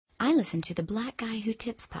I listen to the Black Guy Who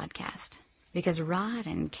Tips podcast because Rod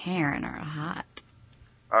and Karen are hot.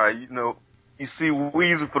 You see,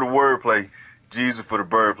 Weezer for the wordplay, Jesus for the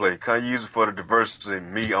birdplay, Kanye use it for the diversity,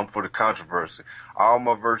 me, I'm for the controversy. All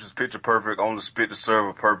my verses picture perfect, only spit to serve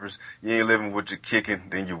a purpose. You ain't living what you're kicking,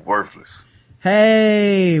 then you're worthless.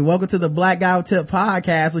 Hey, welcome to the Black Guy Who Tip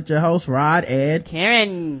podcast with your host Rod, Ed,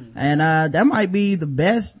 Karen, and that might be the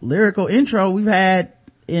best lyrical intro we've had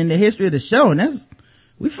in the history of the show, and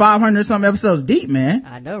we 500 some episodes deep, man.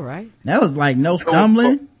 I know, right? That was like no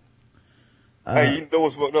stumbling. Hey, you know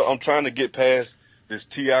what's fucked up? I'm trying to get past this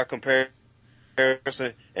T.I.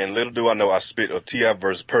 comparison, and little do I know I spit a T.I.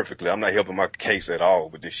 verse perfectly. I'm not helping my case at all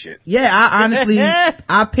with this shit. Yeah, I honestly,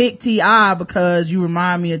 I picked T.I. because you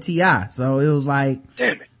remind me of T.I. So it was like,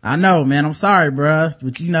 damn it. I know, man. I'm sorry, bruh.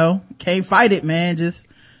 But can't fight it, man. Just,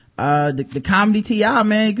 the comedy T.I.,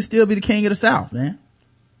 man, you can still be the king of the South, man.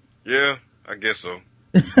 Yeah, I guess so.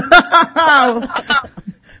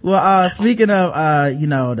 Well, speaking of,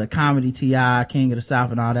 the comedy T.I., King of the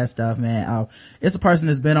South and all that stuff, man, it's a person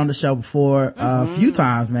that's been on the show before, a few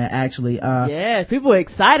times, man, actually. Yeah, people were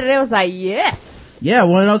excited. They was like, yes. Yeah,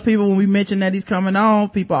 one of those people, when we mention that he's coming on,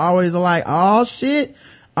 people always are like, oh shit,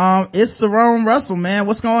 it's Cyrus Russell, man.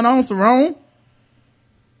 What's going on, Cyrus?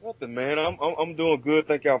 Nothing, man. I'm doing good.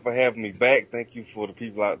 Thank y'all for having me back. Thank you for the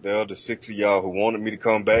people out there, the 6 of y'all who wanted me to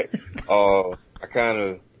come back. I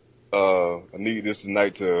need this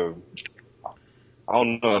tonight I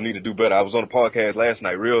don't know, I need to do better. I was on a podcast last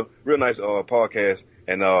night, real nice, podcast.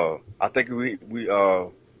 And, I think I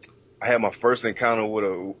had my first encounter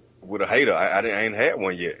with a hater. I ain't had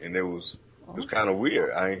one yet. And it was kind of weird.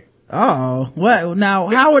 Oh, what? Now,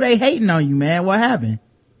 how were they hating on you, man? What happened?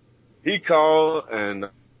 He called and,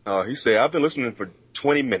 he said, I've been listening for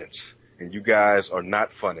 20 minutes and you guys are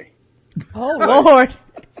not funny. Oh, Lord.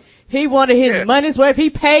 He wanted his money's worth. He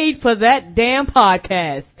paid for that damn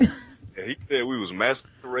podcast. Yeah, he said we was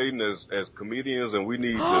masquerading as comedians and we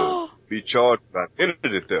need to be charged by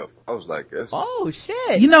identity theft. I was like, yes. Oh,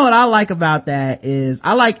 shit. You know what I like about that is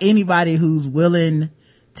I like anybody who's willing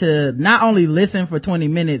to not only listen for 20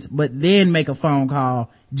 minutes, but then make a phone call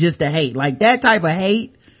just to hate. Like that type of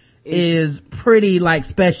hate is pretty like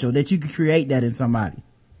special that you can create that in somebody.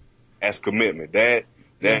 That's commitment. That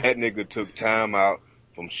nigga took time out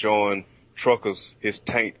from showing truckers his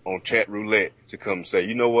taint on chat roulette to come say,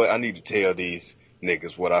 you know what, I need to tell these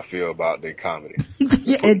niggas what I feel about their comedy.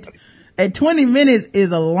 Yeah, and 20 minutes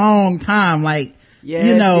is a long time. Like, yes,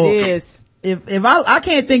 it is. If I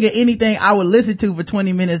can't think of anything I would listen to for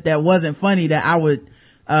 20 minutes that wasn't funny that I would,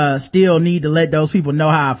 still need to let those people know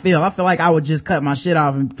how I feel. I feel like I would just cut my shit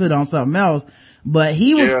off and put on something else. But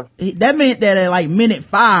that meant that at like minute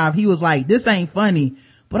 5, he was like, this ain't funny,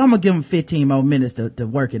 but I'm gonna give him 15 more minutes to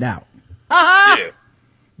work it out. Yeah.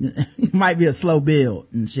 It might be a slow build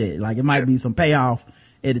and shit. Like it might be some payoff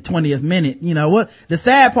at the 20th minute. You know what? The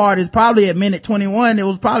sad part is probably at minute 21, it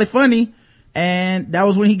was probably funny. And that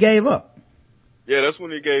was when he gave up. Yeah, that's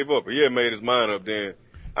when he gave up. He had made his mind up then.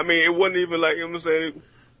 I mean, it wasn't even like, you know what I'm saying?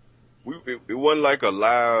 It wasn't like a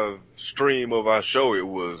live stream of our show. It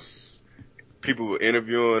was people were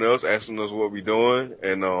interviewing us, asking us what we doing.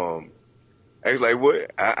 And, I was like, what?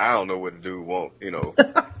 I don't know what the dude want, and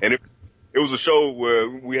it was a show where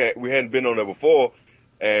we hadn't been on there before.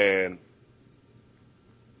 And,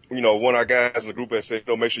 one of our guys in the group had said,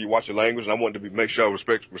 make sure you watch your language. And I wanted to make sure I was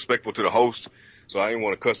respectful to the host. So I didn't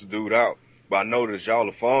want to cuss the dude out. But I know that y'all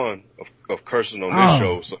are fond of cursing on this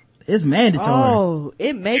show. So it's mandatory. Oh,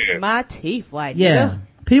 it makes my teeth white. Yeah.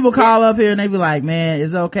 People call up here and they be like, man,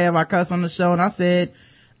 is it okay if I cuss on the show? And I said,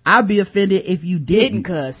 I'd be offended if you didn't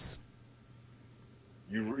cuss.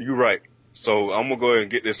 You're right. So I'm gonna go ahead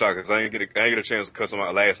and get this out because I ain't get a chance to cuss him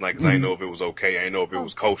out last night because I didn't know if it was okay. I didn't know if it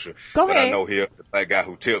was kosher. Go but ahead. I know here, the Black Guy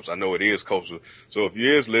Who Tips, I know it is kosher. So if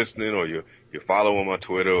you is listening or you're following my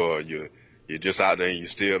Twitter or you're just out there and you're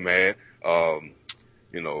still mad, go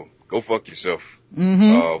fuck yourself with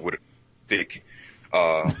a stick.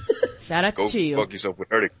 Shout out to Chill. Go fuck yourself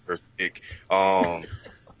with a stick.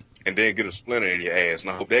 And then get a splinter in your ass.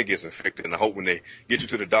 And I hope that gets infected. And I hope when they get you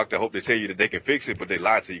to the doctor, I hope they tell you that they can fix it, but they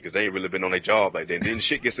lie to you because they ain't really been on their job like that. And then the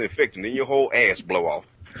shit gets infected and then your whole ass blow off.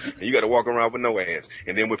 And you got to walk around with no ass.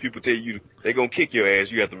 And then when people tell you they going to kick your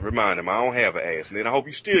ass, you have to remind them, I don't have an ass. And then I hope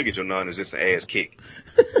you still get your non-existent ass kicked.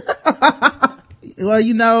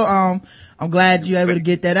 Well, I'm glad you're able to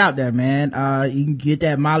get that out there, man. You can get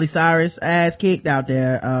that Miley Cyrus ass kicked out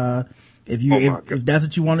there, if that's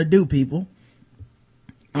what you want to do, people.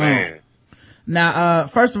 Man. Now,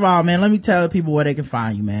 first of all, man, let me tell people where they can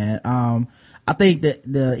find you, man. I think that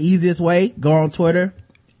the easiest way, go on Twitter,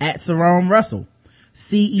 @Cyrus Russell.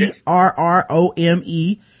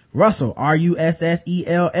 Cerrome, Russell, Russell.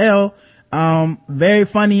 Very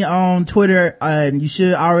funny on Twitter, and you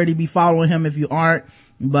should already be following him if you aren't.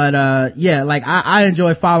 But, yeah, like, I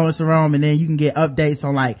enjoy following Cerrome, and then you can get updates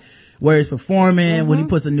on, like, where he's performing, when he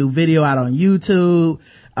puts a new video out on YouTube,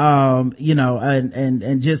 you know,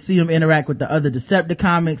 and just see him interact with the other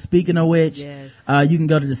Decepticomics. Speaking of which, yes. You can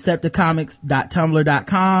go to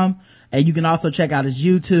decepticomics.tumblr.com, and you can also check out his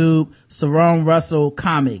YouTube, Cerrome Russell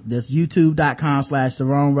Comic. That's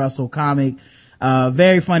youtube.com/Cerrome Russell Comic.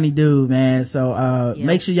 Very funny dude, man. So,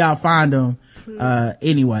 make sure y'all find him.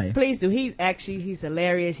 Anyway. Please do. He's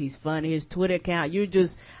hilarious. He's funny. His Twitter account,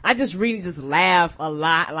 I just read and just laugh a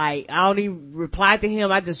lot. Like, I don't even reply to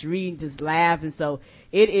him. I just read and just laugh. And so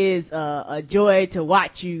it is a joy to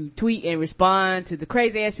watch you tweet and respond to the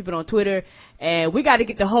crazy ass people on Twitter. And we got to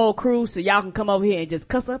get the whole crew so y'all can come over here and just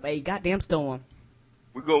cuss up a goddamn storm.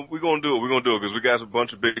 We're gonna do it. We're gonna do it because we got a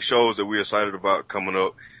bunch of big shows that we're excited about coming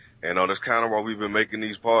up. And, that's kind of why we've been making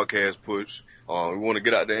these podcasts push. We want to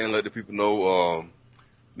get out there and let the people know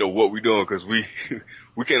what we're doing, because we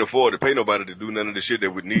can't afford to pay nobody to do none of the shit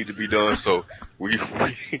that would need to be done. So we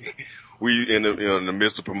in the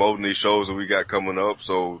midst of promoting these shows that we got coming up.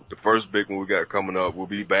 So the first big one we got coming up, we'll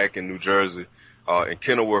be back in New Jersey, in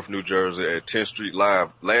Kenilworth, New Jersey at 10th Street Live.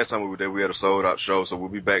 Last time we were there, we had a sold out show. So we'll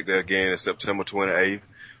be back there again in September 28th.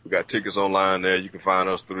 We got tickets online there. You can find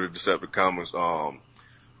us through the Decepticomics, on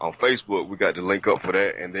Facebook. We got the link up for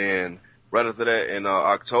that. And then right after that, in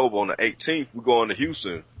October on the 18th, we're going to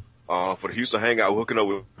Houston for the Houston Hangout. We're hooking up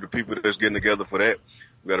with the people that's getting together for that.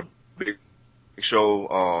 We got a big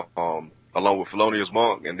show along with Felonious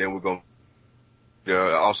Monk, and then we're going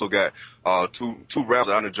to also got two rappers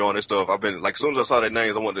that I'm enjoying their stuff. I've been, like, as soon as I saw their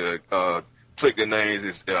names, I wanted to click their names.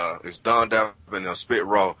 It's Don Dap and Spit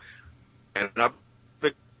Raw. And I've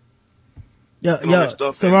been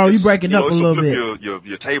Cerrome, you breaking up a little bit.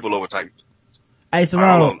 Your table over type. Hey,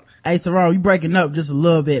 Cerrome, you breaking up just a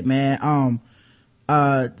little bit, man.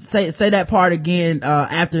 Say that part again,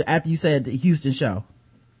 after you said the Houston show.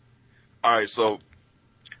 All right, so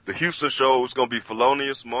the Houston show is going to be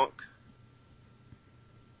Felonious Monk.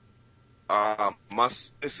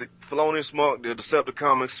 It's Felonious Monk, the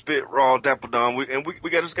Decepticomics, Spit Raw, Dapper Don. We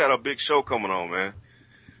just got a big show coming on, man.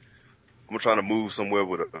 I'm trying to move somewhere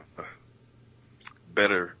with a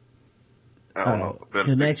better, better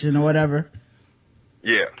connection or whatever.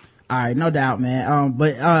 Yeah. All right, no doubt,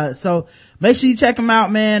 man. So make sure you check them out,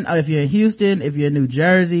 man. If you're in Houston, if you're in New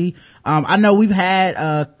Jersey, I know we've had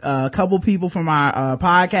a couple people from our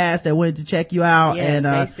podcast that went to check you out, and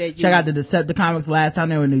check out the Decepticomics last time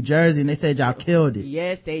they were in New Jersey, and they said y'all killed it.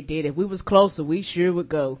 Yes, they did. If we was closer, we sure would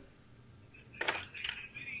go.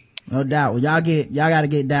 No doubt. Well, y'all got to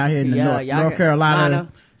get down here in the North Carolina,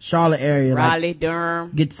 Charlotte area, Raleigh,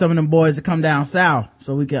 Durham. Get some of them boys to come down south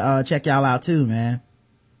so we can check y'all out too, man.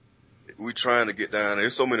 We trying to get down there.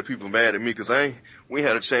 There's so many people mad at me because we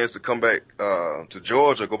had a chance to come back to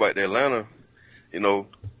Georgia, go back to Atlanta,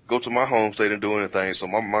 go to my home state and do anything. So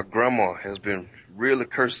my grandma has been really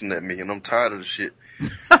cursing at me, and I'm tired of the shit.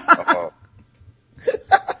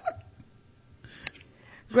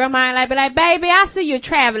 Grandma ain't like, baby, I see you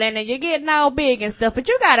traveling and you're getting all big and stuff, but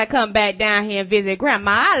you gotta come back down here and visit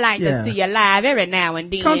Grandma. I like to see you live every now and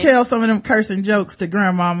then. Come tell some of them cursing jokes to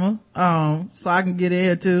Grandmama, so I can get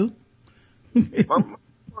in too. My mom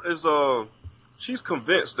is she's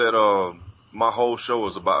convinced that my whole show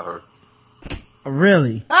is about her.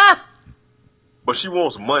 Really? But she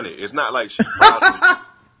wants money. It's not like she wants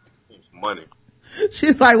money.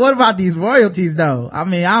 She's like, what about these royalties though? I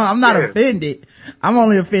mean, I'm not offended. I'm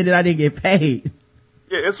only offended I didn't get paid.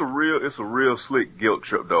 Yeah, it's a real slick guilt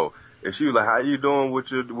trip though. And she was like, how you doing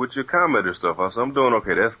with your comment and stuff? I said, I'm doing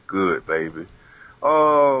okay. That's good, baby.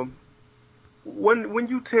 When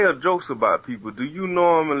you tell jokes about people, do you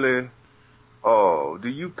normally, do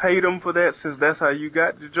you pay them for that since that's how you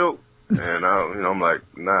got the joke? And I'm like,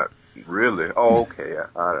 not really. Oh, okay.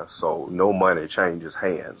 So no money changes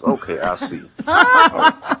hands. Okay, I see.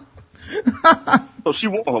 So she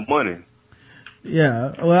want her money.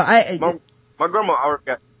 Yeah. Well, my grandma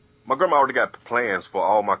already got plans for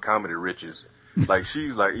all my comedy riches. Like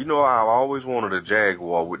she's like, I've always wanted a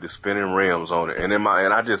Jaguar with the spinning rims on it. And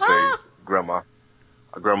I just say, Grandma,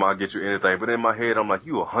 I'll get you anything. But in my head, I'm like,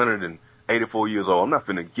 you 184 years old. I'm not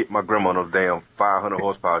finna get my grandma no damn 500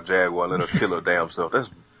 horsepower Jaguar and let her kill her damn self.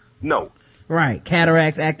 No. Right.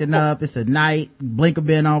 Cataracts acting up. It's a night. Blinker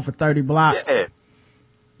been on for 30 blocks.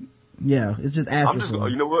 Yeah. It's just asking for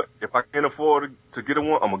it. You know what? If I can't afford to get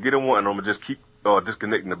one, I'm gonna get one and I'm gonna just keep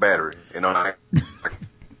disconnecting the battery. I don't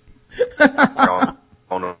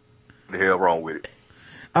know what the hell wrong with it.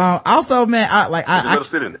 Also, man, Let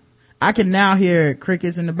sit in it. I can now hear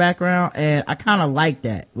crickets in the background, and I kind of like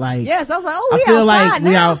that. Like, yes, I was like, I feel like we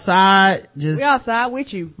now. outside, just We outside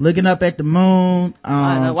with you. looking up at the moon,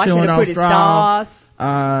 Watching chewing the on pretty straw,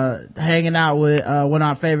 stars. hanging out with one of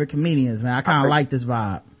our favorite comedians. Man, I kind of like this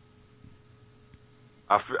vibe.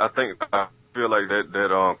 I feel like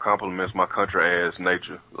that compliments my country ass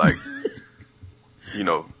nature. Like, you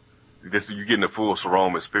know, you getting the full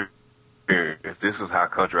Sarome experience. If this is how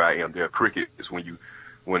country I am, there are crickets when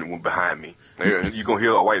behind me. You're gonna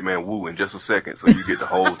hear a white man woo in just a second, so you get the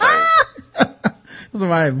whole thing.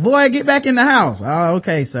 Somebody, boy, get back in the house. Oh,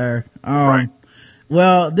 okay, sir. Right.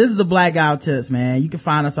 Well, this is the Blackout Tips, man. You can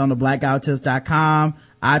find us on the blackouttips.com,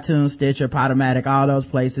 iTunes, Stitcher, Podomatic, all those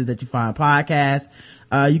places that you find podcasts.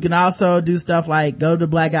 You can also do stuff like go to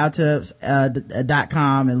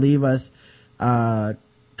blackouttips.com and leave us,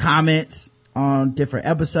 comments on different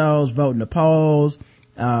episodes, vote in the polls,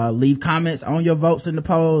 leave comments on your votes in the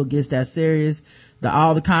poll. It gets that serious.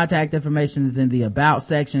 All the contact information is in the about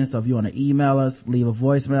section. So if you want to email us, leave a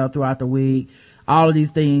voicemail throughout the week, all of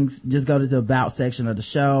these things, just go to the about section of the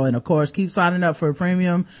show. And of course, keep signing up for a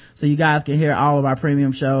premium so you guys can hear all of our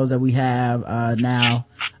premium shows that we have, now.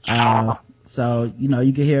 So, you know,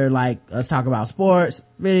 you can hear like us talk about sports,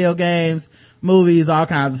 video games, movies, all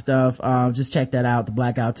kinds of stuff. Just check that out,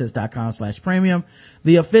 theblackouttips.com/premium.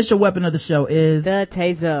 The official weapon of the show is the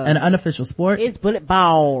taser. An unofficial sport It's bullet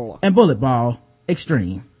ball. and bullet ball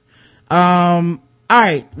extreme. All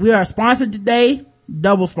right. We are sponsored today,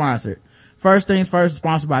 double sponsored. First things first,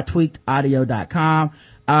 sponsored by tweakedaudio.com.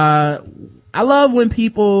 I love when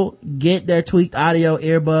people get their Tweaked Audio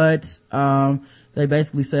earbuds. They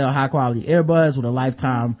basically sell high quality earbuds with a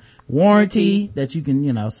lifetime warranty that you can,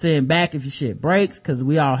 you know, send back if your shit breaks. Cause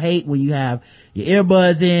we all hate when you have your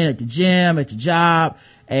earbuds in at the gym, at your job,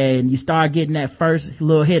 and you start getting that first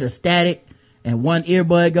little hit of static and one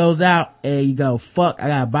earbud goes out and you go, fuck, I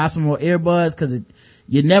gotta buy some more earbuds. Cause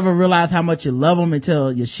you never realize how much you love them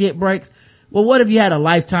until your shit breaks. Well, what if you had a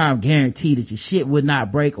lifetime guarantee that your shit would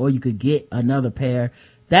not break or you could get another pair?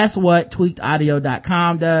 That's what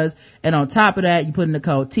tweakedaudio.com does. And on top of that, you put in the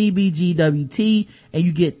code TBGWT and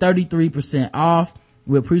you get 33% off.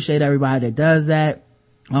 We appreciate everybody that does that.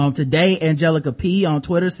 Today, Angelica P on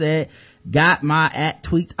Twitter said, got my at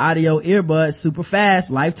Tweaked Audio earbuds super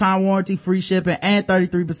fast, lifetime warranty, free shipping, and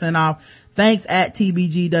 33% off. Thanks at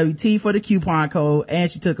TBGWT for the coupon code. And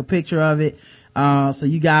she took a picture of it. So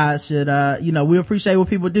you guys should, we appreciate when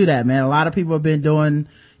people do that, man. A lot of people have been doing,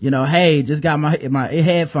 hey, just got my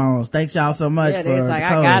headphones. Thanks y'all so much for it's like, the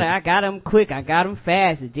code. I got them quick. I got them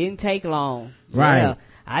fast. It didn't take long. Right. Yeah.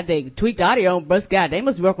 I think Tweaked Audio, but God, they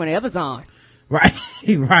must work on Amazon. Right.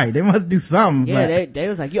 Right. They must do something. Yeah. But, they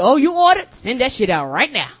was like, you ordered? Send that shit out right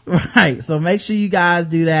now. right. So make sure you guys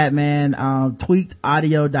do that, man.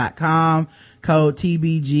 Tweakedaudio.com, code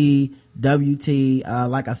TBGWT.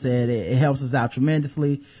 Like I said, it helps us out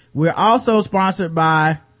tremendously. We're also sponsored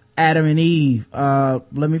by Adam and Eve.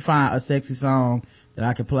 Let me find a sexy song that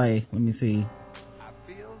I can play. Let me see.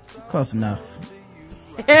 Close enough.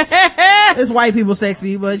 It's white people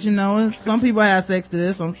sexy, but some people have sex to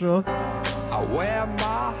this, I'm sure. I wear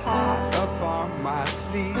my heart up on my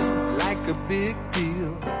sleeve like a big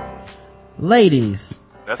deal. Ladies.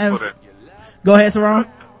 That's for that. Go ahead, Sarone.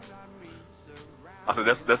 I said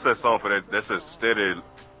that's that song for that. That's a steady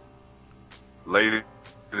lady.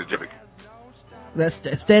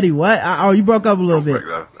 That's steady what? Oh, you broke up a little bit.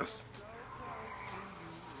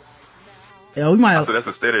 Yeah, we might. So that's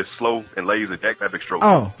a steady, slow, and lazy jackrabbit stroke.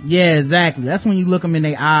 Oh, yeah, exactly. That's when you look them in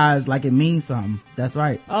their eyes like it means something. That's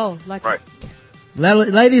right. Oh, like right.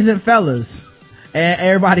 Ladies and fellas, and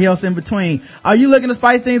everybody else in between. Are you looking to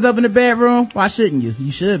spice things up in the bedroom? Why shouldn't you?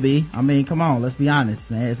 You should be. I mean, come on, let's be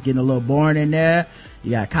honest, man. It's getting a little boring in there.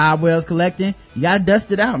 You got cobwebs collecting. You gotta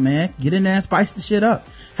dust it out, man. Get in there and spice the shit up.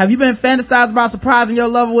 Have you been fantasized about surprising your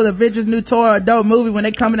lover with Avengers new toy or adult movie? When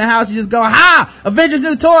they come in the house, you just go, ha! Avengers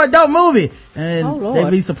new toy or adult movie! And they'd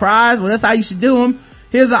be surprised. Well, that's how you should do them.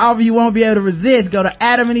 Here's an offer you won't be able to resist. Go to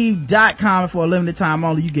adamandeve.com, and for a limited time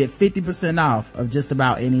only, you get 50% off of just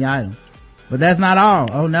about any item. But that's not all.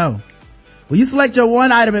 Oh no. When you select your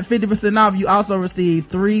one item at 50% off, you also receive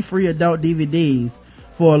 3 free adult DVDs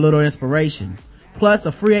for a little inspiration. Plus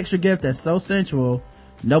a free extra gift that's so sensual,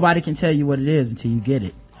 nobody can tell you what it is until you get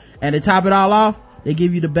it. And to top it all off, they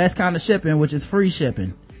give you the best kind of shipping, which is free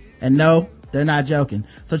shipping. And no, they're not joking.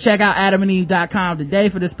 So check out adamandeve.com today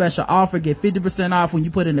for this special offer. Get 50% off when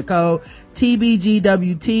you put in the code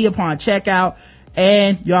TBGWT upon checkout.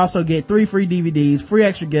 And you also get 3 free DVDs, free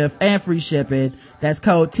extra gift, and free shipping. That's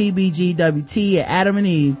code TBGWT at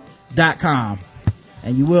adamandeve.com.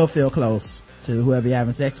 and you will feel close to whoever you're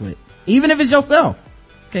having sex with, even if it's yourself.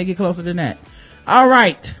 Can't get closer than that. All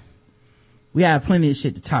right, we have plenty of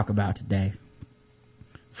shit to talk about today.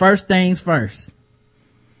 First things first,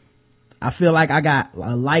 I feel like I got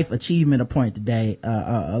a life achievement point today.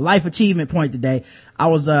 I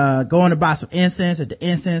was going to buy some incense at the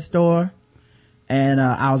incense store, and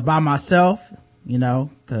I was by myself, you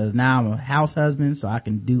know, cause now I'm a house husband, so I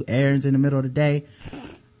can do errands in the middle of the day.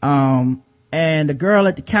 And the girl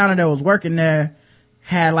at the counter that was working there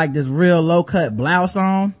had like this real low cut blouse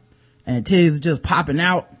on, and titties just popping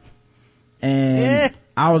out. And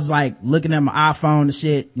I was like looking at my iPhone and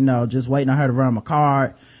shit, you know, just waiting on her to run my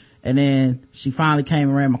card. And then she finally came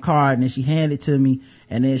and ran my card, and then she handed it to me,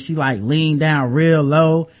 and then she like leaned down real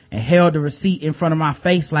low and held the receipt in front of my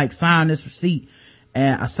face, like, sign this receipt.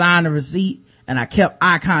 And I signed the receipt, and I kept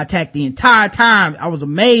eye contact the entire time. I was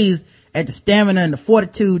amazed at the stamina and the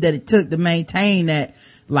fortitude that it took to maintain that,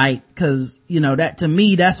 like, cause, you know, that to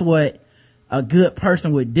me, that's what a good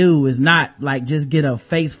person would do, is not like just get a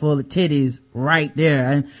face full of titties right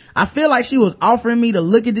there. And I feel like she was offering me to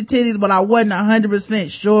look at the titties, but I wasn't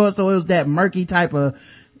 100% sure. So it was that murky type of,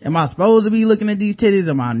 am I supposed to be looking at these titties?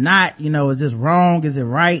 Am I not? You know, is this wrong? Is it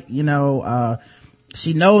right? You know,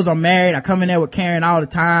 she knows I'm married. I come in there with Karen all the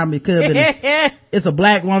time. It could be, it's a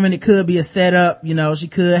black woman. It could be a setup. You know, she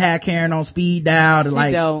could have Karen on speed dial to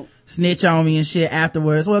like snitch on me and shit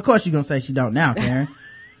afterwards. Well, of course you're going to say she don't now, Karen.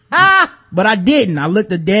 But I didn't. I looked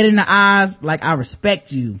her dead in the eyes, like, I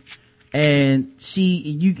respect you. And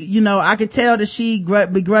you know, I could tell that she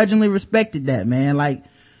begrudgingly respected that, man. Like,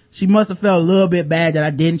 she must have felt a little bit bad that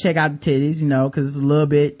I didn't check out the titties, you know, cause it's a little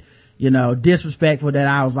bit, you know, disrespectful that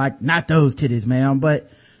I was like, not those titties, man. But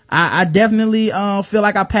I definitely, feel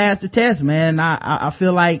like I passed the test, man. I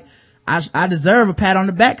feel like I deserve a pat on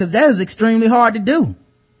the back, cause that is extremely hard to do.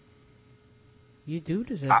 You do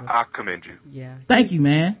deserve it. I commend you. Yeah. Thank you,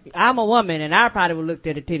 man. I'm a woman, and I probably would look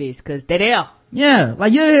at the titties because they're there. Yeah.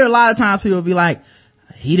 Like, you hear a lot of times people be like,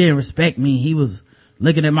 he didn't respect me. He was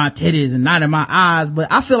looking at my titties and not at my eyes.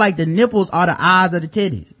 But I feel like the nipples are the eyes of the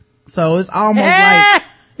titties. So it's almost like,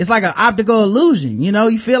 it's like an optical illusion. You know,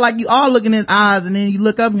 you feel like you are looking in eyes, and then you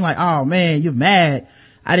look up and you're like, oh man, you're mad.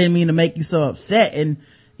 I didn't mean to make you so upset. And,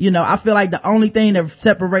 you know, I feel like the only thing that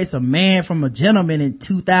separates a man from a gentleman in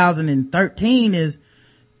 2013 is,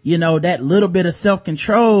 you know, that little bit of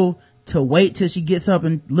self-control to wait till she gets up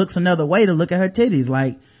and looks another way to look at her titties.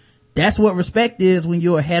 Like, that's what respect is when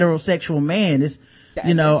you're a heterosexual man. It's,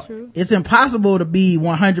 you know, it's impossible to be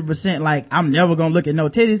 100% like, I'm never gonna look at no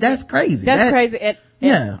titties. That's crazy. That's crazy.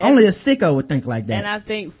 Only a sicko would think like that. And I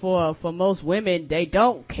think for most women, they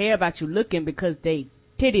don't care about you looking because they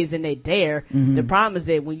titties and they there. Mm-hmm. The problem is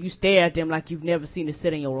that when you stare at them like you've never seen it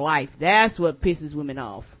sit in your life, that's what pisses women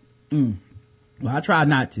off. Well, I try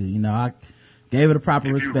not to, you know, I gave it a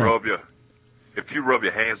proper respect. If you rub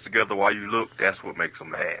your hands together while you look, that's what makes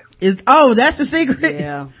them mad. That's the secret?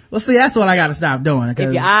 Yeah. Well, see, that's what I gotta stop doing.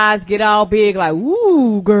 If your eyes get all big, like,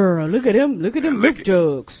 woo, girl, look at them lip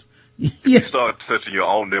jugs. If you start touching your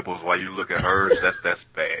own nipples while you look at hers, that's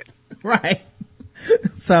bad. Right.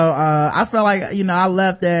 So, I felt like, you know, I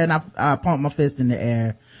left there and I pumped my fist in the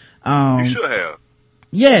air. You should have.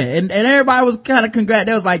 Yeah. And everybody was kind of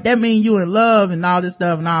they was like, that mean you in love and all this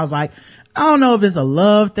stuff. And I was like, I don't know if it's a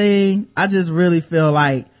love thing. I just really feel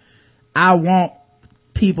like I want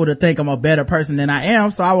people to think I'm a better person than I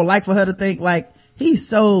am. So I would like for her to think like, he's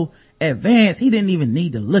so advanced. He didn't even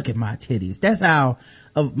need to look at my titties. That's how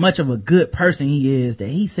much of a good person he is, that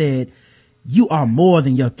he said, you are more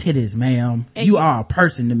than your titties, ma'am. And you are a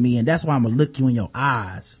person to me, and that's why I'm gonna look you in your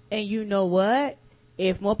eyes. And you know what?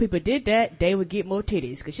 If more people did that, they would get more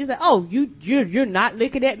titties. Cause she's like, oh, you're not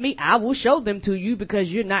looking at me. I will show them to you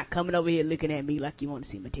because you're not coming over here looking at me like you want to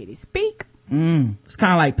see my titties. Speak. It's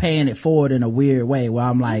kind of like paying it forward in a weird way, where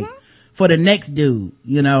I'm like, for the next dude,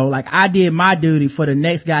 you know, like I did my duty for the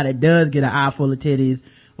next guy that does get an eye full of titties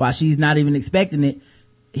while she's not even expecting it.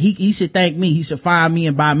 He should thank me. He should find me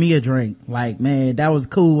and buy me a drink. Like, man, that was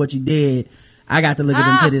cool what you did. I got to look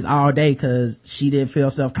at them titties all day because she didn't feel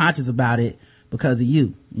self-conscious about it because of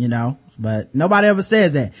you, you know. But nobody ever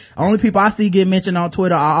says that. Only people I see get mentioned on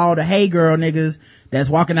Twitter are all the hey girl niggas that's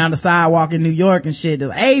walking down the sidewalk in New York and shit. They're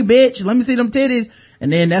like, hey bitch, let me see them titties.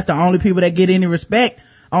 And then that's the only people that get any respect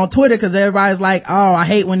on Twitter, because everybody's like, oh, I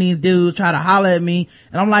hate when these dudes try to holler at me.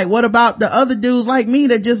 And I'm like, what about the other dudes like me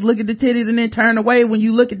that just look at the titties and then turn away when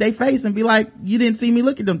you look at their face and be like, you didn't see me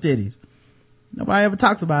look at them titties? Nobody ever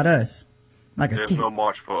talks about us. Like There's no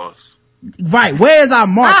march for us. Right. Where's our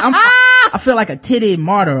mark? I feel like a titty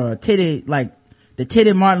martyr, or a titty, like, the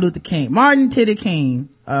titty Martin Luther King. Martin Titty King,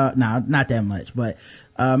 no, not that much, but,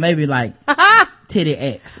 maybe like Titty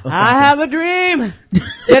X or something. I have a dream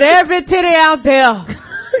that every titty out there,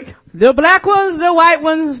 the black ones, the white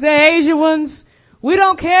ones, the Asian ones, we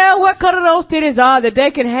don't care what color those titties are, that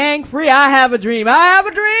they can hang free. I have a dream. I have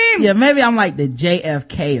a dream. Yeah, maybe I'm like the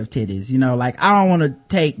JFK of titties, you know, like I don't want to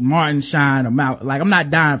take Martin shine or Mount, like I'm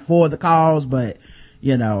not dying for the cause, but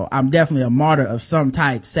you know, I'm definitely a martyr of some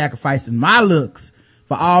type, sacrificing my looks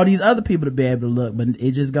for all these other people to be able to look, but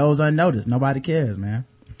it just goes unnoticed. Nobody cares, man.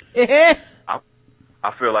 I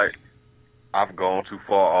feel like I've gone too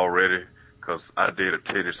far already because I did a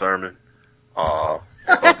titty sermon,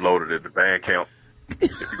 uploaded it to Bandcamp.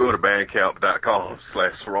 If you go to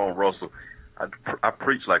bandcamp.com/Ron Russell, I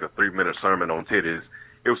preached like a 3-minute sermon on titties.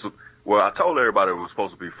 It was, well, I told everybody it was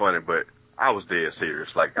supposed to be funny, but I was dead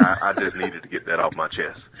serious. Like, I just needed to get that off my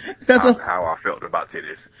chest. How I felt about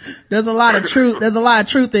titties. There's a lot of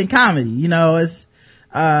truth in comedy. You know, it's,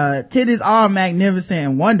 titties are magnificent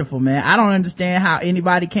and wonderful, man. I don't understand how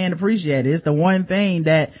anybody can't appreciate it. It's the one thing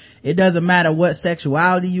that it doesn't matter what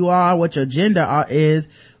sexuality you are, what your gender is.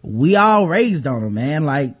 We all raised on them, man.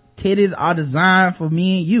 Like, titties are designed for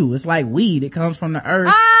me and you. It's like weed. It comes from the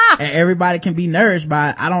earth and everybody can be nourished by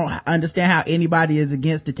it. I don't understand how anybody is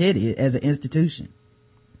against the titty as an institution.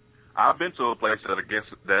 I've been to a place that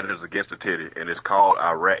is against the titty, and it's called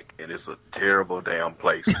Iraq, and it's a terrible damn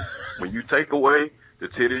place. When you take away the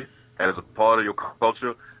titty as a part of your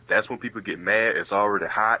culture, that's when people get mad. It's already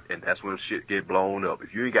hot, and that's when shit get blown up.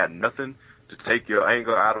 If you ain't got nothing to take your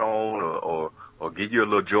anger out on or give you a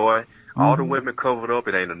little joy, all the women covered up,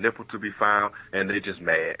 it ain't a nipple to be found, and they just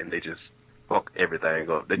mad, and they just fuck everything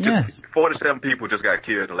up. They just 47 people just got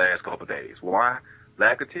killed in the last couple of days. Why?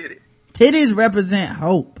 Lack of titty. Titties represent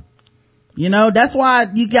hope. You know, that's why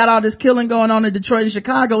you got all this killing going on in Detroit and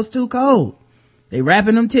Chicago. It's too cold. They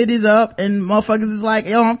wrapping them titties up and motherfuckers is like,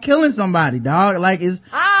 yo, I'm killing somebody, dog. Like,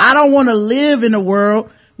 I don't want to live in a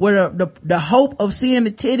world where the hope of seeing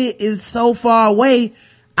the titty is so far away.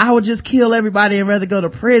 I would just kill everybody and rather go to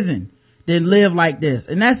prison than live like this.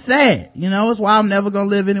 And that's sad. You know, it's why I'm never going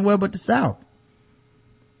to live anywhere but the South.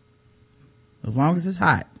 As long as it's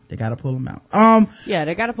hot, they got to pull them out. Yeah,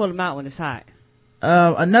 they got to pull them out when it's hot.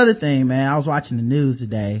 Another thing, man, I was watching the news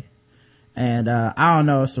today and, I don't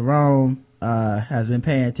know if Sarone, has been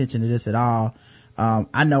paying attention to this at all.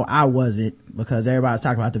 I know I wasn't because everybody's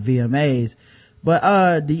talking about the VMAs, but,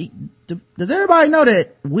 does everybody know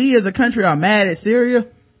that we as a country are mad at Syria?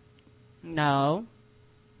 No.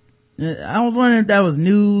 I was wondering if that was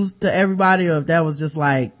news to everybody or if that was just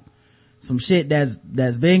like some shit that's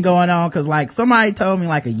been going on. Cause like somebody told me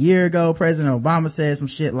like a year ago, President Obama said some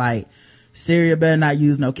shit like Syria better not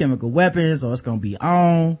use no chemical weapons or it's gonna be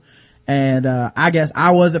on. And, I guess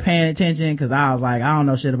I wasn't paying attention cause I was like, I don't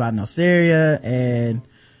know shit about no Syria. And,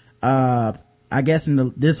 I guess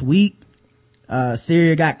this week,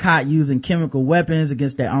 Syria got caught using chemical weapons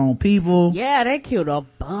against their own people. Yeah, they killed a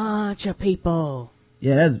bunch of people.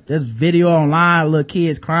 Yeah, there's video online, little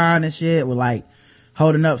kids crying and shit with like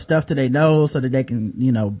holding up stuff to their nose so that they can,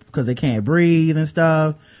 you know, cause they can't breathe and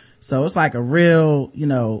stuff. So it's like a real, you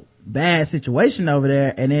know, bad situation over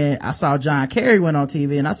there. And then I saw John Kerry went on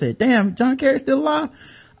TV and I said, damn, John Kerry's still alive?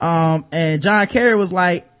 And John Kerry was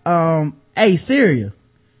like, hey, Syria,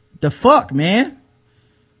 the fuck, man?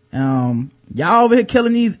 Y'all over here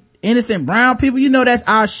killing these innocent brown people. You know that's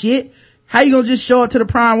our shit. How you gonna just show up to the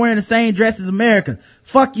prom wearing the same dress as America?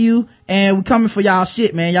 Fuck you. And we coming for y'all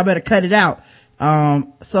shit, man. Y'all better cut it out.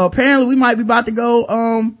 So apparently we might be about to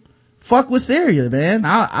go, fuck with Syria, man.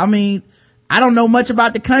 I mean, I don't know much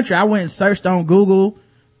about the country. I went and searched on Google.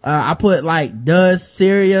 I put like, does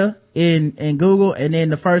Syria in Google, and then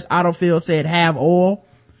the first autofill said have oil.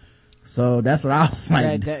 So that's what I was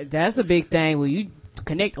like. That's a big thing when you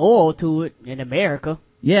connect oil to it in America.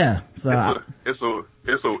 Yeah. So it's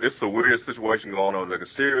a weird situation going on. Like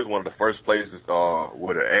Syria is one of the first places,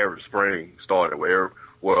 where the Arab Spring started, where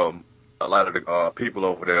a lot of the, people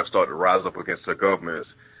over there started to rise up against their governments,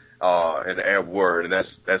 in the Arab world. And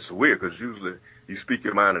that's weird because usually you speak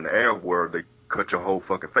your mind in the Arab world, they cut your whole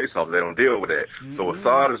fucking face off. They don't deal with that. Mm-hmm. So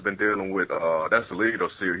Assad has been dealing with, that's the leader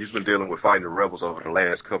of Syria. He's been dealing with fighting the rebels over the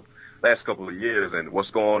last couple of years. And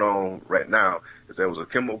what's going on right now is there was a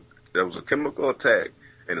chemical attack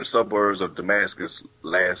in the suburbs of Damascus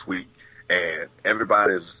last week, and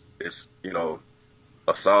everybody's, you know,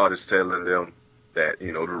 Assad is telling them that,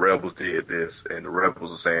 you know, the rebels did this, and the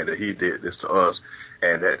rebels are saying that he did this to us.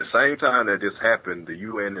 And at the same time that this happened, the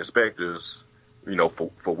UN inspectors, you know,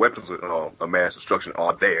 for weapons of mass destruction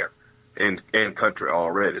are there in country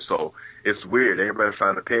already. So it's weird. Everybody's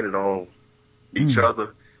trying to pin it on each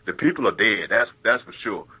other. The people are dead, that's for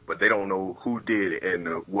sure, but they don't know who did it.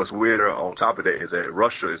 And what's weirder on top of that is that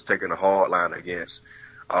Russia is taking a hard line against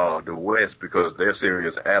the West because they're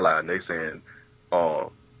Syria's ally, and they saying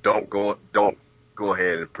don't go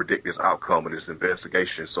ahead and predict this outcome of this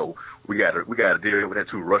investigation. So we gotta deal with that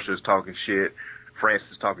too. Russia's talking shit. France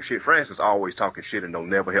is talking shit. France is always talking shit and they'll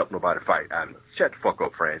never help nobody fight. Shut the fuck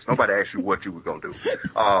up, France. Nobody asked you what you were gonna do.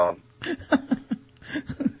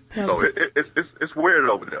 So it's weird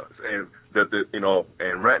over there, and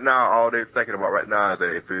and right now all they're thinking about right now is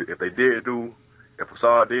that if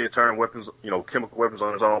Assad did turn weapons, chemical weapons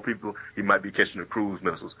on his own people, he might be catching the cruise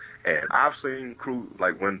missiles. And I've seen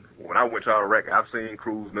when I went to Iraq, I've seen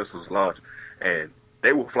cruise missiles launch, and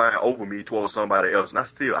they were flying over me towards somebody else, and I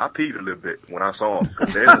peed a little bit when I saw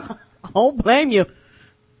them. I don't blame you.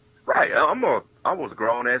 Right, I was a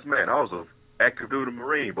grown ass man. I was a active duty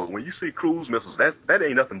Marine, but when you see cruise missiles, that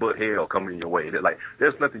ain't nothing but hell coming your way.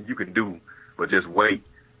 There's nothing you can do but just wait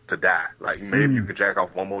to die. Like maybe you can jack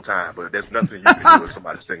off one more time, but there's nothing you can do if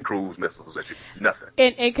somebody send cruise missiles at you. Nothing.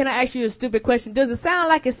 And can I ask you a stupid question? Does it sound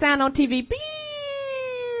like it sound on TV?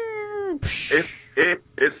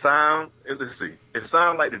 It sounds. Let's see. It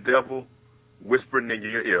sounds like the devil whispering in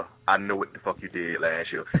your ear. I know what the fuck you did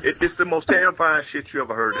last year. It's the most terrifying shit you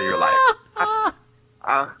ever heard in your life.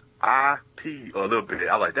 I pee a little bit.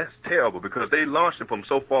 I was like, that's terrible because they launched it from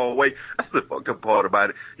so far away. That's the fucked up part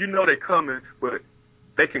about it. They're coming, but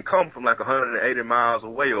they can come from like 180 miles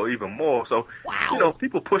away or even more. So,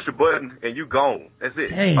 people push a button and you gone. That's it.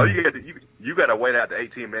 Damn. Oh, you got to wait out the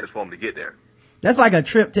 18 minutes for them to get there. That's like a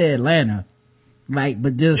trip to Atlanta. But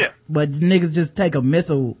niggas just take a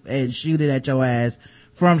missile and shoot it at your ass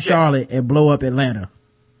from Charlotte and blow up Atlanta.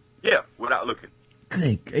 Yeah, without looking.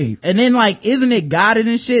 Good. And then isn't it guided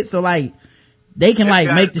and shit? So they can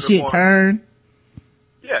make the shit turn.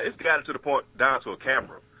 Yeah, it's guided to the point down to a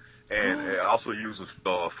camera. And it also uses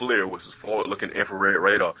FLIR, which is forward-looking infrared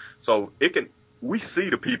radar. So we see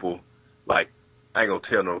the people. I ain't gonna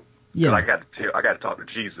tell no. Yeah. I got to talk to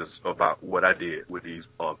Jesus about what I did with these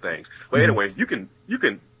things. But anyway, you can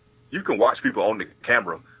watch people on the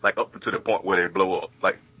camera up to the point where they blow up.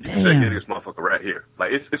 You can say, this motherfucker right here.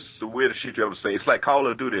 It's the weirdest shit you ever seen. It's like Call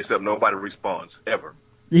of Duty, except nobody responds ever.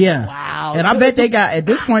 Yeah. Wow. And I bet they got, at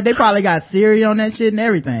this point, they probably got Siri on that shit and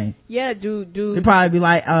everything. Yeah, dude. They probably be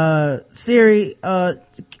like, Siri,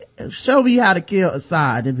 show me how to kill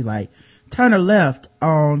Assad. They'd be like, turn her left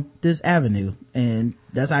on this avenue. And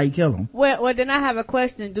that's how you kill them. Well, then I have a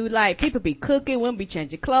question, dude. People be cooking, women be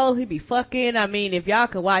changing clothes, he be fucking. I mean, if y'all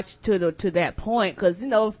could watch to that point, cause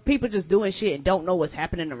people just doing shit and don't know what's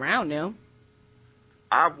happening around them.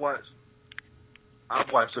 I've watched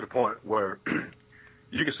to the point where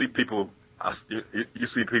you can see people, you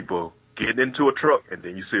see people getting into a truck and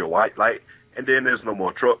then you see a white light and then there's no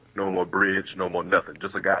more truck, no more bridge, no more nothing,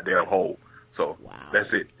 just a goddamn hole. So That's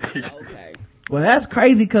it. Okay. Well, that's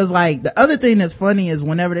crazy because the other thing that's funny is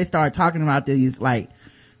whenever they start talking about these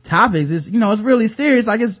topics, it's it's really serious.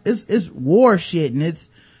 It's war shit and it's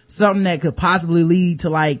something that could possibly lead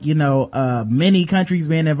to many countries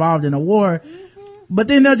being involved in a war. But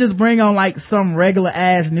then they'll just bring on some regular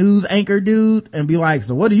ass news anchor dude and be like,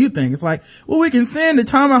 so what do you think? It's well, we can send the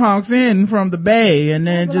Tomahawks in from the Bay and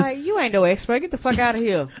then you ain't no expert. Get the fuck out of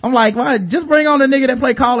here. I'm like, why? Just bring on the nigga that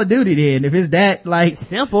play Call of Duty then. If it's that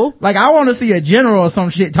simple. I want to see a general or some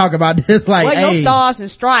shit talk about this. Your stars and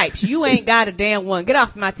stripes. You ain't got a damn one. Get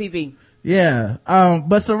off my TV. Yeah.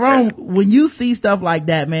 But Sarone, when you see stuff like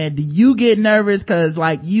that, man, do you get nervous? Cause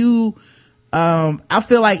I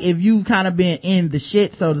feel like if you've kind of been in the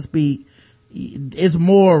shit, so to speak, it's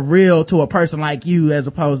more real to a person like you as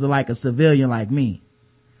opposed to a civilian like me.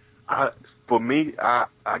 For me, I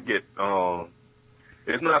get,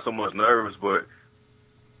 it's not so much nervous, but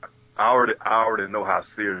I already know how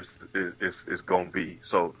serious it's going to be.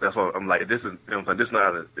 So that's why I'm like, this is,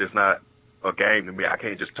 it's not a game to me. I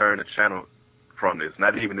can't just turn the channel from this,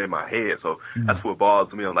 not even in my head. So that's what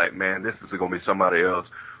bothers me. I'm like, man, this is going to be somebody else.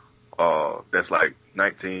 That's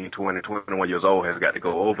 19, 20, 21 years old has got to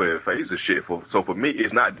go over and face this shit. So for me,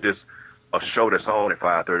 it's not just a show that's on at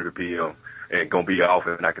 5:30 p.m. and gonna be off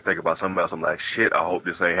and I can think about something else. I'm like, shit, I hope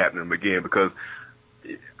this ain't happening again because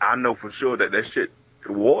I know for sure that shit,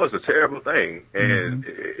 war is a terrible thing and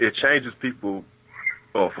it changes people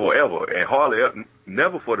forever and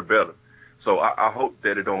never for the better. So I hope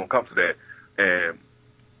that it don't come to that. And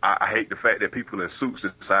I hate the fact that people in suits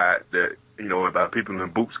decide that, about people in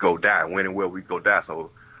boots go die, when and where we go die. So,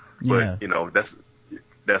 but,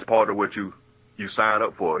 that's part of what you sign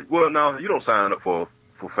up for. Well, no, you don't sign up for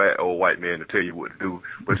fat old white men to tell you what to do,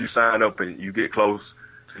 but you sign up and you get close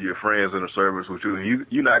to your friends in the service with you,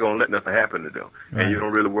 you're not gonna let nothing happen to them, right. and you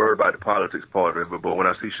don't really worry about the politics part of it. But when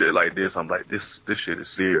I see shit like this, I'm like, this shit is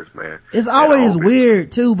serious, man. It's always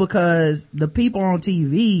weird too, because the people on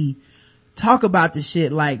TV talk about the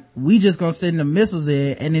shit like we just gonna send the missiles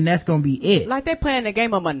in and then that's gonna be it. Like they playing the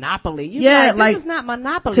game of Monopoly. Yeah, this is not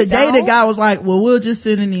Monopoly. Today dog. the guy was like, well, we'll just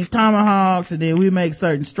send in these tomahawks and then we make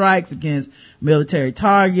certain strikes against military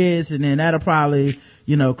targets and then that'll probably,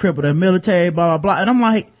 cripple the military, blah, blah, blah. And I'm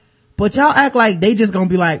like, but y'all act like they just gonna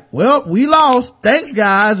be like, well, we lost. Thanks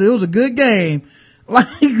guys. It was a good game.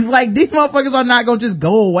 Like these motherfuckers are not gonna just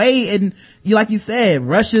go away. And like you said,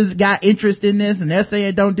 Russia's got interest in this and they're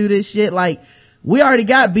saying don't do this shit. Like we already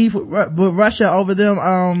got beef with Russia over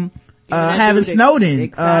them, having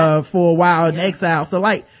Snowden, for a while in exile. So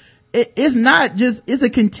like, it's not just, it's a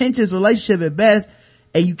contentious relationship at best.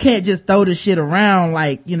 And you can't just throw this shit around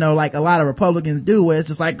like, like a lot of Republicans do, where it's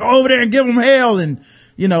just like, go over there and give them hell and,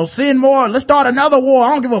 send more. Let's start another war.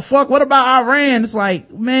 I don't give a fuck. What about Iran? It's like,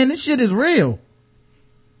 man, this shit is real.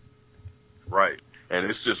 Right.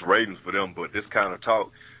 And it's just ratings for them, but this kind of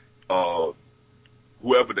talk,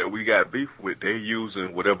 whoever that we got beef with, they're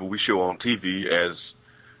using whatever we show on TV as,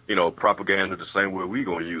 propaganda the same way we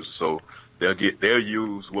gonna use it. So they'll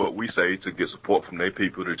use what we say to get support from their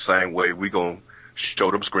people the same way we gonna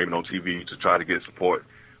show them screaming on TV to try to get support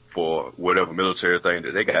for whatever military thing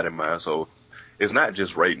that they got in mind. So it's not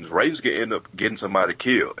just ratings. Ratings can end up getting somebody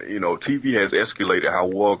killed. TV has escalated how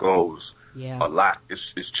war goes. Yeah. A lot.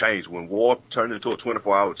 It's changed. When war turned into a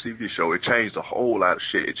 24-hour TV show, it changed a whole lot of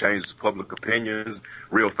shit. It changed public opinions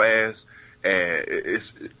real fast, and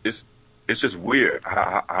it's just weird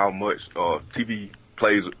how much TV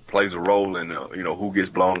plays a role in who gets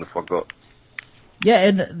blown the fuck up. Yeah,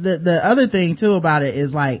 and the other thing too about it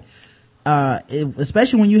is like,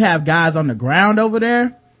 especially when you have guys on the ground over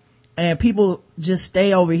there, and people just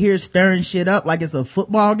stay over here stirring shit up like it's a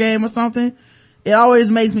football game or something. It always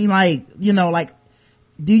makes me like, are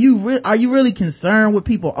you really concerned with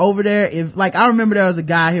people over there? If like, I remember there was a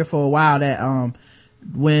guy here for a while that,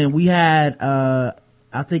 when we had,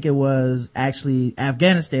 I think it was actually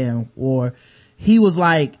Afghanistan war, he was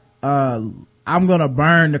like, I'm gonna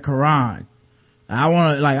burn the Quran. I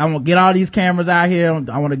want to get all these cameras out here.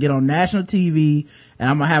 I want to get on national TV and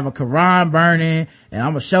I'm going to have a Quran burning and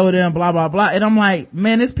I'm going to show them blah, blah, blah. And I'm like,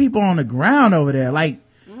 man, there's people on the ground over there. Like,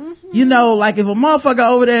 like if a motherfucker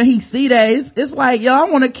over there and he see that, it's like, yo, I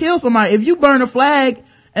want to kill somebody. If you burn a flag,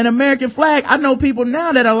 an American flag, I know people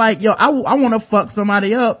now that are like, yo, I want to fuck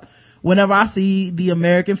somebody up whenever I see the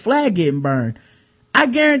American flag getting burned. I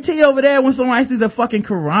guarantee over there when somebody sees a fucking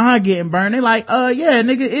Quran getting burned, they're like, yeah,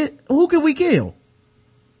 nigga, who can we kill?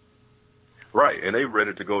 Right, and they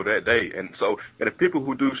ready to go that day. And the people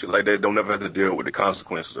who do shit like that don't ever have to deal with the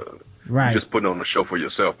consequences of it. Right. You just putting on the show for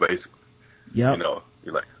yourself, basically. Yep.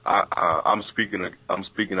 You're like, I'm speaking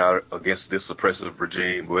out against this oppressive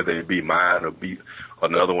regime, whether it be mine or be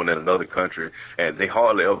another one in another country, and they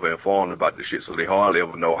hardly ever informed about this shit, so they hardly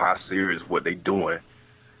ever know how serious what they doing,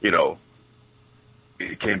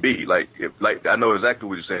 it can be. Like I know exactly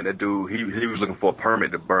what you're saying. That dude, he was looking for a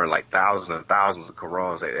permit to burn like thousands and thousands of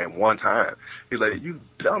Qurans at one time. He's like, you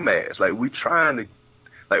dumbass. Like we trying to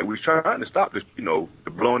stop this, the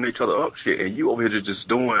blowing each other up shit, and you over here just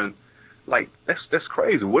doing. Like, that's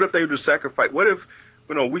crazy. What if they just sacrifice? What if,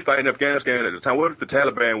 we fight in Afghanistan at the time, what if the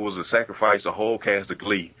Taliban was to sacrifice a whole cast of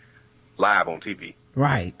Glee live on TV?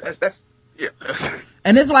 Right. That's yeah.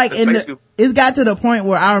 And it's like, it's got to the point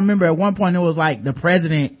where I remember at one point it was like the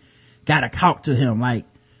president got to talk to him. Like,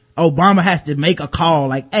 Obama has to make a call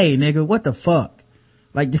like, hey, nigga, what the fuck?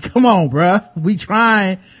 Like, come on, bruh. We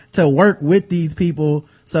trying to work with these people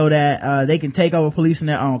so that, they can take over policing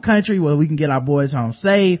their own country where we can get our boys home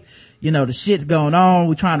safe. The shit's going on.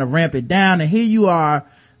 We're trying to ramp it down. And here you are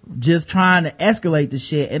just trying to escalate the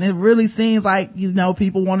shit. And it really seems like,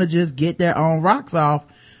 people want to just get their own rocks off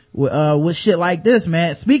with shit like this,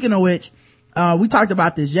 man. Speaking of which, we talked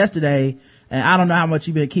about this yesterday and I don't know how much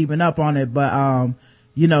you've been keeping up on it, but,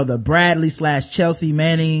 the Bradley / Chelsea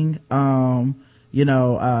Manning, I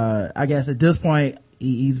guess at this point,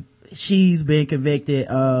 she's been convicted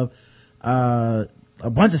of, a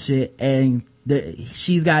bunch of shit and,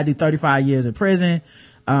 she's got to do 35 years in prison.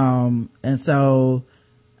 And so,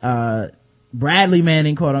 Bradley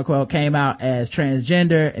Manning, quote unquote, came out as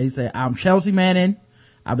transgender and he said, I'm Chelsea Manning.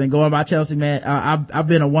 I've been going by Chelsea Manning. I've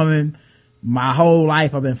been a woman my whole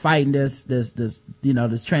life. I've been fighting this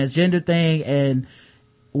transgender thing. And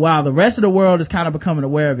while the rest of the world is kind of becoming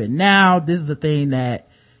aware of it now, this is a thing that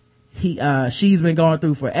she's been going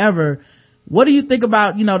through forever. What do you think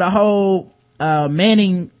about, the whole,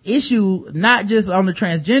 Manning issue, not just on the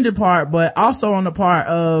transgender part, but also on the part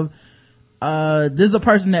of, this is a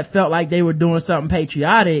person that felt like they were doing something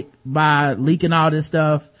patriotic by leaking all this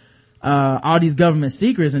stuff, all these government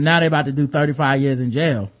secrets, and now they're about to do 35 years in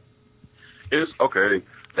jail. It's okay.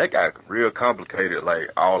 That got real complicated,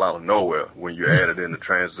 like all out of nowhere when you added in the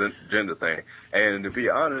transgender thing. And to be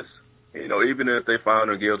honest, even if they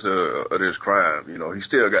found him guilty of this crime, he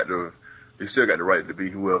still got the right to be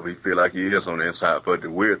whoever he feel like he is on the inside. But the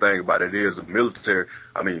weird thing about it is the military,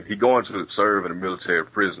 he going to serve in a military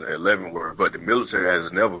prison at Leavenworth, but the military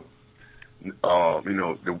has never,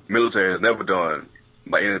 the military has never done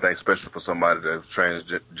like anything special for somebody that's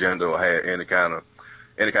transgender or had any kind of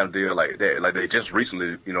deal like that. Like they just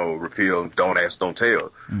recently, repealed Don't Ask, Don't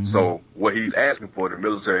Tell. Mm-hmm. So what he's asking for, the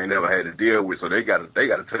military never had to deal with. So they got to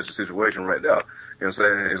touch the situation right now. You know what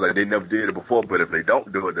I'm saying? It's like they never did it before, but if they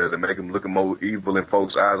don't do it, does it make them looking more evil in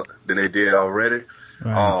folks' eyes than they did already?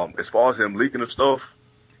 Right. As far as him leaking the stuff,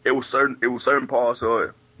 it was certain parts of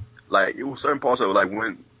it. Like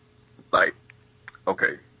when,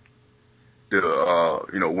 okay,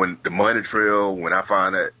 when the money trail, when I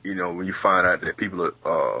find that, when you find out that people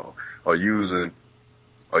are using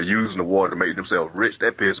the water to make themselves rich,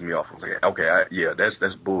 that pisses me off. I'm like, okay,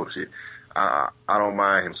 that's bullshit. I don't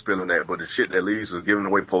mind him spilling that, but the shit that leads to giving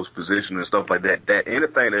away post position and stuff like that,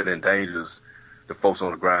 anything that endangers the folks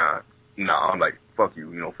on the ground, I'm like, fuck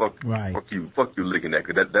you, fuck you licking that,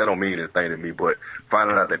 'cause that don't mean anything to me. But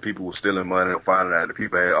finding out that people were stealing money, or finding out that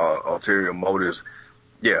people had ulterior motives,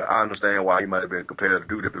 yeah, I understand why he might have been compelled to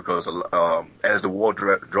do that, because as the war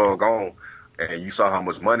drug on, and you saw how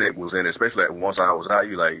much money it was in, especially once I was out,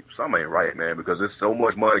 you like, something ain't right, man, because there's so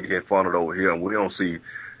much money getting funneled over here, and we don't see,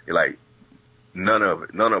 like, none of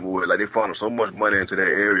it would, like, they funnel so much money into that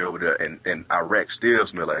area over there, and Iraq still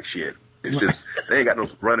smell like shit. It's just, they ain't got no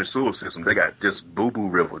running sewer system. They got just Boo-Boo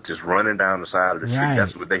River just running down the side of the street.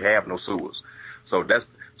 That's what they have, no sewers. So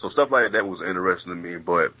stuff like that was interesting to me,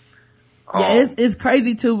 but yeah, it's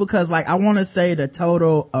crazy too, because like I want to say the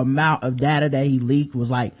total amount of data that he leaked was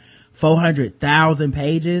like 400,000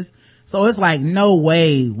 pages. So it's like no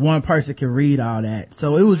way one person can read all that.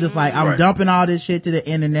 So it was just like, I'm dumping all this shit to the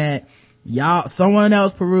internet. Someone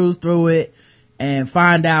else peruse through it and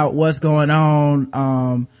find out what's going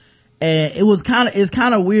on. And it's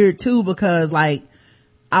kind of weird too, because like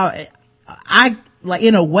I like,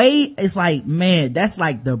 in a way, it's like, man, that's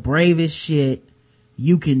like the bravest shit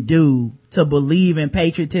you can do, to believe in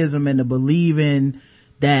patriotism and to believe in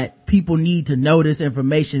that people need to know this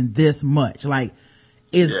information this much. Like,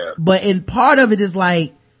 but in part of it is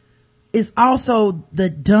like, it's also the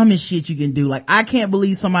dumbest shit you can do. Like, I can't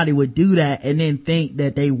believe somebody would do that and then think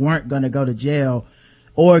that they weren't gonna go to jail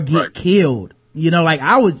or get killed. Like,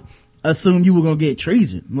 I would assume you were gonna get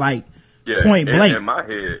treason, like, point blank. In my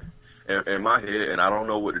head, and I don't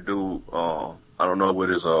know what to do, I don't know what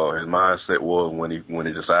his mindset was when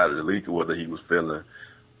he decided to leak it, whether he was feeling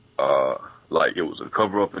like it was a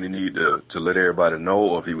cover up and he needed to let everybody know,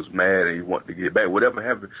 or if he was mad and he wanted to get back. Whatever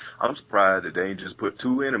happened, I'm surprised that they ain't just put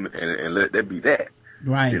two in him and let that be that.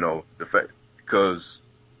 Right. The fact, because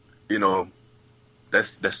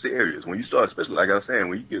that's serious. When you start, especially like I was saying,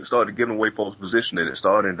 when you started giving away folks' position and it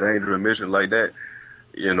started endangering mission like that,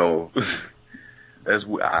 that's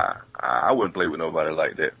I wouldn't play with nobody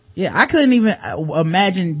like that. Yeah, I couldn't even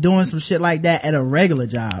imagine doing some shit like that at a regular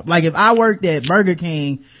job. Like, if I worked at Burger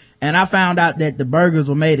King and I found out that the burgers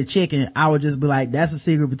were made of chicken, I would just be like, that's a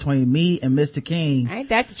secret between me and Mr. King. Ain't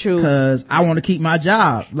that the truth? Cause I want to keep my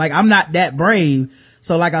job. Like, I'm not that brave.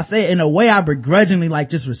 So like I said, in a way, I begrudgingly like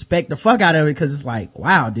just respect the fuck out of it, cause it's like,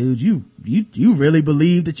 wow, dude, you really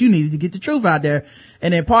believe that you needed to get the truth out there.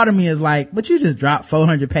 And then part of me is like, but you just dropped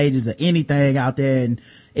 400 pages of anything out there, and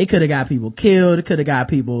it could have got people killed. It could have got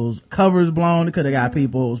people's covers blown. It could have got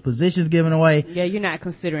people's positions given away. Yeah, you're not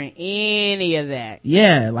considering any of that.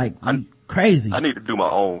 Yeah, like, crazy. I need to do my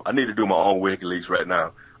own WikiLeaks right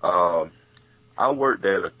now. I worked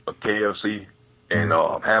at a KFC in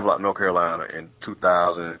Havelock, North Carolina in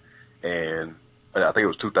 2000, and I think it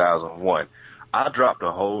was 2001. I dropped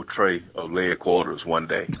a whole tray of lead quarters one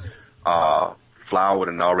day, floured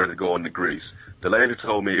and already going to grease. The lady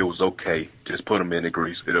told me it was okay. Just put them in the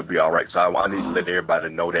grease. It'll be all right. So I need to let everybody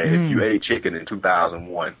know that if you ate chicken in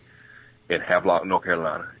 2001 in Havelock, North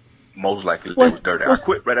Carolina, most likely it was dirty. I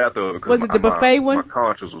quit right after. Was it the buffet one? My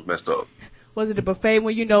conscience was messed up. Was it the buffet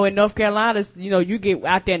when, in North Carolina, you get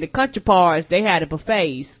out there in the country parts, they had the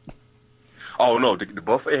buffets. Oh, no, the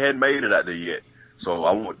buffet hadn't made it out there yet. So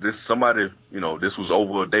I want this, somebody, this was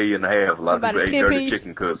over a day and a half. A lot of people ate dirty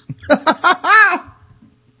chicken because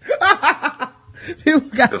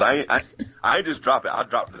I I ain't just drop it. I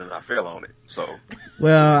dropped it and I fell on it. So.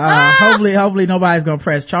 Well, hopefully nobody's gonna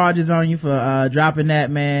press charges on you for, dropping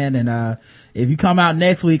that, man. And, if you come out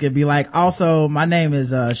next week and be like, also, my name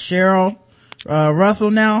is, Cheryl,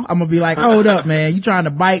 Russell now, I'm gonna be like, hold up, man. You trying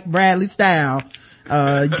to bite Bradley style.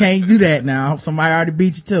 You can't do that now. Somebody already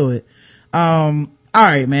beat you to it. All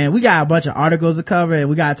right, man. We got a bunch of articles to cover and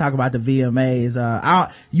we gotta talk about the VMAs.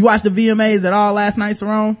 You watched the VMAs at all last night,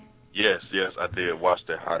 Saron? Yes, I did watch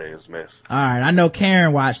that hot ass mess. All right. I know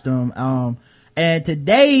Karen watched them. And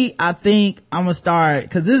today I think I'm gonna start,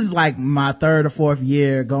 cause this is like my third or fourth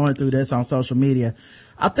year going through this on social media.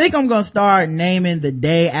 I think I'm gonna start naming the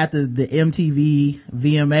day after the MTV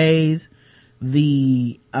VMAs,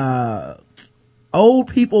 the, Old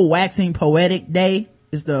People Waxing Poetic Day.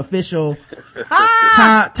 Is the official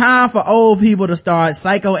time for old people to start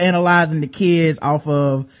psychoanalyzing the kids off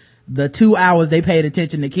of the 2 hours they paid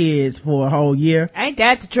attention to kids for a whole year. Ain't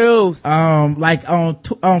that the truth? Like on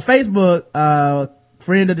Facebook,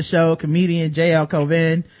 friend of the show, comedian JL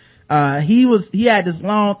Coven, he had this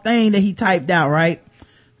long thing that he typed out, right?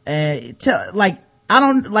 And like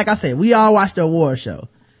I said, we all watched the award show.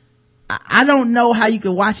 I don't know how you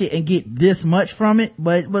could watch it and get this much from it,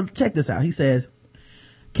 but check this out. He says,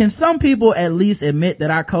 can some people at least admit that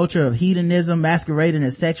our culture of hedonism masquerading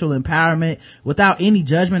as sexual empowerment without any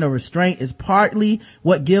judgment or restraint is partly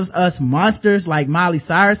what gives us monsters like Miley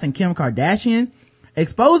Cyrus and Kim Kardashian?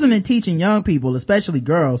 Exposing and teaching young people, especially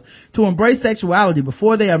girls, to embrace sexuality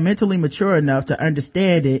before they are mentally mature enough to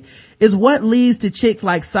understand it is what leads to chicks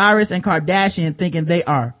like Cyrus and Kardashian thinking they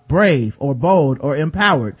are brave or bold or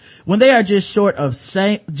empowered when they are just sort of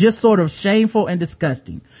shameful and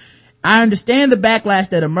disgusting. I understand the backlash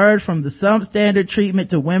that emerged from the substandard treatment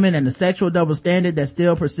to women and the sexual double standard that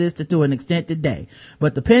still persisted to an extent today.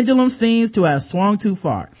 But the pendulum seems to have swung too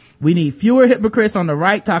far. We need fewer hypocrites on the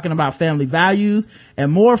right talking about family values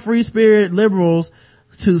and more free-spirited liberals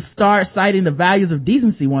to start citing the values of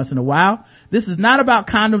decency once in a while. This is not about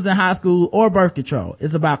condoms in high school or birth control.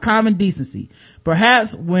 It's about common decency.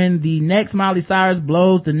 Perhaps when the next Miley Cyrus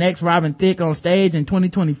blows the next Robin Thicke on stage in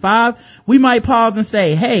 2025, we might pause and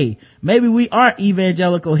say, hey, maybe we aren't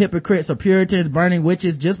evangelical hypocrites or Puritans burning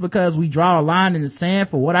witches just because we draw a line in the sand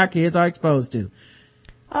for what our kids are exposed to.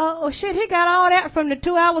 Oh shit, he got all that from the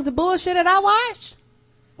 2 hours of bullshit that I watched?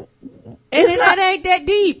 That ain't that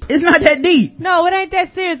deep. It's not that deep. No, it ain't that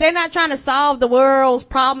serious. They're not trying to solve the world's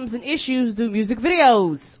problems and issues through music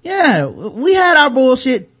videos. Yeah, we had our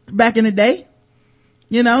bullshit back in the day.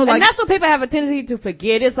 You know, like. And that's what people have a tendency to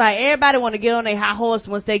forget. It's like everybody want to get on their high horse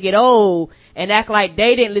once they get old and act like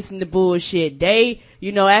they didn't listen to bullshit. They,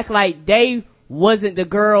 act like they wasn't the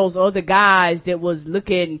girls or the guys that was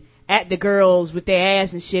looking at the girls with their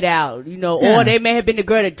ass and shit out, or they may have been the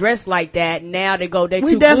girl that dressed like that and now they too good.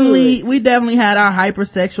 We definitely had our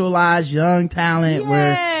hypersexualized young talent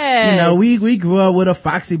where, we grew up with a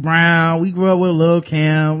Foxy Brown, we grew up with a Lil'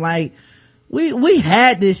 Kim, like, we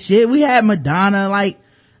had this shit, we had Madonna, like,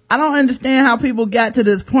 I don't understand how people got to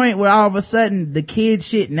this point where all of a sudden the kid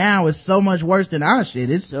shit now is so much worse than our shit.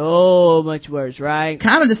 It's so much worse, right?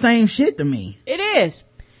 Kind of the same shit to me. It is.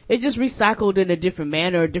 It's just recycled in a different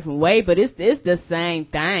manner, a different way, but it's the same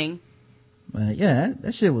thing. But yeah,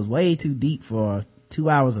 that shit was way too deep for 2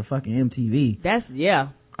 hours of fucking MTV. I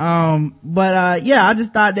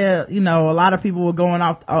just thought that, a lot of people were going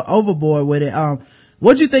off overboard with it.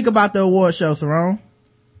 What'd you think about the award show, Saron?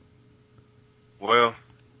 Well,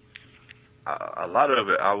 a lot of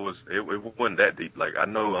it, it wasn't that deep. Like, I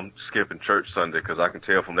know I'm skipping church Sunday because I can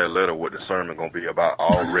tell from that letter what the sermon gonna be about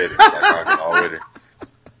already. I can already.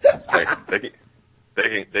 Like, they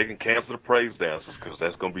can cancel the praise dances because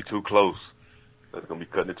that's gonna be too close. That's gonna be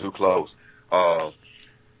cutting it too close. A lot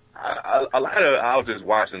of it, I was just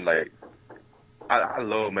watching. Like, I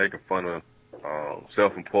love making fun of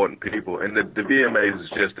self-important people, and the VMAs is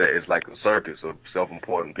just that. It's like a circus of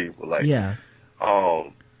self-important people. Like, yeah.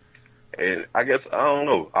 And I guess I don't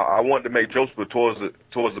know. I wanted to make jokes, but towards the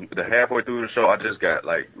halfway through the show, I just got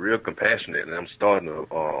like real compassionate, and I'm starting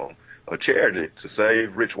a charity to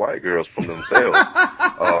save rich white girls from themselves.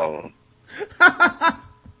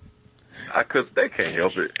 Cause they can't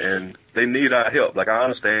help it and they need our help. Like, I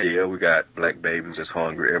understand, we got black babies that's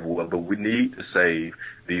hungry everywhere, but we need to save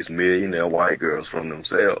these millionaire white girls from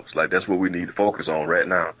themselves. Like, that's what we need to focus on right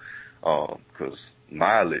now. Cause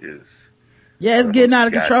Miley is. Yeah, it's getting out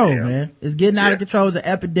of control, man. It's getting out of control. It's an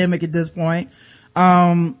epidemic at this point.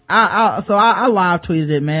 I live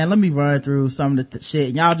tweeted it, man. Let me run through some of the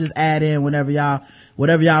shit. Y'all just add in whatever y'all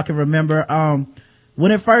can remember.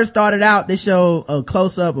 When it first started out, they showed a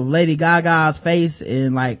close up of Lady Gaga's face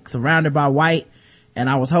and like surrounded by white. and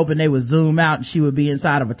I was hoping they would zoom out and she would be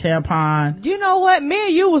inside of a tampon. You know what? Me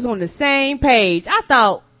and you was on the same page. I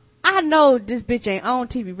thought, I know this bitch ain't on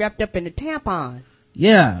TV wrapped up in the tampon.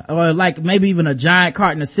 Yeah, or like maybe even a giant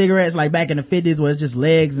carton of cigarettes, like back in the 50s where it's just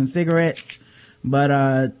legs and cigarettes.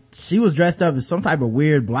 But she was dressed up as some type of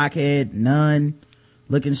weird blockhead nun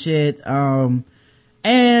looking shit.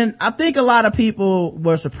 And I think a lot of people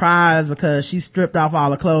were surprised because she stripped off all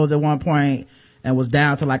the clothes at one point and was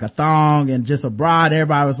down to like a thong and just a bra.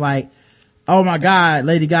 Everybody was like, oh my God,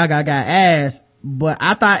 Lady Gaga got ass. But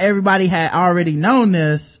I thought everybody had already known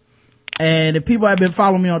this. And if people had been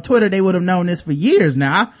following me on Twitter, they would have known this for years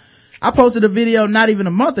now. I posted a video not even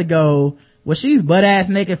a month ago where she's butt ass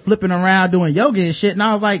naked flipping around doing yoga and shit. And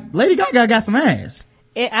I was like, Lady Gaga got some ass.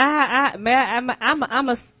 I'm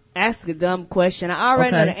a ask a dumb question. I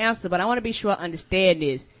already know the answer, but I want to be sure I understand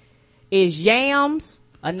this. Is yams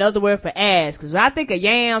another word for ass? Because when I think of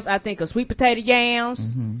yams, I think of sweet potato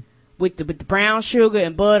yams with the brown sugar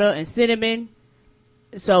and butter and cinnamon.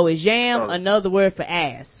 So is yam another word for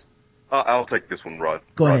ass? I'll take this one, Rod.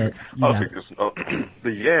 Go ahead. I'll take this one.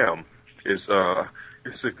 The yam is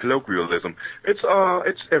it's a colloquialism. It's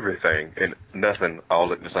everything and nothing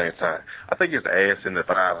all at the same time. I think it's the ass and the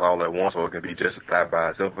thighs all at once, or it can be just the thigh by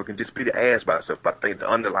itself, or it can just be the ass by itself. But I think the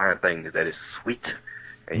underlying thing is that it's sweet,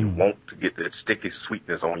 and you want to get the sticky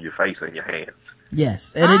sweetness on your face and your hands.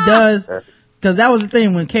 Yes, and it does. Because that was the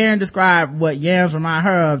thing when Karen described what yams remind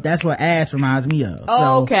her of, that's what ass reminds me of. Oh,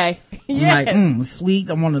 so okay. Yeah. I'm like,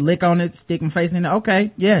 sweet. I want to lick on it, stick my face in it.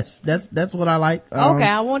 Okay. Yes. That's what I like. Okay.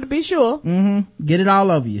 I want to be sure. Get it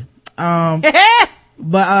all over you. But,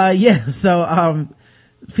 yeah. So,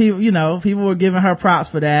 people were giving her props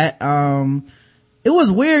for that. It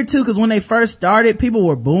was weird too, cause when they first started, people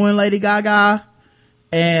were booing Lady Gaga.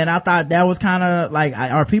 And I thought that was kind of like,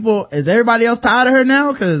 is everybody else tired of her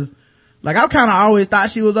now? Cause, like, I kind of always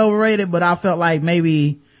thought she was overrated, but I felt like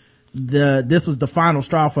maybe this was the final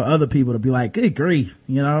straw for other people to be like, good grief,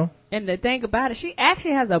 you know? And the thing about it, she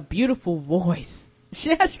actually has a beautiful voice.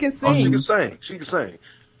 She actually can sing. Oh, she can sing.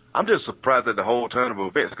 I'm just surprised at the whole turn of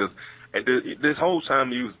events, because this whole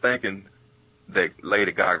time you was thinking that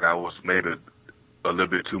Lady Gaga was maybe a little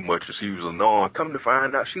bit too much, and she was annoying. Come to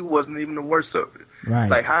find out, she wasn't even the worst of it.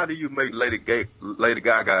 Right. Like, how do you make Lady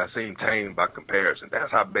Gaga seem tame by comparison?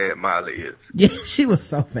 That's how bad Miley is. Yeah, she was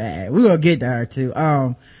so bad. We gonna get to her too.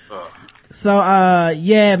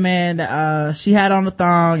 Yeah, man, she had on the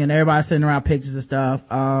thong and everybody sending around pictures and stuff.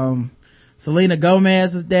 Selena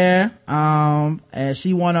Gomez was there, and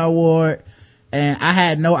she won an award. And I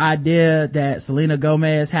had no idea that Selena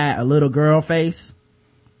Gomez had a little girl face.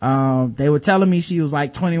 They were telling me she was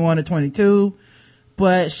like 21 or 22,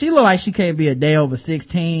 but she looked like she can't be a day over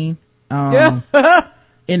 16,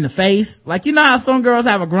 in the face. Like, you know how some girls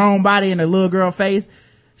have a grown body and a little girl face?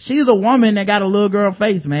 She's a woman that got a little girl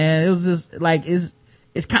face, man. It was just like, it's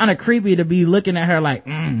kind of creepy to be looking at her like,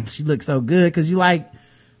 she looks so good, cause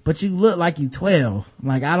but you look like you 12.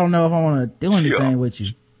 Like, I don't know if I want to do anything with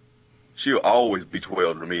you. She'll always be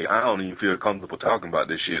 12 to me. I don't even feel comfortable talking about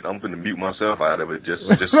this shit. I'm gonna mute myself out of it just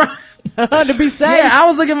to be safe. Yeah, I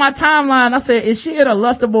was looking at my timeline. I said, is she at a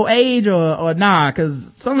lustable age or nah?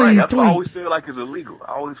 Cause some of these tweets. I always feel like it's illegal.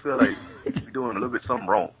 I always feel like you're doing a little bit something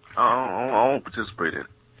wrong. I don't participate in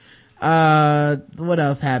it. What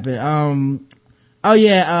else happened?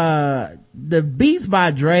 The Beats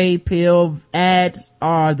by Dre pill ads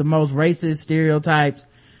are the most racist stereotypes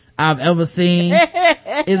I've ever seen.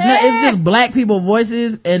 It's just black people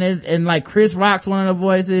voices, and like Chris Rock's one of the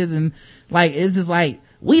voices, and like it's just like,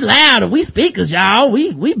 we loud and we speakers, y'all.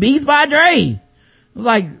 We Beats by Dre.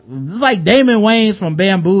 It's like Damon Wayans from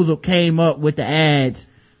Bamboozled came up with the ads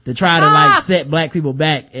to try to like set black people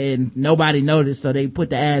back, and nobody noticed, so they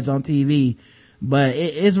put the ads on TV. But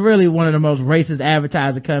it's really one of the most racist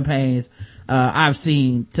advertising campaigns I've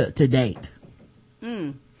seen to date.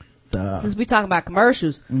 So, since we talking about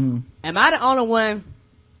commercials, am I the only one,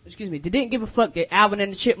 that didn't give a fuck that Alvin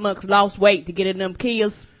and the Chipmunks lost weight to get in them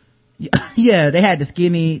Kias? Yeah, they had the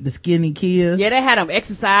skinny Kias. Yeah, they had them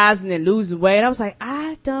exercising and losing weight. I was like,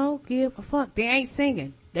 I don't give a fuck. They ain't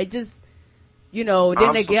singing. They just,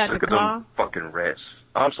 then they get out the car. Them fucking rats.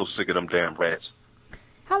 I'm so sick of them damn rats.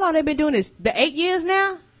 How long they been doing this? The 8 years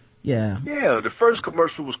now? Yeah. Yeah, the first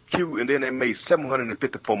commercial was cute, and then they made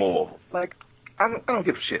 754 more. Like, I don't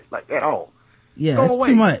give a shit, like, at all. Yeah, it's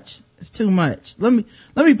too much. It's too much. Let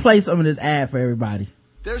me play some of this ad for everybody.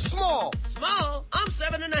 They're small. Small? I'm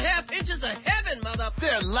 7.5 inches of heaven, mother.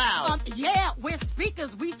 They're loud. Yeah, we're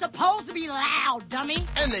speakers. We supposed to be loud, dummy.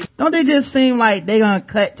 And don't they just seem like they gonna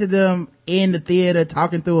cut to them in the theater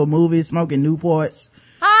talking through a movie, smoking Newports?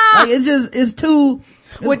 Like it's too,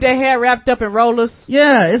 with their hair wrapped up in rollers.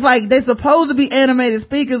 yeah, it's like they're supposed to be animated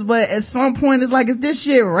speakers, but at some point it's like, is this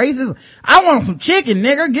shit racist? I want some chicken,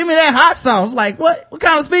 nigga. Give me that hot sauce. Like, what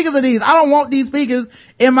kind of speakers are these? I don't want these speakers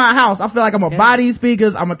in my house. I feel like I'm gonna buy these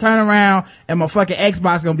speakers, I'm gonna turn around, and my fucking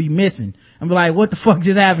Xbox gonna be missing. I'm be like, what the fuck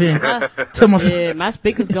just happened to my... Yeah, my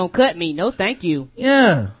speakers gonna cut me. No, thank you.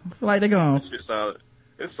 Yeah. I feel like they're gonna...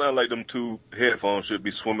 It sounds like them two headphones should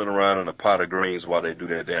be swimming around in a pot of greens while they do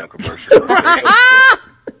that damn commercial.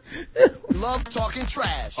 Love talking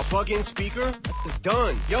trash. A plug-in speaker? It's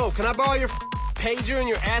done. Yo, can I borrow your pager and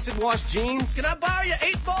your acid wash jeans? Can I borrow your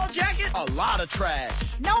 8-ball jacket? A lot of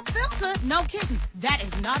trash. No filter, no kidding. That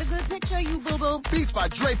is not a good picture of you, boo-boo. Beats by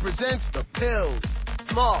Dre presents The Pills.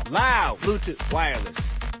 Small, loud, Bluetooth,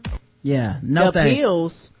 wireless. Yeah, no the thanks.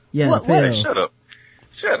 pills. Yeah, What- the pills.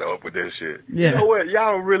 Shut up with that shit. Yeah. You know what?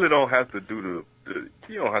 Y'all really don't have to do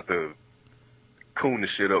you don't have to coon the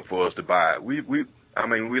shit up for us to buy it. We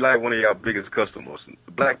like one of y'all biggest customers.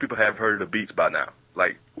 Black people have heard of the Beats by now.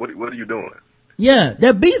 Like, what are you doing? Yeah,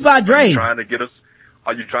 that Beats by Dre. Are you trying to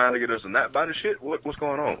get us to not buy the shit? What's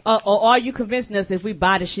going on? Or are you convincing us if we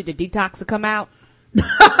buy the shit, the detox will come out?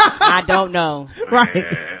 I don't know. Right.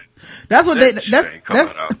 Man, That's what that shit ain't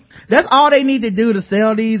coming out. that's all they need to do to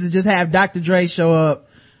sell these is just have Dr. Dre show up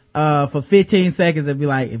for 15 seconds and be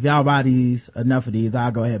like, if y'all buy enough of these,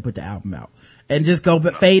 I'll go ahead and put the album out. And just go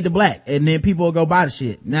fade to black. And then people will go buy the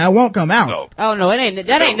shit. Now it won't come out. No. Oh no, that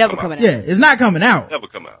ain't never coming out. Yeah, it's not coming out. Never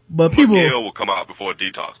come out. But people... Miguel will come out before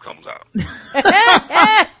Detox comes out.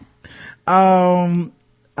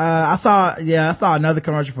 I saw another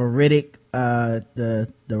commercial for Riddick,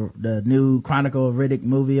 the new Chronicle of Riddick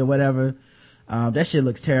movie or whatever. That shit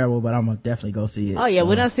looks terrible, but I'm gonna definitely go see it. Oh yeah,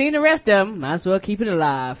 we done seen the rest of them. Might as well keep it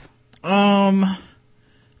alive.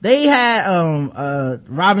 They had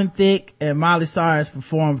Robin Thicke and Miley Cyrus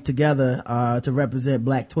perform together to represent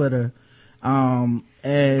Black Twitter. And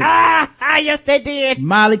Yes they did.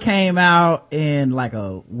 Miley came out in like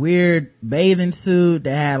a weird bathing suit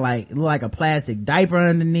that had like a plastic diaper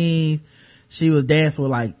underneath. She was dancing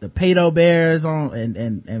with like the pedo bears on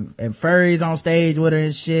and furries on stage with her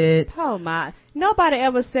and shit. Oh my! Nobody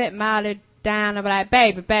ever set Miley down and be like,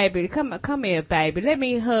 baby, come here, baby. Let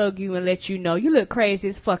me hug you and let you know you look crazy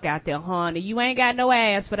as fuck out there, honey. You ain't got no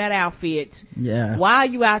ass for that outfit. Yeah. Why are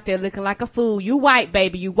you out there looking like a fool? You white,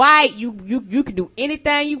 baby. You white. You can do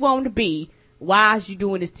anything you want to be. Why is you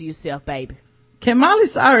doing this to yourself, baby? Can Miley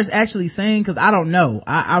Cyrus actually sing? Cause I don't know.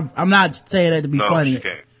 I'm not saying that to be funny. She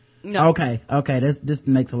can't. No. Okay. This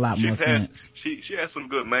makes a lot more sense. She has some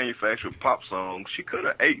good manufactured pop songs. She could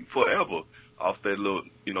have ate forever off that little,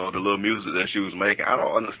 the little music that she was making. I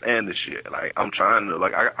don't understand this shit. Like, I'm trying to,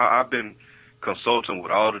 like, I've been consulting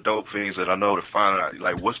with all the dope things that I know to find out,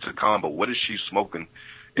 like, what's the combo? What is she smoking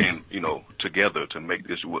and, together to make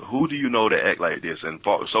this? Who do you know to act like this? And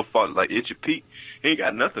so far, like, Itchy Pete, he ain't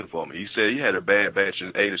got nothing for me. He said he had a bad batch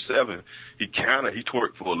in 87. He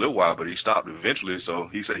twerked for a little while, but he stopped eventually. So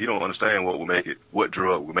he said he don't understand what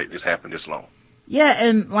drug would make this happen this long. Yeah,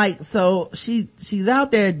 and like, so she's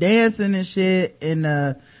out there dancing and shit in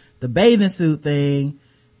the bathing suit thing,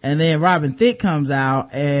 and then Robin Thicke comes out,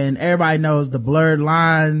 and everybody knows the Blurred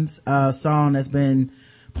Lines song that's been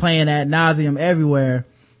playing ad nauseum everywhere.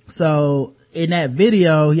 So in that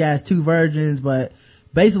video, he has two versions, but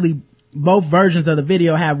basically both versions of the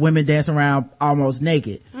video have women dancing around almost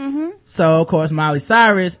naked. Mm-hmm. So of course Miley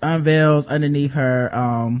Cyrus unveils underneath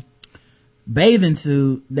her bathing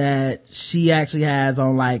suit that she actually has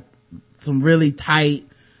on like some really tight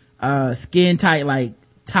skin tight like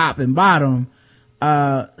top and bottom,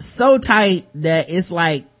 so tight that it's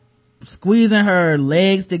like squeezing her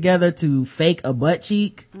legs together to fake a butt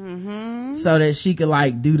cheek, so that she could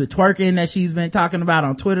like do the twerking that she's been talking about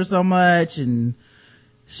on Twitter so much. And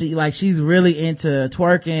she's really into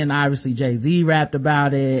twerking. Obviously Jay-Z rapped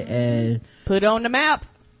about it and Put on the map.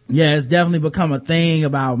 Yeah, it's definitely become a thing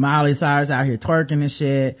about Miley Cyrus out here twerking and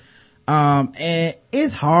shit. And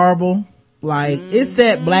it's horrible. Like, it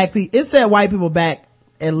set white people back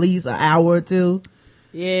at least an hour or two.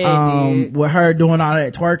 Yeah, it did. With her doing all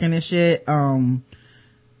that twerking and shit.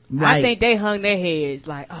 I think they hung their heads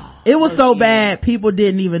like, oh. It was so bad, people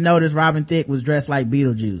didn't even notice Robin Thicke was dressed like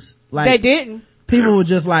Beetlejuice. Like, they didn't. People were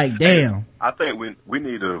just like, damn. I think we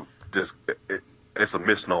need to just, it's a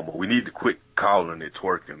misnomer. We need to quit calling it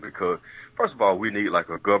twerking because, first of all, we need like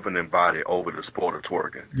a governing body over the sport of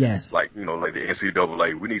twerking. Yes. Like, like the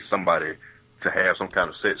NCAA. We need somebody to have some kind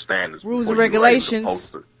of set standards. Rules and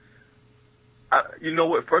regulations. You know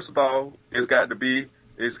what? First of all, it's got to be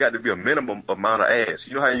a minimum amount of ass.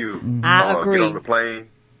 You know how you I agree. get on the plane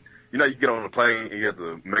you know, you get on the plane and you have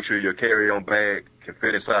to make sure your carry-on bag can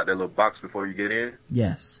fit inside that little box before you get in.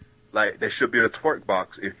 Yes. Like, there should be a twerk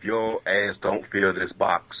box. If your ass don't fill this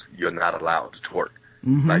box, you're not allowed to twerk.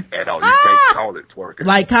 Mm-hmm. Like, at all. You can't call it twerking.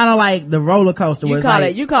 Like, kind of like the roller coaster. You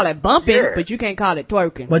call it bumping, but you can't call it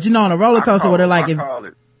twerking. But you know, on a roller coaster where they're like,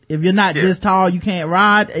 if you're not Yeah. this tall, you can't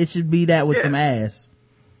ride. It should be that with some ass.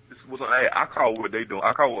 I call what they doing.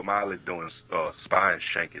 I call what Miley's doing spine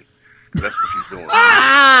shanking. That's what she's doing.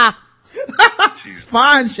 She's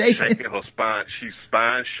spine shaking. Shanking her spine. She's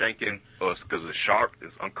spine shanking us because it's sharp.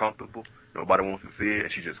 It's uncomfortable. Nobody wants to see it,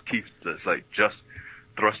 and she just keeps just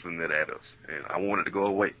thrusting it at us. And I want it to go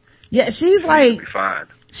away. Yeah, she's like, be fine.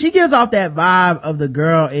 She gives off that vibe of the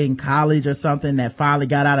girl in college or something that finally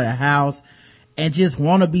got out of the house and just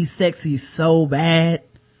want to be sexy so bad.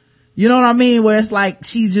 You know what I mean? Where it's like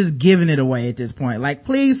she's just giving it away at this point. Like,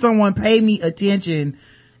 please, someone pay me attention.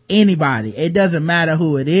 Anybody. It doesn't matter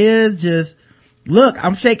who it is. Just look,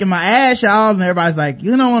 I'm shaking my ass, y'all. And everybody's like,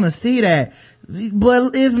 you don't want to see that.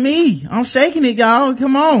 But it's me. I'm shaking it, y'all.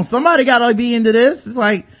 Come on. Somebody got to be into this. It's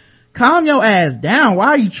like, calm your ass down. Why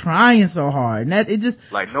are you trying so hard? And it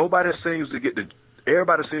just like everybody seems to get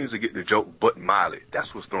the joke but Miley.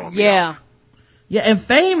 That's what's throwing me off. Yeah, and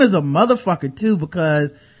Fame is a motherfucker too,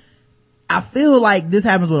 because I feel like this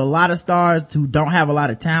happens with a lot of stars who don't have a lot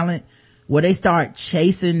of talent, where they start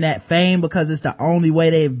chasing that fame because it's the only way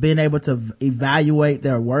they've been able to evaluate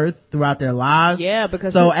their worth throughout their lives. Yeah,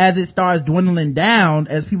 because so as it starts dwindling down,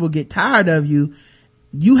 as people get tired of you,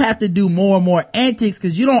 you have to do more and more antics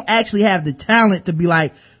because you don't actually have the talent to be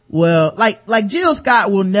like, well, like Jill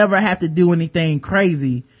Scott will never have to do anything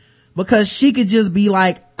crazy because she could just be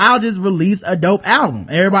like, I'll just release a dope album.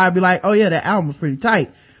 Everybody be like, oh yeah, that album's pretty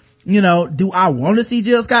tight. You know, do I want to see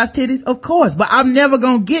Jill Scott's titties? Of course, but I'm never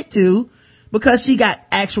gonna get to because she got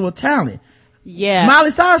actual talent. Yeah.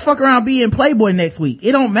 Miley Cyrus fuck around being Playboy next week.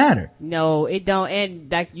 It don't matter. No, it don't.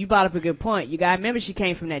 And like you brought up a good point. You gotta remember she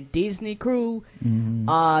came from that Disney crew.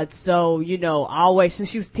 Mm-hmm. So, you know, always,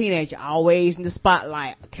 since she was a teenager, always in the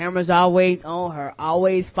spotlight. Cameras always on her,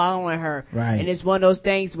 always following her. Right. And it's one of those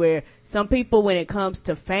things where some people, when it comes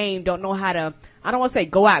to fame, don't know how to, I don't want to say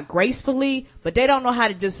go out gracefully, but they don't know how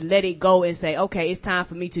to just let it go and say, okay, it's time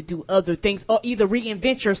for me to do other things or either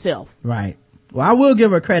reinvent yourself. Right. Well, I will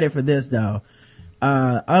give her credit for this though.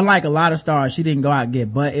 Unlike a lot of stars, she didn't go out and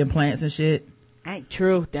get butt implants and shit. Ain't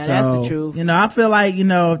true. That's the truth. You know, I feel like, you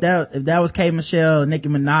know, if that was K. Michelle, Nicki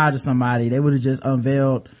Minaj or somebody, they would have just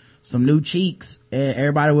unveiled some new cheeks and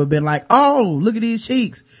everybody would have been like, oh, look at these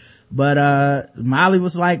cheeks. But, Miley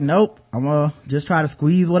was like, nope, I'm gonna just try to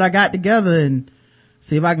squeeze what I got together and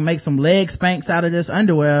see if I can make some leg spanks out of this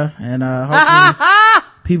underwear and, hopefully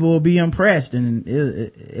people will be impressed. And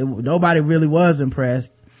nobody really was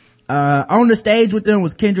impressed. On the stage with them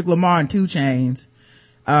was Kendrick Lamar and 2 Chainz.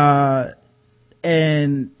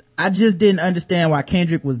 And I just didn't understand why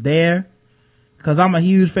Kendrick was there. Cause I'm a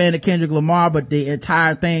huge fan of Kendrick Lamar, but the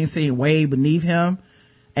entire thing seemed way beneath him.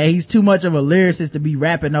 And he's too much of a lyricist to be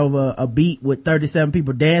rapping over a beat with 37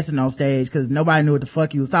 people dancing on stage cause nobody knew what the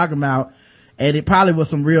fuck he was talking about. And it probably was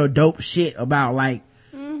some real dope shit about like,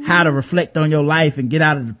 how to reflect on your life and get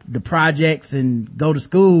out of the projects and go to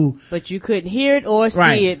school. But you couldn't hear it or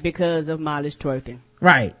see it because of Miley's twerking.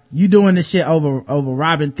 Right. You doing this shit over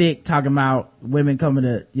Robin Thicke talking about women coming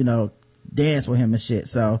to, you know, dance with him and shit.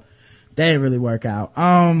 So that didn't really work out.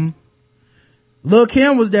 Lil'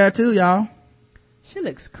 Kim was there too, y'all. She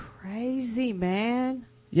looks crazy, man.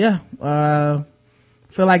 Yeah.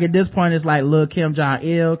 Feel like at this point it's like Lil' Kim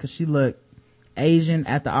Jong-il cause she looked Asian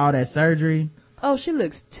after all that surgery. Oh, she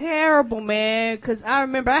looks terrible, man. Cause I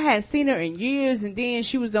remember I hadn't seen her in years, and then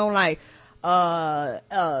she was on like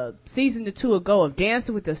season 2 ago of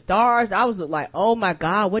Dancing with the Stars. I was like, oh my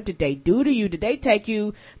god, what did they do to you? Did they take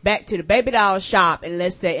you back to the baby doll shop and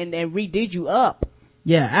let's say and redid you up?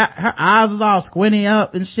 Yeah, her eyes was all squinty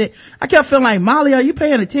up and shit. I kept feeling like, Molly, are you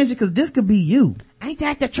paying attention? Cause this could be you. Ain't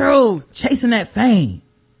that the truth? Chasing that fame.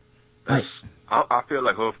 Like, I feel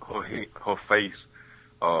like her face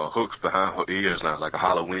hooks behind her ears now, like a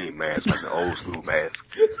Halloween mask, like the old school mask.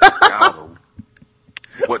 I don't know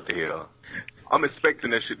what the hell. I'm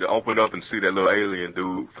expecting that shit to open up and see that little alien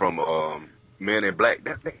dude from Men in Black.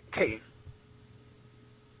 That can't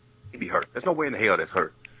be her. There's no way in the hell that's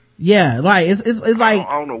her. Yeah, like it's like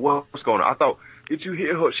I don't know what's going on. I thought, did you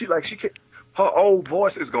hear her? She can't. Her old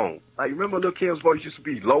voice is gone. Like, remember Lil' Kim's voice used to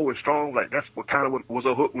be low and strong? Like, that's what kind of was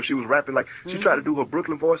her hook when she was rapping. Like, she tried to do her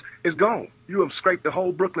Brooklyn voice. It's gone. You have scraped the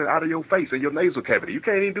whole Brooklyn out of your face and your nasal cavity. You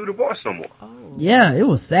can't even do the voice no more. Yeah, it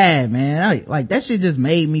was sad, man. Like, that shit just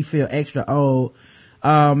made me feel extra old.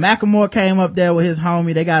 Macklemore came up there with his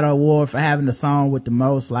homie. They got an award for having the song with the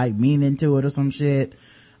most like meaning to it or some shit.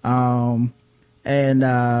 My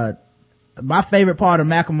favorite part of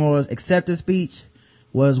Macklemore's acceptance speech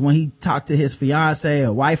was when he talked to his fiance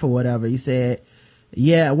or wife or whatever. He said,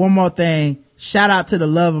 yeah, one more thing. Shout out to the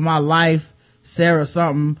love of my life, Sarah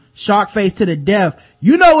something, shark face to the death.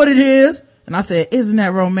 You know what it is. And I said, isn't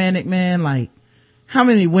that romantic, man? Like, how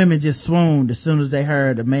many women just swooned as soon as they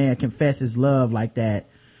heard a man confess his love like that?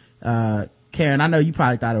 Karen, I know you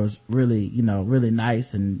probably thought it was really, really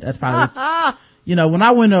nice. And that's probably, when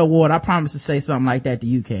I win the award, I promise to say something like that to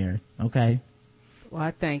you, Karen. Okay. Well,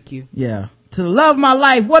 I thank you. Yeah. To the love of my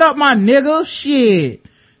life. What up, my nigga? Shit.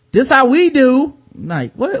 This how we do.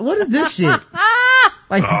 Like, what is this shit?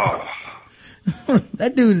 Like,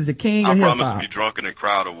 that dude is the king of hip hop. I promise to be drunk in the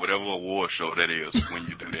crowd or whatever award show that is when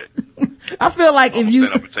you do that. I feel like if you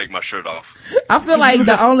stand up and take my shirt off. I feel like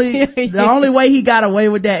the only way he got away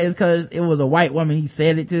with that is because it was a white woman he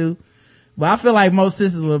said it to. But I feel like most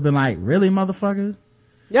sisters would have been like, really, motherfucker?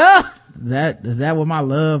 Yeah. Is that what my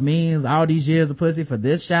love means? All these years of pussy for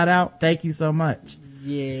this shout out? Thank you so much.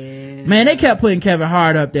 Yeah. Man, they kept putting Kevin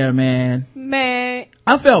Hart up there, man.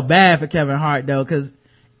 I felt bad for Kevin Hart though, cause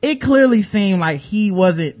it clearly seemed like he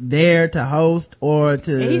wasn't there to host or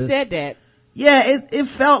to. And he said that. Yeah, it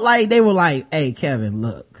felt like they were like, hey, Kevin,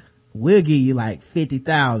 look, we'll give you like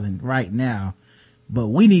 50,000 right now, but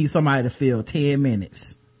we need somebody to fill 10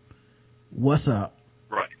 minutes. What's up?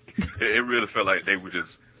 Right. It really felt like they were just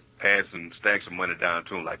passing stacks of money down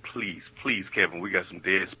to him like, please, Kevin, we got some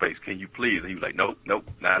dead space. Can you please? And he was like, nope,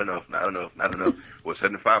 not enough. Well,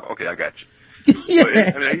 75? Okay, I got you.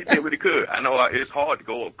 Yeah. But, he did what he could. I know it's hard to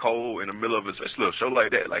go up cold in the middle of a little show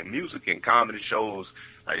like that. Like music and comedy shows,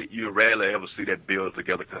 like you rarely ever see that build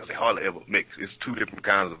together because they hardly ever mix. It's two different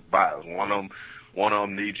kinds of vibes. One of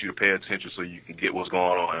them needs you to pay attention so you can get what's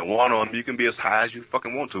going on, and one of them you can be as high as you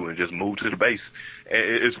fucking want to and just move to the bass. And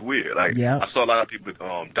it's weird. Like I saw a lot of people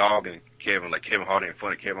dogging Kevin, like Kevin Hart ain't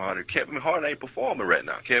funny. Kevin Hart ain't performing right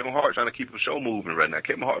now. Kevin Hart trying to keep the show moving right now.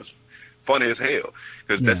 Kevin Hart's funny as hell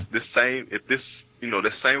because that's the same. If this,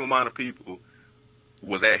 the same amount of people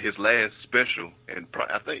was at his last special, and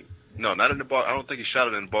I think not in the bar. I don't think he shot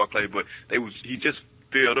it in the Barclay, but he just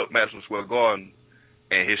filled up Madison Square Garden,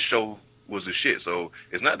 and his show was the shit. So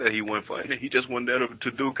it's not that he wasn't funny. He just wasn't there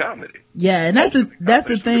to do comedy. Yeah, and that's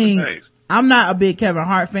the thing. I'm not a big Kevin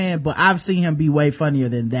Hart fan, but I've seen him be way funnier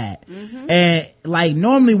than that. Mm-hmm. And like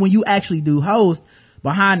normally when you actually do host,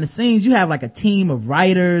 behind the scenes you have like a team of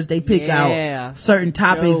writers. They pick out certain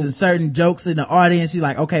topics and certain jokes in the audience. You're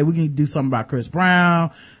like, okay, we can do something about Chris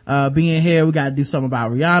Brown being here. We got to do something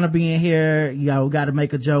about Rihanna being here. We got to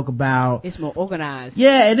make a joke about. It's more organized.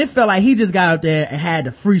 Yeah, and it felt like he just got up there and had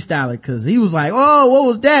to freestyle it because he was like, oh, what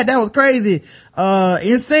was that? That was crazy.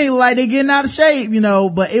 Insane, like they getting out of shape,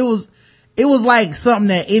 but it was like something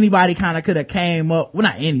that anybody kind of could have came up, well,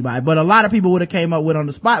 not anybody, but a lot of people would have came up with on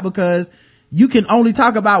the spot because you can only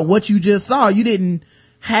talk about what you just saw. You didn't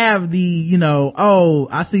have the, oh,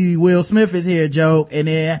 I see Will Smith is here joke and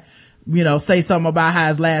then, say something about how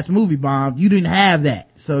his last movie bombed. You didn't have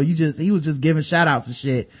that. So he was just giving shout outs and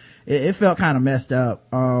shit. It felt kind of messed up.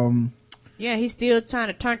 Yeah, he's still trying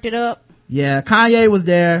to turn it up. Yeah, Kanye was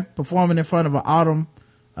there performing in front of an autumn,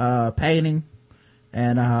 painting.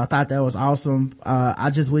 And, I thought that was awesome. I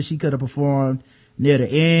just wish he could have performed near the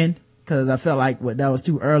end because I felt like that was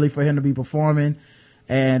too early for him to be performing.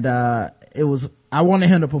 And, I wanted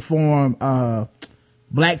him to perform,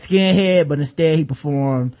 Black Skinhead, but instead he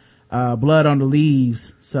performed, Blood on the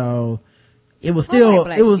Leaves. So it was still,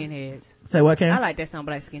 Black Skinheads. Say what, Karen? I like that song,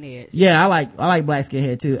 Black Skinheads. Yeah, I like Black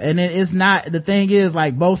Skinhead too. And then the thing is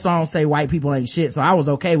like both songs say white people ain't shit. So I was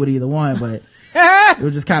okay with either one, but it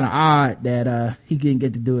was just kind of odd that, he didn't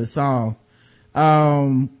get to do his song.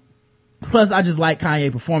 Plus I just like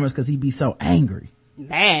Kanye performance cause he be so angry.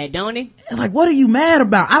 Mad, don't he? Like, what are you mad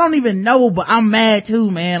about? I don't even know, but I'm mad too,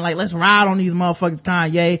 man. Like, let's ride on these motherfuckers,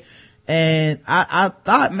 Kanye. And I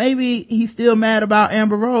thought maybe he's still mad about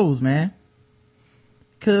Amber Rose, man.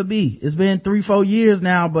 Could be. It's been 3-4 years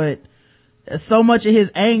now, but so much of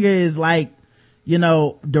his anger is like,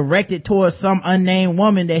 directed towards some unnamed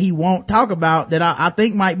woman that he won't talk about that I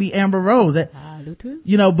think might be Amber Rose. That,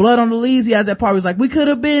 Blood on the Leaves, he has that part where he's like, we could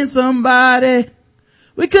have been somebody.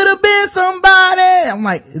 We could have been somebody. I'm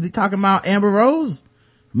like, is he talking about Amber Rose?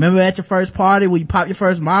 Remember at your first party where you popped your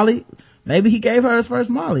first Molly? Maybe he gave her his first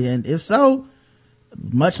Molly. And if so,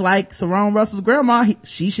 much like Saron Russell's grandma,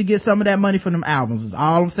 she should get some of that money from them albums. Is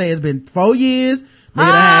all I'm saying. It's been 4 years. They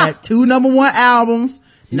had 2 number 1 albums,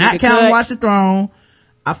 not counting Watch the Throne.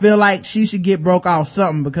 I feel like she should get broke off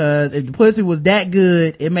something, because if the pussy was that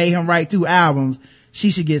good, it made him write 2 albums.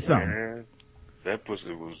 She should get something. Man, that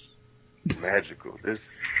pussy was magical.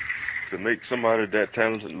 To make somebody that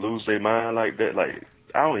talented lose their mind like that, like,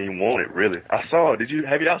 I don't even want it, really. I saw it.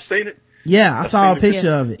 Have y'all seen it? Yeah, I saw a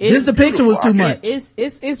picture of it. Just the picture was too much.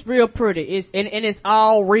 It's real pretty. And it's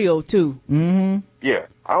all real too. Mm-hmm. Yeah,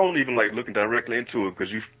 I don't even like looking directly into it,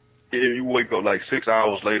 because you wake up like 6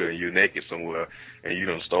 hours later and you're naked somewhere and you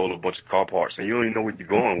done stole a bunch of car parts and you don't even know where you're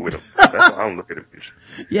going with them. That's why I don't look at the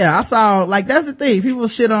picture. Yeah, I saw, like, that's the thing. People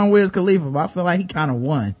shit on Wiz Khalifa, but I feel like he kind of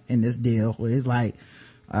won in this deal, where it's like,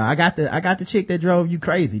 I got the chick that drove you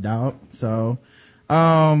crazy, dog. So,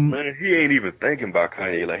 man, he ain't even thinking about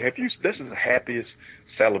Kanye. Like, this is the happiest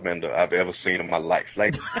salamander I've ever seen in my life.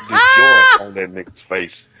 Like, the joy on that nigga's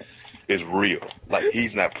face is real. Like,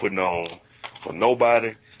 he's not putting on for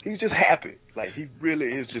nobody. He's just happy. Like, he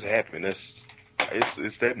really is just happy. And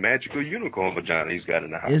it's that magical unicorn vagina he's got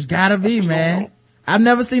in the house. It's gotta be, man. I've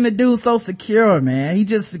never seen a dude so secure, man. He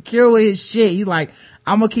just secure with his shit. He's like,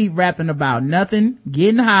 I'm gonna keep rapping about nothing,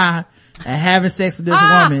 getting high, and having sex with this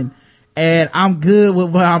woman, and I'm good with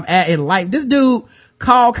where I'm at in life. This dude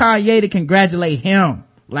called Kanye to congratulate him.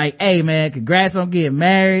 Like, hey, man, congrats on getting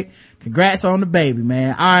married. Congrats on the baby,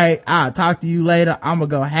 man. All right, I'll talk to you later. I'm gonna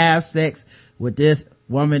go have sex with this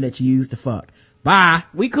woman that you used to fuck. Bye.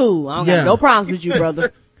 We cool. I don't got no problems with you,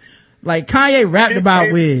 brother. Like, Kanye rapped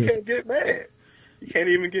about Wiz. He can't get mad. He can't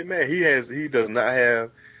even get mad. He does not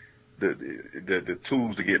have the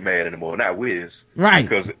tools to get mad anymore. Not Wiz. Right.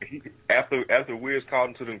 Because after Wiz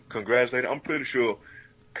called him to congratulate him, I'm pretty sure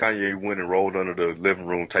Kanye went and rolled under the living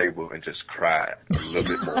room table and just cried a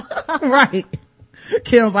little bit more. Right.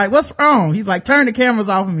 Kim's like, what's wrong? He's like, turn the cameras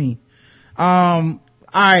off of me. All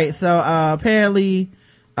right. So, apparently,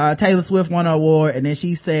 Taylor Swift won an award, and then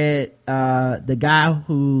she said, the guy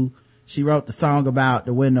who she wrote the song about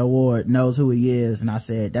to win the award knows who he is. And I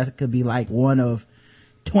said, that could be like one of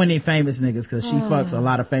 20 famous niggas, cause she fucks a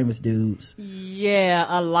lot of famous dudes. Yeah,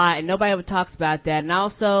 a lot. And nobody ever talks about that. And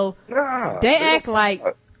also, they act like,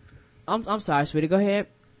 I'm sorry, sweetie, go ahead.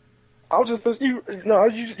 I was just, you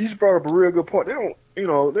just brought up a real good point. They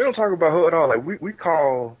don't talk about her at all. Like, we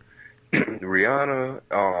call Rihanna,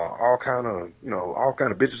 all kind of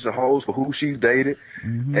bitches and hoes for who she's dated.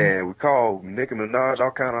 Mm-hmm. And we call Nicki Minaj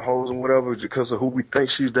all kind of hoes and whatever because of who we think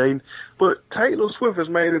she's dating. But Taylor Swift has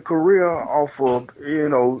made a career off of,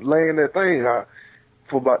 laying that thing out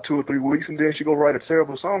for about 2 or 3 weeks, and then she go write a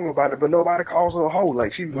terrible song about it, but nobody calls her a hoe.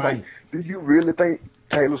 Like, she's like, do you really think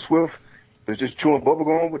Taylor Swift is just chewing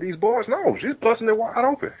bubblegum with these boys? No, she's busting it wide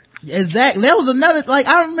open. Exactly. That was another, like,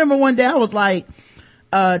 I remember one day I was like,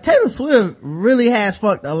 Taylor Swift really has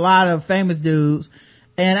fucked a lot of famous dudes,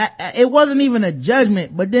 and it wasn't even a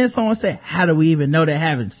judgment, but then someone said, how do we even know they're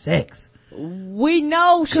having sex? We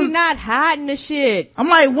know she's not hiding the shit. I'm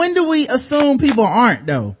like, when do we assume people aren't,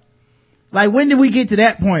 though? Like, when did we get to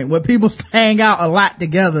that point where people hang out a lot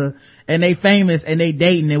together and they famous and they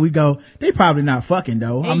dating and we go, they probably not fucking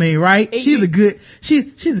though. I mean, right? She's a good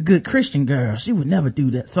Christian girl. She would never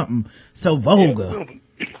do that, something so vulgar.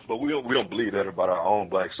 Yeah, but we don't believe that about our own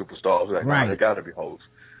black superstars. Like, right. They gotta be hoes.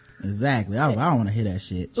 Exactly. I don't want to hear that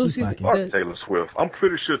shit. She's fucking. Taylor Swift. I'm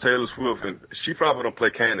pretty sure Taylor Swift, and she probably don't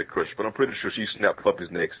play Candy Crush, but I'm pretty sure she snapped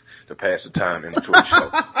puppies' necks to pass the time in between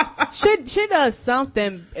shows. She does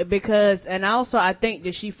something because, and also I think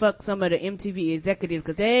that she fucked some of the MTV executives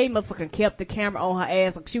because they motherfucking kept the camera on her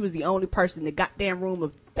ass like she was the only person in the goddamn room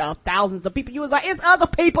of thousands of people. You was like, it's other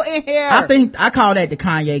people in here. I think I call that the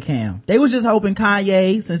Kanye cam. They was just hoping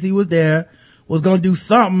Kanye, since he was there, was gonna do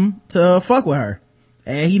something to fuck with her.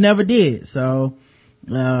 And he never did. So,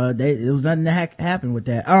 it was nothing that happened with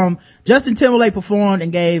that. Justin Timberlake performed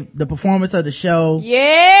and gave the performance of the show.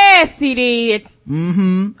 Yes, he did.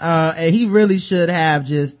 Mm-hmm. And he really should have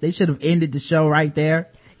they should have ended the show right there.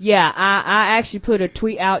 Yeah, I actually put a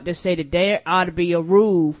tweet out to say that there ought to be a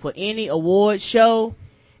rule for any award show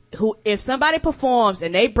if somebody performs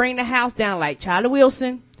and they bring the house down like Charlie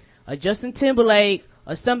Wilson or Justin Timberlake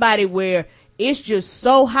or somebody where it's just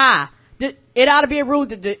so high, it ought to be a rule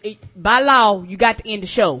that by law you got to end the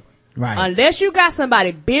show, right? Unless you got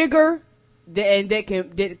somebody bigger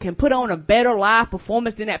that can put on a better live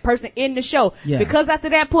performance than that person in the show. Yeah. Because after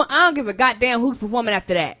that point, I don't give a goddamn who's performing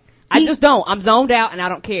after that. I just don't. I'm zoned out and I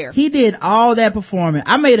don't care. He did all that performing.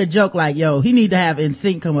 I made a joke like, yo, he need to have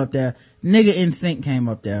NSYNC come up there. Nigga, NSYNC came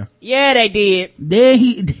up there. Yeah, they did. Then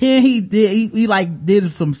he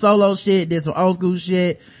did some solo shit, did some old school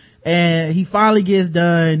shit, and he finally gets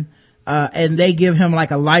done. And they give him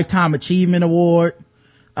like a lifetime achievement award,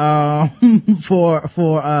 for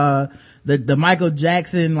the Michael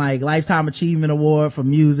Jackson, like, Lifetime Achievement Award for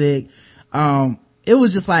music. It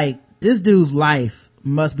was just like, this dude's life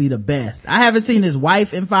must be the best. I haven't seen his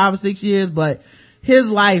wife in 5 or 6 years, but his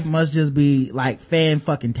life must just be like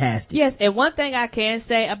fan-fucking-tastic. Yes, and one thing I can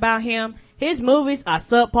say about him, his movies are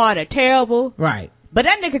subpar, they're terrible. Right. But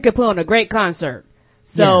that nigga could put on a great concert.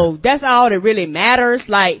 So that's all that really matters.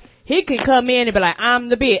 Like, he can come in and be like, I'm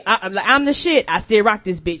the shit. I still rock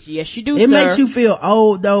this bitch. Yes, you do, It sir. makes you feel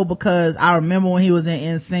old though, because I remember when he was in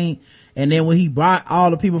NSYNC, and then when he brought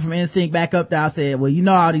all the people from NSYNC back up there, I said, well, you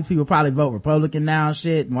know, all these people probably vote Republican now and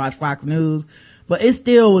shit and watch Fox News, but it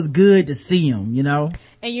still was good to see him, you know?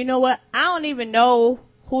 And you know what? I don't even know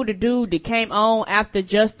who the dude that came on after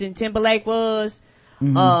Justin Timberlake was.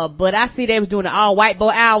 But I see they was doing an all white boy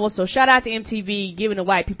hour, so shout out to MTV giving the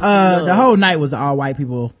white people some love. The whole night was an all white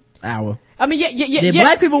people hour. I mean, yeah. Did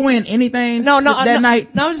black people win anything that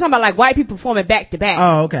night? No, I'm just talking about like white people performing back to back.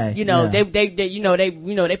 Oh, okay. You know, yeah.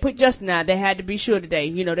 they put Justin out. They had to be sure today.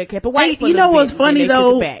 You know, they kept it white. Hey, you know what's funny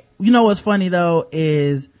though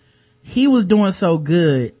is he was doing so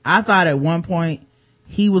good. I thought at one point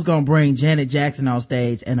he was gonna bring Janet Jackson on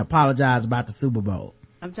stage and apologize about the Super Bowl.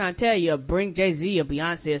 I'm trying to tell you, bring Jay-Z or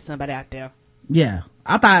Beyonce or somebody out there. Yeah.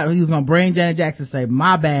 I thought he was gonna bring Janet Jackson and say,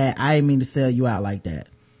 my bad, I didn't mean to sell you out like that.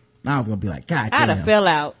 I was gonna be like, God damn. I'd have fell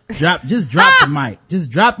out. Just drop the mic.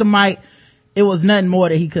 Just drop the mic. It was nothing more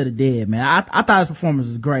that he could have did, man. I thought his performance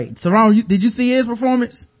was great. Saron, did you see his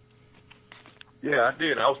performance? Yeah, I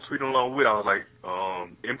did. I was tweeting along with it. I was like,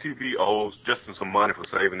 MTV owes Justin some money for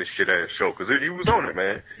saving this shit ass show, cause he was on it,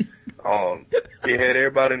 man. He had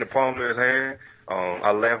everybody in the palm of his hand.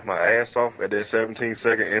 I laughed my ass off at that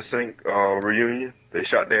 17-second NSYNC reunion. They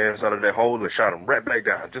shot their ass out of that hole and shot them right back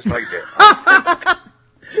down, just like that.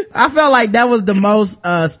 I felt like that was the most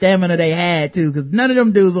stamina they had too, because none of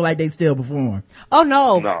them dudes look like they still perform. Oh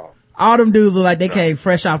no. No. All them dudes look like they came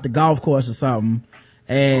fresh off the golf course or something.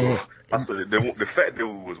 And I said the fat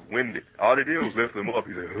dude was winded. All they did was lift him up.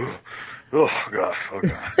 He said, oh God, oh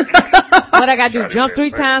God. What I gotta do, jump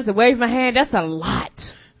 3 times and wave my hand? That's a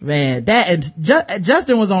lot. Man, that and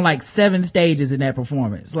Justin was on like 7 stages in that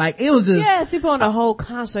performance. Like, it was just, yes, he put on a whole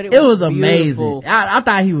concert. It was amazing. I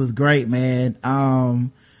thought he was great, man.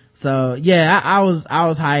 So yeah, I was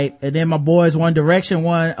hyped. And then my boys One Direction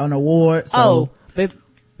won an award. So.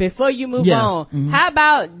 Before you move on, how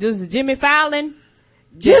about this Jimmy Fallon?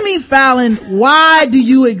 Jimmy Fallon, why do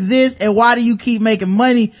you exist and why do you keep making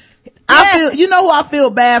money? I feel, you know who I feel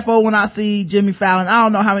bad for when I see Jimmy Fallon? I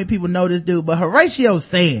don't know how many people know this dude, but Horatio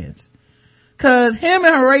Sands. Cause him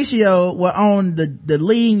and Horatio were on the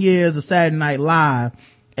lean years of Saturday Night Live,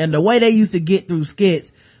 and the way they used to get through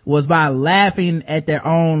skits was by laughing at their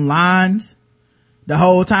own lines the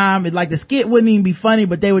whole time. Like, the skit wouldn't even be funny,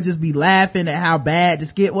 but they would just be laughing at how bad the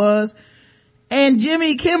skit was. And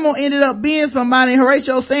Jimmy Kimmel ended up being somebody.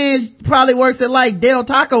 Horatio Sands probably works at like Del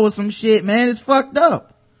Taco or some shit, man. It's fucked up.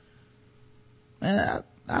 I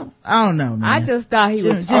don't know, man. I just thought he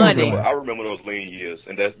was funny. I remember those lean years,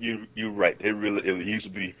 and that's you right. It used to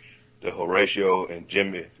be the Horatio and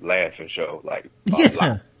Jimmy laughing show, like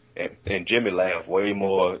and Jimmy laughed way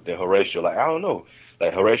more than Horatio. Like, I don't know,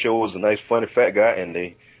 like Horatio was a nice, funny fat guy,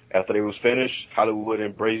 and after they was finished, Hollywood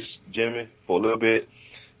embraced Jimmy for a little bit.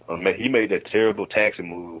 He made that terrible taxi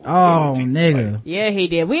move. Oh, nigga. Like, yeah, he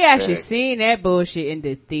did. We actually seen that bullshit in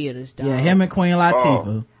the theaters, dog. Yeah, him and Queen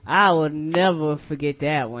Latifah. I will never forget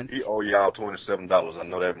that one. He owe y'all $27. I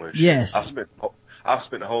know that much. Yes. I spent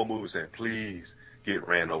the whole movie saying, please get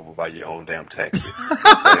ran over by your own damn taxi.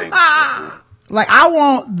 Like, I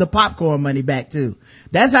want the popcorn money back too.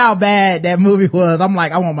 That's how bad that movie was. I'm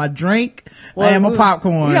like, I want my drink and my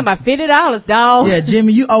popcorn. You got my $50, dog. Yeah,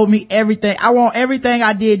 Jimmy, you owe me everything. I want everything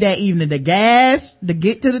I did that evening. The gas, to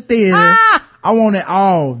get to the theater. I want it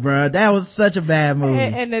all, bruh. That was such a bad movie.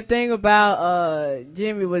 And the thing about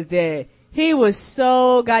Jimmy was that he was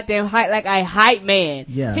so goddamn hype, like a hype man.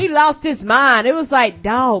 Yeah. He lost his mind. It was like,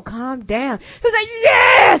 dog, calm down. He was like,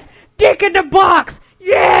 yes! Dick in the box!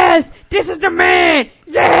 Yes! This is the man!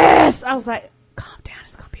 Yes! I was like, calm down,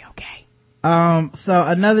 it's gonna be okay. So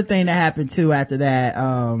another thing that happened too after that,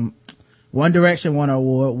 One Direction won an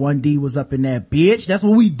award. 1D was up in that bitch. That's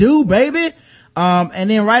what we do, baby. And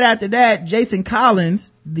then right after that, Jason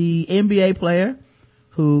Collins, the NBA player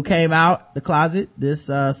who came out the closet this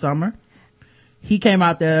summer, he came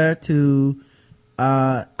out there to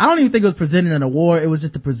I don't even think it was presenting an award. It was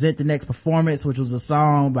just to present the next performance, which was a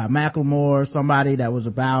song by Macklemore, somebody that was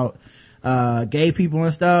about gay people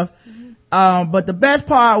and stuff. But the best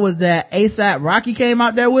part was that ASAP Rocky came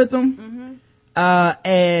out there with him.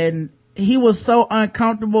 And he was so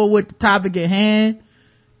uncomfortable with the topic at hand.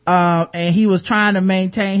 and he was trying to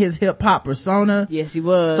maintain his hip-hop persona. Yes, he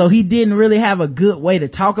was. So he didn't really have a good way to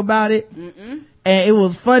talk about it. Mm-mm. And it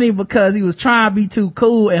was funny because he was trying to be too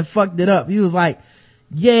cool and fucked it up. He was like,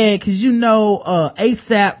 yeah, cause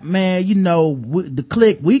ASAP, man, the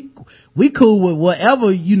clique, we cool with whatever,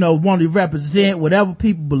 want to represent, whatever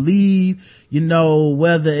people believe,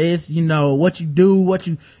 whether it's, what you do,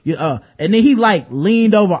 and then he like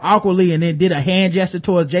leaned over awkwardly and then did a hand gesture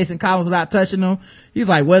towards Jason Collins without touching him. He's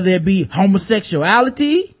like, whether it be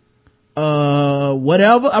homosexuality,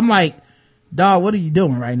 whatever. I'm like, dog, what are you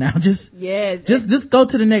doing right now? Just go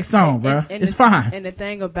to the next song, bro. It's fine. And the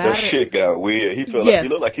thing about that shit got weird. He felt like he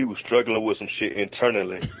looked like he was struggling with some shit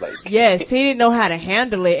internally. Like, yes, he didn't know how to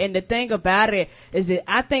handle it. And the thing about it is that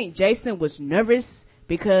I think Jason was nervous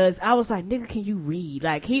because I was like, nigga, can you read?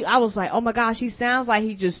 Like I was like, oh my gosh, he sounds like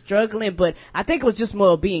he's just struggling. But I think it was just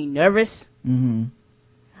more being nervous. Mm-hmm.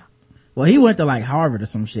 Well, he went to like Harvard or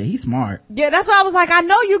some shit. He's smart. Yeah, that's why I was like, I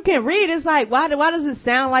know you can read. It's like, why does it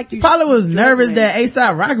sound like you probably was nervous that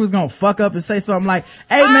A$AP Rocky was gonna fuck up and say something like,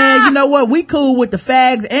 hey man, you know what? We cool with the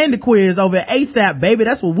fags and the queers over at A$AP, baby.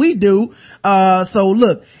 That's what we do. So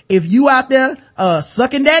look, if you out there,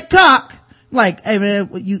 sucking that cock, like, hey man,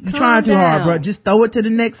 you trying too hard, bro. Just throw it to the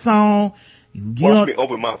next song. Watch me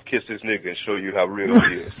open mouth kiss this nigga and show you how real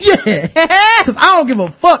he is. Yeah. Cause I don't give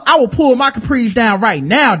a fuck. I will pull my capris down right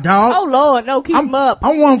now, dog. Oh lord, no, keep them up.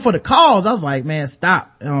 I'm one for the cause. I was like, man,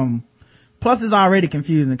 stop. Plus it's already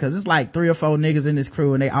confusing cause it's like 3 or 4 niggas in this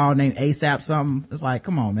crew and they all named A$AP something. It's like,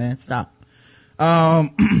 come on, man, stop. It'll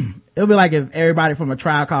be like if everybody from A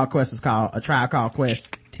Tribe Called Quest is called A Tribe Called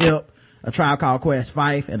Quest Tip, A Tribe Called Quest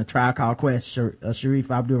Fife, and A Tribe Called Quest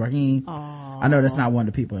Sharif Abdul Rahim. I know that's not one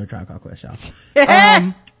of the people in A Tribe Called Quest, y'all.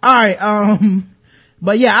 Alright,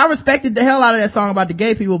 but yeah, I respected the hell out of that song about the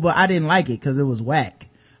gay people, but I didn't like it because it was whack.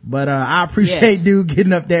 But I appreciate dude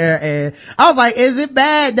getting up there, and I was like, is it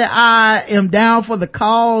bad that I am down for the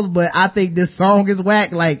cause, but I think this song is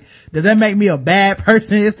whack? Like, does that make me a bad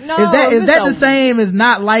person? Is that the same as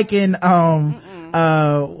not liking what's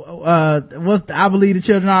I Believe the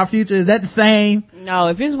Children Are Our Future? Is that the same? No,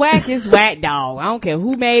 if it's whack, dog. I don't care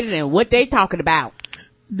who made it and what they talking about.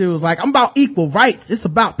 Dude was like, I'm about equal rights. It's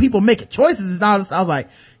about people making choices and all this. I was like,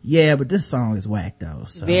 yeah, but this song is whack though.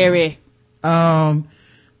 So, very. That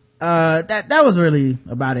was really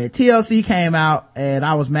about it. TLC came out and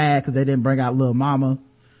I was mad cause they didn't bring out Lil Mama.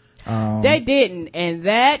 They didn't. And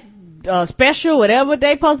that special, whatever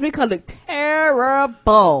they supposed to be called, looked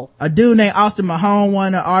terrible. A dude named Austin Mahone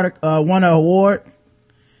won an award.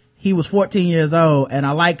 He was 14 years old and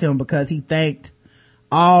I like him because he thanked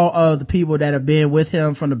all of the people that have been with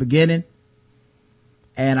him from the beginning.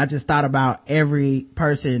 And I just thought about every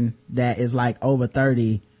person that is like over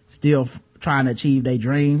 30 still trying to achieve their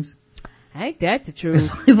dreams. Ain't that the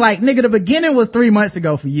truth? It's like, nigga, the beginning was 3 months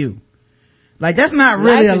ago for you. Like, that's not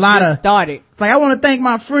really a lot of started. It's like, I want to thank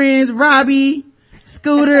my friends Robbie,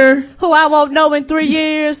 Scooter, who I won't know in 3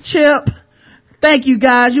 years, Chip. Thank you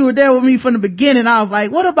guys, you were there with me from the beginning. I was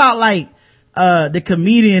like, what about like the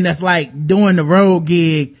comedian that's like doing the road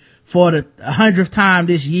gig for the 100th time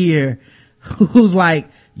this year, who's like,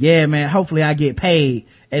 yeah man, hopefully I get paid.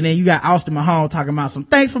 And then you got Austin Mahone talking about some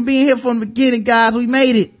thanks for being here from the beginning, guys. We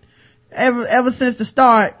made it ever since the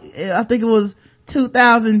start. I think it was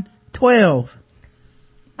 2012.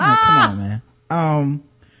 Like, come on, man.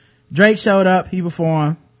 Drake showed up, he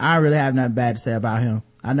performed. I really have nothing bad to say about him.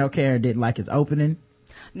 I know Karen didn't like his opening.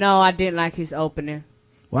 No, I didn't like his opening.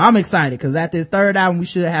 Well, I'm excited because at this third album we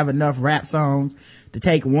should have enough rap songs to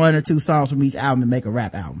take 1 or 2 songs from each album and make a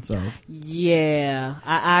rap album. So yeah,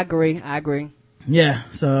 I agree. Yeah,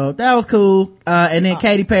 so that was cool. And then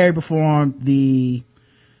Katy Perry performed the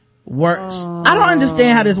works. I don't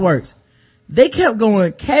understand how this works. They kept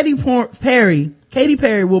going. Katy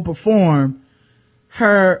Perry will perform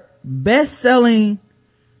her best-selling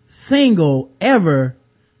single ever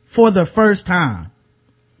for the first time.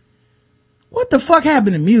 What the fuck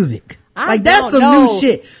happened to music? Like, that's some new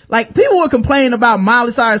shit. Like, people were complaining about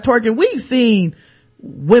Miley Cyrus twerking. We've seen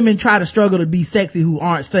women try to struggle to be sexy who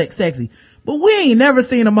aren't sexy. But we ain't never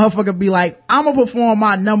seen a motherfucker be like, I'm gonna perform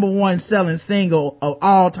my #1 selling single of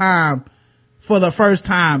all time for the first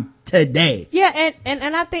time today. Yeah,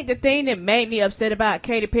 and I think the thing that made me upset about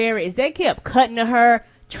Katy Perry is they kept cutting to her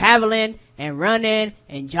traveling and running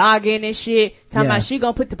and jogging and shit, talking about she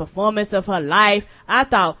gonna put the performance of her life. I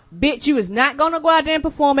thought, bitch, you is not gonna go out there and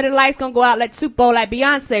perform and the lights gonna go out like Super Bowl like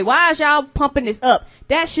Beyonce. Why is y'all pumping this up?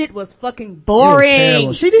 That shit was fucking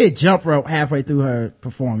boring. She did jump rope halfway through her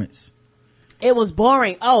performance. It was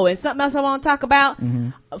boring. Oh, and something else I want to talk about.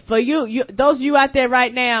 For you, those of you out there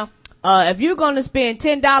right now If you're gonna spend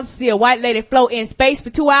 $10 to see a white lady float in space for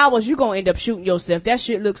 2 hours, you're gonna end up shooting yourself. That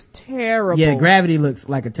shit looks terrible. Yeah, Gravity looks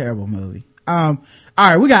like a terrible movie. All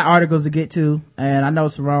right, we got articles to get to, and I know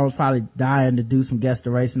Sarone's probably dying to do some guest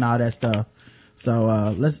erase and all that stuff.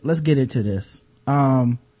 So, let's get into this.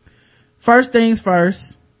 First things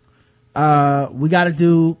first, we got a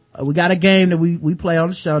game that we play on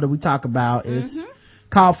the show that we talk about. It's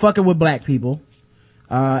called Fucking with Black People.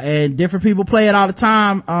 And different people play it all the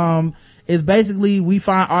time. It's basically we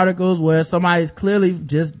find articles where somebody's clearly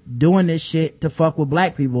just doing this shit to fuck with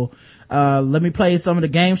black people. Let me play some of the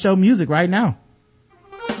game show music right now.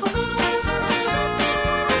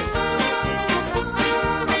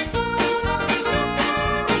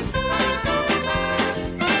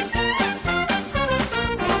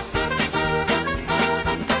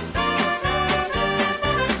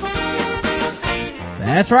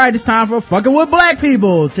 That's right, it's time for Fucking with Black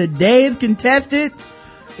People. Today's contestant,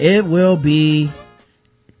 it will be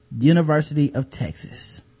University of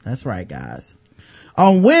Texas. That's right, guys.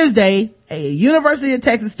 On Wednesday, a University of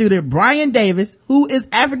Texas student, Brian Davis, who is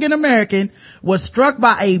African American, was struck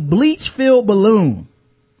by a bleach-filled balloon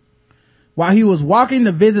while he was walking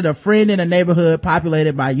to visit a friend in a neighborhood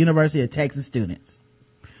populated by University of Texas students.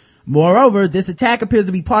 Moreover, this attack appears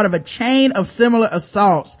to be part of a chain of similar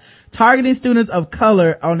assaults targeting students of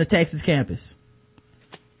color on the Texas campus.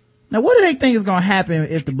 Now, what do they think is gonna happen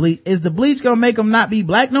if is the bleach gonna make them not be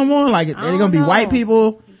black no more? Like, are they gonna be white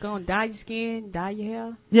people? You gonna dye your skin, dye your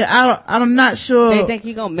hair? Yeah, I'm not sure. They think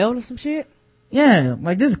you gonna melt or some shit? Yeah,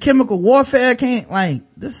 like this chemical warfare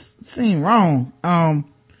this seems wrong.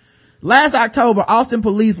 Last October, Austin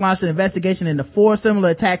police launched an investigation into 4 similar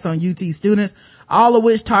attacks on UT students, all of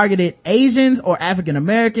which targeted Asians or African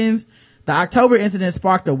Americans. The October incident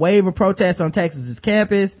sparked a wave of protests on Texas's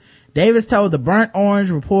campus. Davis told the Burnt Orange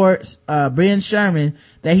Report's Ben Sherman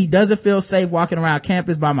that he doesn't feel safe walking around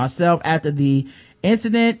campus by myself after the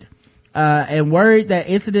incident, and worried that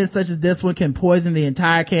incidents such as this one can poison the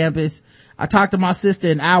entire campus. I talked to my sister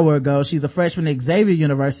an hour ago. She's a freshman at Xavier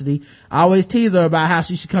University. I always tease her about how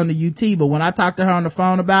she should come to UT, but when I talked to her on the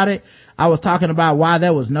phone about it, I was talking about why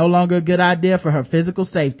that was no longer a good idea for her physical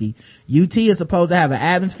safety. UT is supposed to have an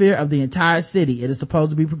atmosphere of the entire city. It is supposed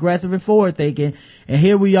to be progressive and forward thinking, and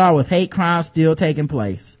here we are with hate crimes still taking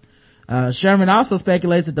place. Sherman also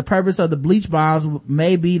speculates that the purpose of the bleach bombs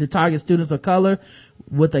may be to target students of color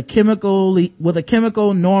with a chemical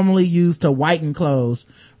normally used to whiten clothes.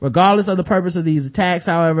 Regardless of the purpose of these attacks,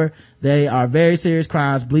 however, they are very serious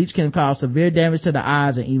crimes. Bleach can cause severe damage to the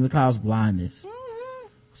eyes and even cause blindness.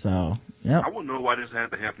 So, yep. I want to know why this had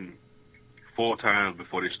to happen 4 times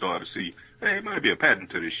before they started to see, hey, it might be a pattern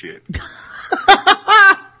to this shit.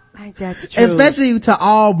 Ain't that the truth? Especially to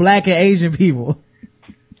all black and Asian people.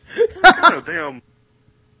 What kind of damn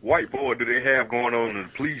whiteboard do they have going on in the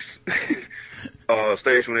police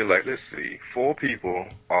station? They're like, let's see, 4 people,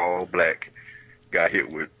 all black, got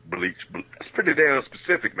hit with bleach. That's pretty damn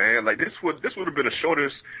specific, man. Like, this would have been the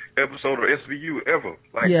shortest episode of SVU ever.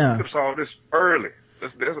 Like, yeah. We could have saw this early.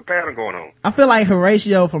 There's a pattern going on. I feel like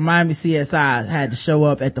Horatio from Miami CSI had to show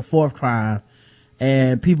up at the 4th crime,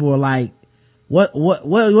 and people were like, what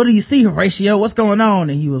do you see, Horatio? What's going on?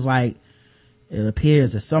 And he was like, it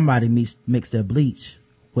appears that somebody mixed their bleach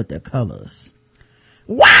with their colors.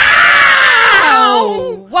 Wow!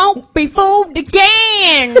 Won't be fooled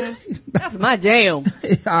again. That's my jam.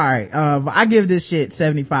 All right. I give this shit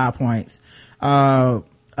 75 points.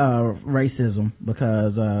 Racism,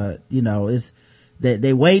 because, it's that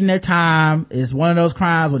they waiting their time. It's one of those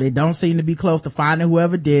crimes where they don't seem to be close to finding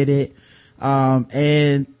whoever did it.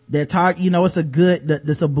 And they're it's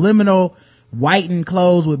the subliminal whitened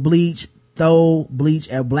clothes with bleach, throw bleach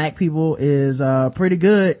at black people is, pretty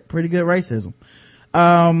good racism.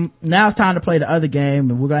 Now it's time to play the other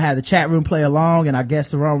game, and we're gonna have the chat room play along, and I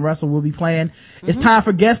guess Jerome Russell will be playing. It's time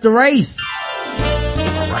for Guess the Race.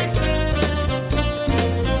 All right.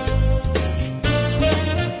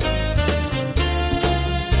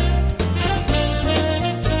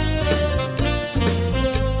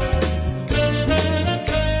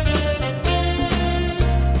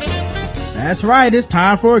 That's right, it's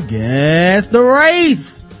time for Guess the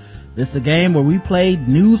Race. This is the game where we play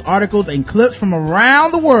news articles and clips from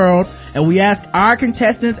around the world, and we ask our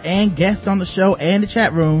contestants and guests on the show and the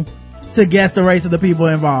chat room to guess the race of the people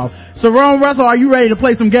involved. So, Ron Russell, are you ready to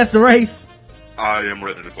play some Guess the Race? I am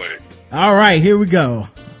ready to play. All right, here we go.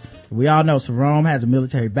 We all know Sarome has a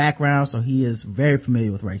military background, so he is very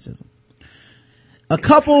familiar with racism. A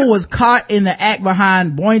couple was caught in the act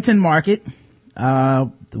behind Boynton Market,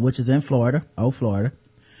 which is in Florida. Florida.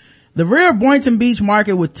 The rear Boynton Beach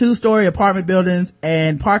market with 2-story apartment buildings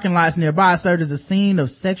and parking lots nearby served as a scene of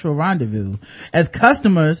sexual rendezvous as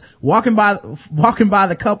customers walking by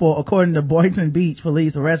the couple, according to Boynton Beach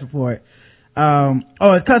police arrest report.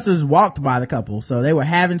 As customers walked by the couple, so they were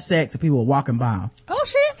having sex and people were walking by them. Oh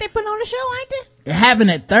shit, they put on the show, ain't they? It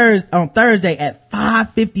happened on Thursday at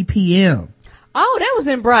 5:50 p.m. Oh, that was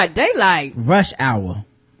in broad daylight. Rush hour.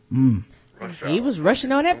 He was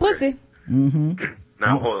rushing on that pussy.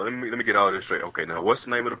 Now, hold on, let me get all this straight. Okay, now, what's the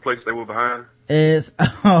name of the place they were behind? It's,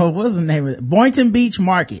 what's the name of it? Boynton Beach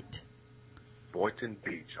Market. Boynton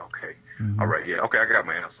Beach, okay. All right, yeah, okay, I got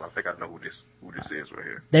my answer. I think I know who this is right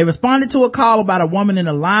here. They responded to a call about a woman in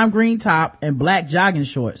a lime green top and black jogging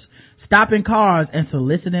shorts, stopping cars and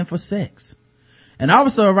soliciting for sex. An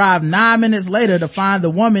officer arrived 9 minutes later to find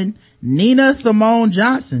the woman, Nina Simone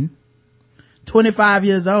Johnson, 25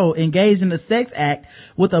 years old, engaged in a sex act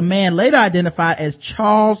with a man later identified as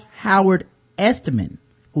Charles Howard Eastman,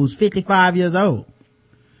 who's 55 years old.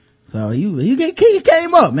 So he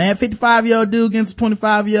came up, man. 55-year-old dude against a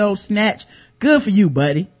 25-year-old snatch. Good for you,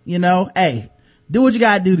 buddy. You know, hey, do what you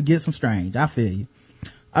gotta do to get some strange. I feel you.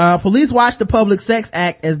 Police watched the public sex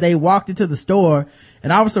act as they walked into the store.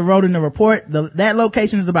 An officer wrote in the report, that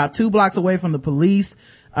location is about 2 blocks away from the police,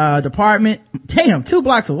 department. Damn, 2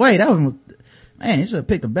 blocks away. That was, man, you should have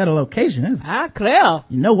picked a better location. Clear.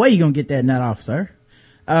 No way you gonna get that nut off, sir.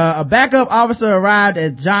 A backup officer arrived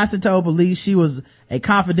as Johnson told police she was a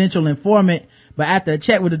confidential informant, but after a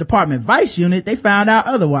check with the department vice unit, they found out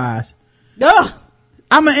otherwise. Ugh.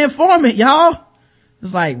 I'm an informant, y'all.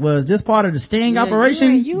 It's like, was this part of the sting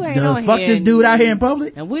operation? You ain't to fuck this dude out here in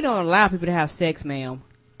public? And we don't allow people to have sex, ma'am.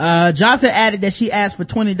 Johnson added that she asked for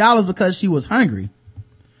 $20 because she was hungry.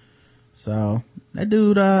 So, that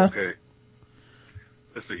dude, Okay.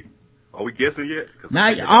 Let's see. Are we guessing yet?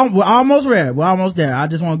 Now, we're almost there. We're almost there. I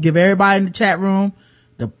just want to give everybody in the chat room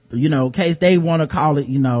in case they want to call it,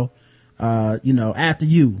 after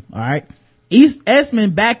you. All right. Eastman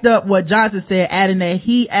backed up what Johnson said, adding that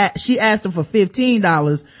she asked him for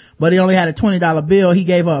 $15, but he only had a $20 bill. He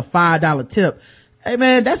gave her a $5 tip. Hey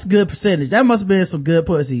man, that's a good percentage. That must have been some good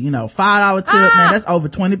pussy. $5 tip, man, that's over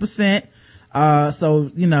 20%.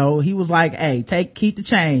 So, he was like, hey, keep the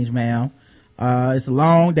change, man. It's a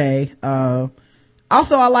long day.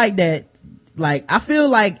 Also I like that, I feel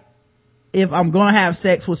like if I'm gonna have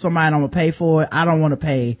sex with somebody and I'm gonna pay for it, I don't want to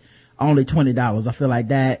pay only $20. I feel like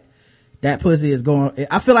that pussy is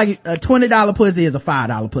I feel like a $20 pussy is a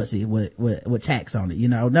 $5 pussy with tax on it,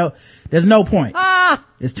 No, there's no point.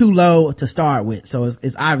 It's too low to start with, so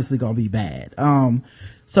it's obviously gonna be bad.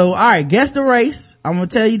 So alright, guess the race. I'm gonna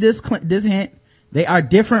tell you this hint. They are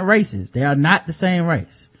different races. They are not the same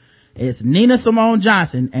race. It's Nina Simone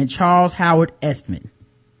Johnson and Charles Howard Eastman.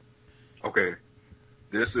 Okay.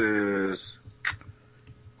 This is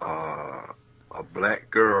a black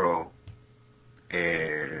girl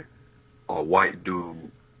and a white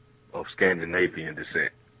dude of Scandinavian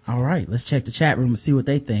descent. All right, let's check the chat room and see what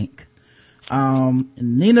they think.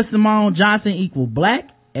 Nina Simone Johnson =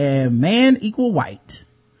 black and man = white.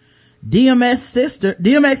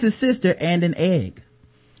 DMX's sister and an egg.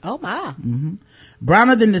 Oh my. Mm-hmm.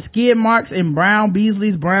 Browner than the skid marks in Brown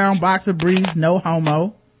Beasley's brown boxer briefs, no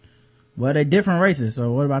homo. Well, they're different races,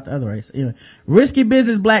 so what about the other race? Anyway, risky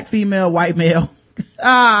business, black female, white male.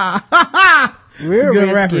 Real good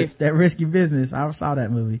risky. reference. That risky business. I saw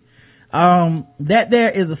that movie. That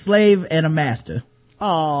there is a slave and a master.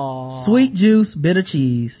 Oh. Sweet juice, bitter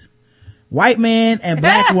cheese. White man and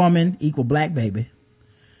black woman = black baby.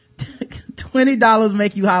 $20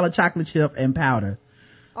 make you holler chocolate chip and powder.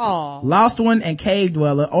 Oh. Lost one and cave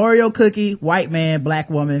dweller. Oreo cookie, white man, black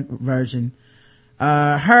woman version.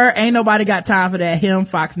 Her ain't nobody got time for that. Him,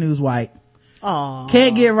 Fox News white. Oh.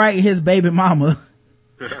 Can't get right in his baby mama.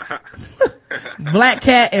 Black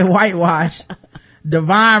cat and whitewash.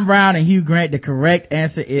 Divine Brown and Hugh Grant. The correct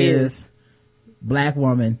answer is black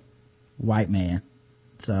woman, white man.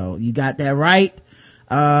 So you got that right.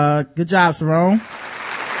 Good job, Sarone.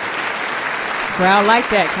 Crowd like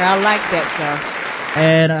that. Crowd likes that, sir.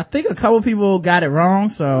 And I think a couple people got it wrong,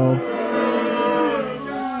 so.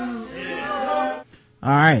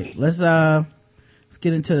 Alright, let's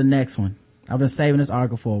get into the next one. I've been saving this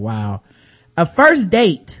article for a while. A first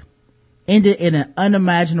date ended in an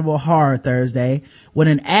unimaginable horror Thursday when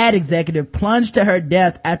an ad executive plunged to her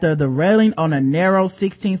death after the railing on a narrow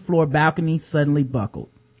 16th floor balcony suddenly buckled.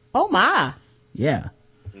 Oh my. Yeah.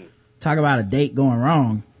 Talk about a date going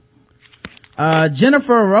wrong.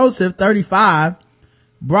 Jennifer Rosef, 35,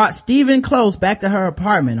 brought Stephen Close back to her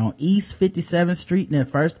apartment on East 57th Street near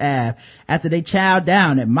First Ave after they chowed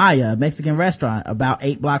down at Maya, a Mexican restaurant about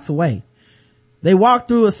 8 blocks away. They walked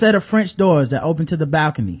through a set of French doors that opened to the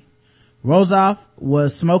balcony. Rozoff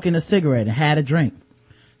was smoking a cigarette and had a drink.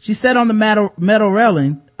 She sat on the metal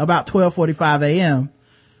railing about 12:45 a.m.,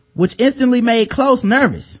 which instantly made Close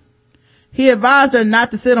nervous. He advised her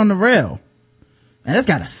not to sit on the rail. Man, that's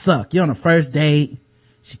gotta suck. You're on a first date.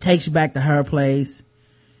 She takes you back to her place.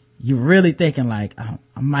 You're really thinking like, oh,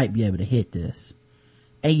 I might be able to hit this.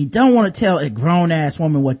 And you don't want to tell a grown ass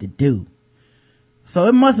woman what to do. So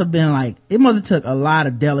it must have took a lot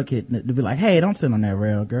of delicate to be like, hey, don't sit on that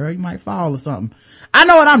rail, girl. You might fall or something. I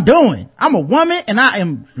know what I'm doing. I'm a woman and I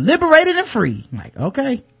am liberated and free. I'm like,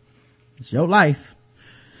 okay, it's your life.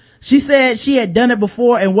 She said she had done it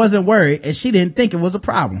before and wasn't worried, and she didn't think it was a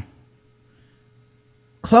problem.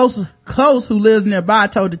 Close, who lives nearby,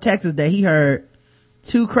 told detectives that he heard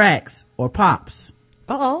 2 cracks or pops.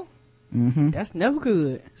 Uh-oh. That's never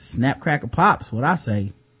good. Snap, crack, or pops, what I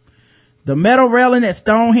say. The metal railing at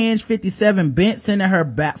Stonehenge 57 bent, sending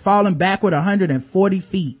her falling backward 140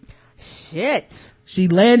 feet. Shit. She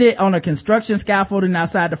landed on a construction scaffolding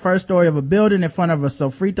outside the first story of a building in front of a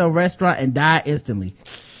sofrito restaurant and died instantly.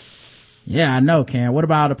 Yeah, I know, Karen. What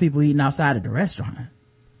about all the people eating outside of the restaurant?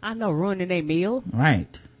 I know, ruining their meal. Right.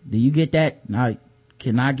 Do you get that?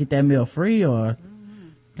 Can I get that meal free, or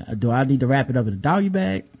do I need to wrap it up in a doggy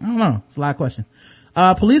bag? I don't know. It's a lot of questions.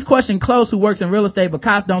 Police question Close, who works in real estate, but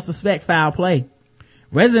cops don't suspect foul play.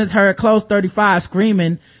 Residents heard Close, 35,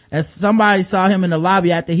 screaming as somebody saw him in the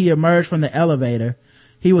lobby after he emerged from the elevator.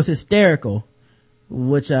 He was hysterical,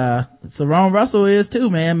 which Cerrone Russell is too,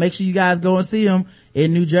 man. Make sure you guys go and see him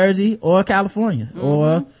in New Jersey or California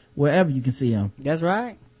or wherever you can see him. That's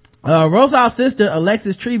right. Rozoff's sister,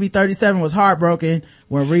 Alexis Treby, 37, was heartbroken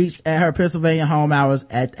when reached at her Pennsylvania home hours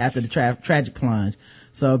after the tragic plunge.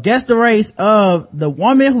 So guess the race of the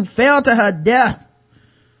woman who fell to her death.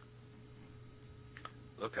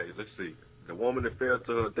 Okay, let's see. The woman that fell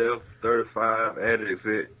to her death, 35, added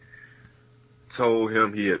it, told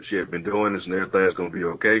him she had been doing this and everything's gonna be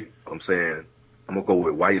okay. I'm saying I'm gonna go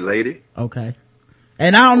with white lady. Okay.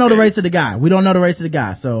 And I don't know the race of the guy. We don't know the race of the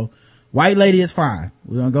guy. So white lady is fine.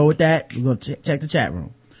 We're gonna go with that. We're gonna check the chat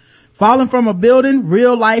room. Falling from a building,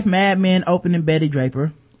 real life Mad Men opening Betty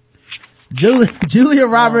Draper. Julia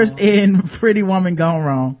Roberts in Pretty Woman Gone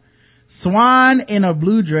Wrong. Swan in a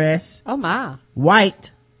blue dress. Oh my.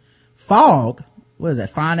 White. Fog. What is that?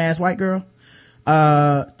 Fine ass white girl?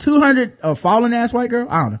 200, fallen ass white girl?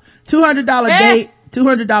 I don't know. $200 date.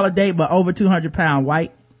 $200 date, but over 200 pound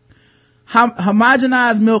white.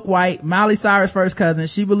 Homogenized milk white. Miley Cyrus' first cousin.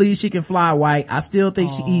 She believes she can fly white. I still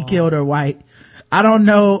think he killed her white. I don't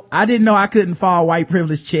know. I didn't know I couldn't fall white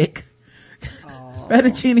privileged chick.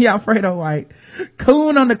 Fettuccine Alfredo white.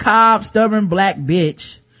 Coon on the cob, stubborn black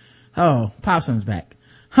bitch. Oh, Popson's back.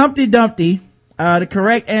 Humpty Dumpty. The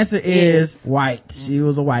correct answer is white. She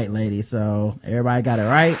was a white lady, so everybody got it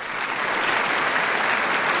right.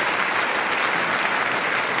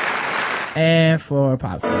 And for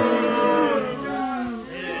Popson.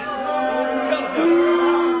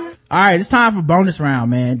 All right, it's time for bonus round,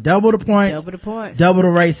 man. Double the points. Double the points. Double the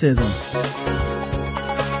racism.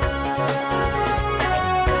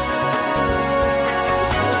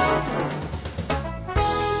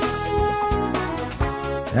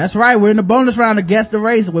 That's right. We're in the bonus round of Guess the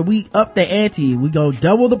Race, where we up the ante. We go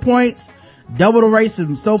double the points, double the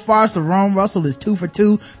racism. So far, Cerrone Russell is 2 for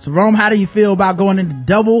 2. Cerrone, how do you feel about going into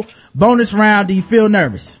double bonus round? Do you feel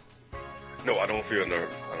nervous? No, I don't feel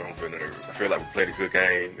nervous. I feel like we played a good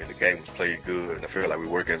game, and the game was played good, and I feel like we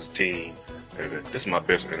work as a team. And this is my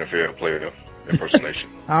best NFL player impersonation.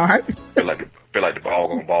 All right. feel like the ball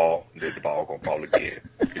gonna ball, and then the ball gonna ball again.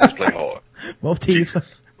 You just play hard. Both teams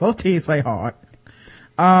play hard.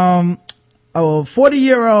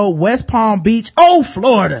 40-year-old West Palm Beach. Oh,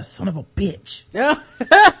 Florida, son of a bitch.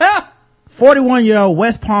 41-year-old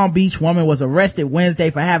West Palm Beach woman was arrested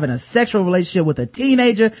Wednesday for having a sexual relationship with a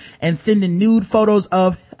teenager and sending nude photos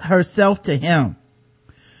of herself to him.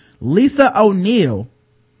 Lisa O'Neill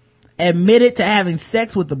admitted to having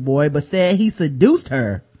sex with the boy, but said he seduced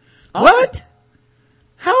her. Oh. What?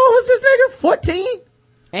 How old was this nigga? 14?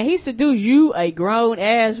 And he seduced you, a grown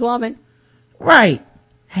ass woman? Right.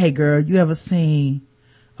 Hey girl, you ever seen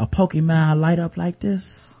a Pokemon light up like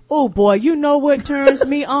this? Oh boy, you know what turns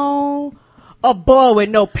me on? A boy with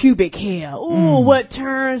no pubic hair. Ooh, what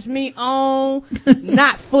turns me on?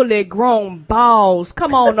 Not fully grown balls.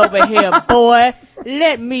 Come on over here, boy.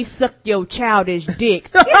 Let me suck your childish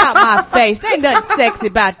dick. Get out my face. There ain't nothing sexy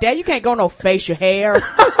about that. You can't go no facial hair.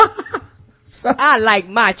 I like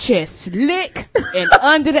my chest slick and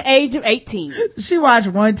under the age of 18. She watched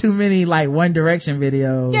one too many like One Direction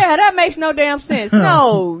videos. Yeah, that makes no damn sense.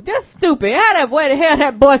 No, that's stupid. Where the hell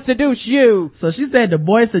that boy seduced you? So she said the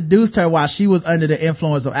boy seduced her while she was under the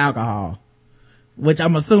influence of alcohol, which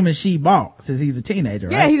I'm assuming she bought since he's a teenager,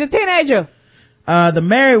 right? Yeah, he's a teenager. The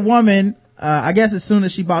married woman, I guess as soon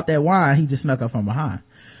as she bought that wine, he just snuck up from behind.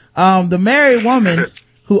 The married woman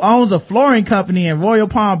who owns a flooring company in Royal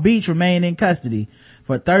Palm Beach remained in custody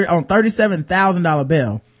on $37,000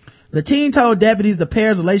 bail. The teen told deputies the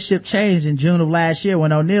pair's relationship changed in June of last year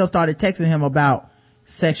when O'Neal started texting him about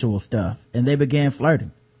sexual stuff and they began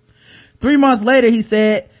flirting. 3 months later, he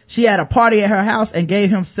said she had a party at her house and gave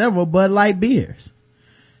him several Bud Light beers.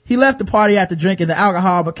 He left the party after drinking the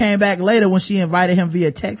alcohol but came back later when she invited him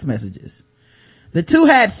via text messages. The two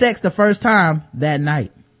had sex the first time that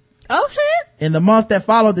night. Oh shit. In the months that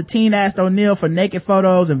followed, the teen asked O'Neal for naked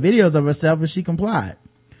photos and videos of herself and she complied.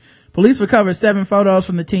 Police recovered 7 photos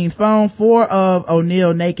from the teen's phone, 4 of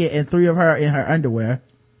O'Neal naked and 3 of her in her underwear.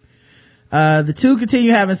 The two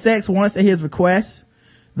continued having sex once at his request.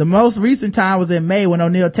 The most recent time was in May when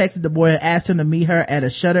O'Neal texted the boy and asked him to meet her at a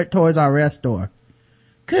shuttered Toys R Us store.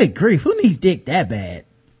 Good grief, who needs dick that bad?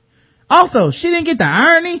 Also, she didn't get the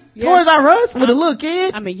irony. Yeah. Toys R Us with a little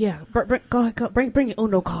kid. I mean, yeah. Go ahead, bring your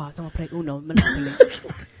Uno cards. I'm gonna play Uno Monopoly.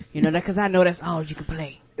 You know that because I know that's all you can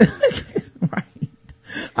play. Right.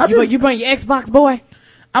 You bring your Xbox, boy.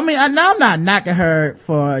 I mean, I'm not knocking her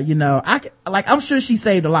for, I'm sure she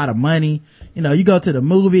saved a lot of money. You go to the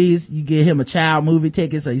movies, you get him a child movie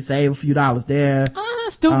ticket, so you save a few dollars there.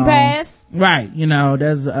 Student pass. Right.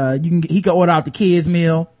 There's, he can order out the kids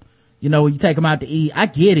meal, when you take him out to eat. I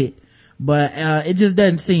get it. But, it just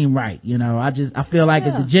doesn't seem right, I feel like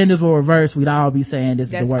if the genders were reversed, we'd all be saying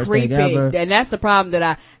this is the worst thing ever. And that's the problem that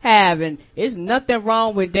I have. And it's nothing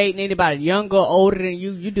wrong with dating anybody younger or older than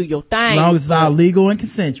you. You do your thing. As long as it's all legal and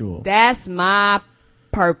consensual. That's my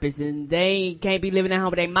purpose. And they can't be living at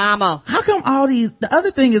home with their mama. How come the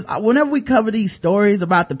other thing is, whenever we cover these stories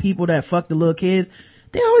about the people that fuck the little kids,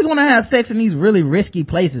 they always want to have sex in these really risky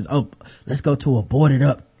places. Oh, let's go to a boarded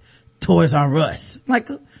up Toys R Us. Like,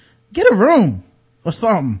 get a room or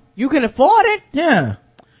something. You can afford it. Yeah.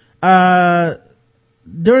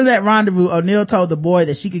 During that rendezvous, O'Neal told the boy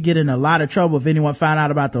that she could get in a lot of trouble if anyone found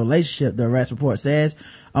out about the relationship, the arrest report says.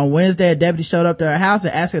 On Wednesday, a deputy showed up to her house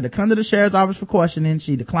and asked her to come to the sheriff's office for questioning.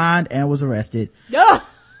 She declined and was arrested. She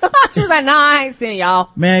was like, nah, I ain't seeing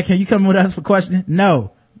y'all. Man, can you come with us for questioning?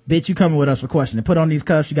 No. Bitch, you coming with us for questioning. Put on these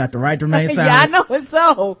cuffs. You got the right to remain silent. Yeah, I know it's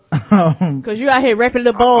so. Cause you out here raping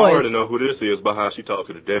little boys. I already know who this is by how she talked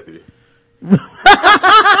to the deputy.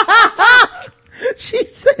 She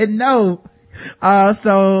said no.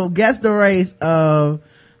 So guess the race of,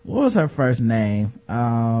 what was her first name?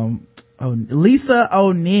 Lisa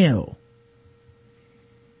O'Neal.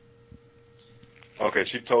 Okay,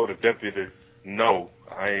 she told the deputy, no,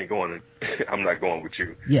 I ain't going to, I'm not going with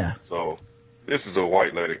you. Yeah. So this is a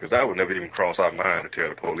white lady, because that would never even cross our mind to tell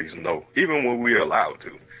the police no, even when we're allowed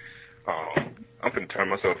to. I'm going to turn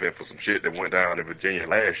myself in for some shit that went down in Virginia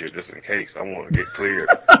last year, just in case. I want to get cleared.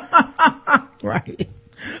 Right.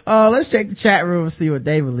 Let's check the chat room and see what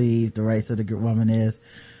they believe the race of the woman is.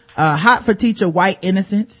 Hot for teacher White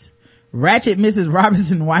innocence. Ratchet Mrs.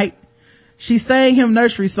 Robinson White. She sang him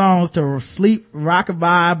nursery songs to sleep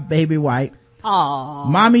rockabye baby White. Aww.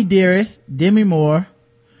 Mommy Dearest, Demi Moore.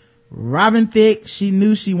 Robin Thicke, she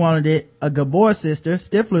knew she wanted it. A Gabor sister,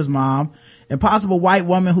 Stifler's mom. Impossible white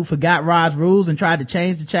woman who forgot Rod's rules and tried to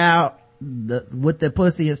change the child with the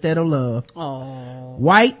pussy instead of love. Aww.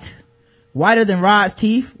 White, whiter than Rod's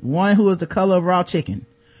teeth, one who is the color of raw chicken.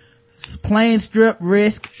 Plain strip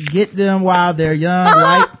risk, get them while they're young,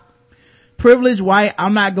 white. Privileged white,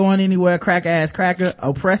 I'm not going anywhere, crack ass cracker.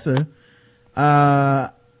 Oppressor,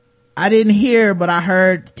 I didn't hear, but I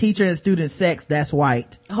heard teacher and student sex, that's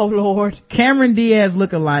white. Oh Lord. Cameron Diaz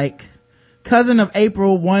lookalike. Cousin of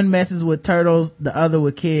April, one messes with turtles, the other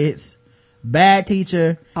with kids. Bad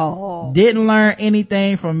teacher. Oh. Didn't learn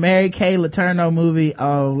anything from Mary Kay Letourneau movie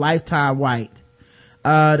of Lifetime White.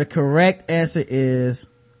 The correct answer is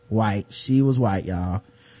white. She was white, y'all.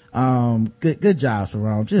 Good job,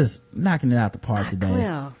 Sarone. Just knocking it out the park today.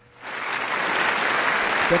 Clear.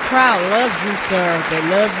 The crowd loves you, sir. They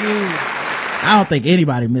love you. I don't think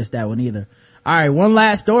anybody missed that one either. All right, one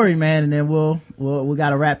last story, man, and then we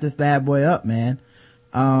gotta wrap this bad boy up, man.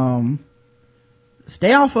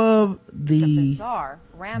 Stay off of stay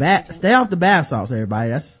off the bath salts,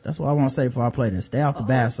 everybody. That's what I want to say before I play this. Stay off the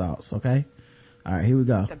bath salts, okay? All right, here we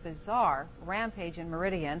go. A bizarre rampage in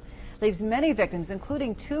Meridian leaves many victims,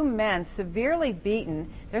 including 2 men, severely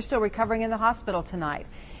beaten. They're still recovering in the hospital tonight.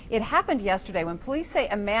 It happened yesterday when police say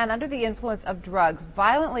a man under the influence of drugs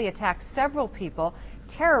violently attacked several people,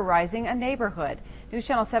 terrorizing a neighborhood. News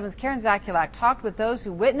Channel 7's Karen Zakulak talked with those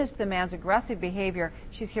who witnessed the man's aggressive behavior.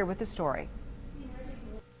 She's here with the story.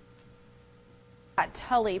 At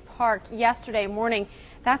Tully Park yesterday morning,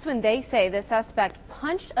 that's when they say the suspect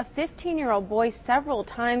punched a 15-year-old boy several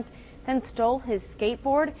times, then stole his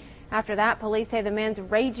skateboard. After that, police say the man's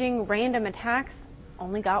raging random attacks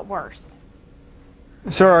only got worse.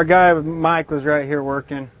 So our guy Mike was right here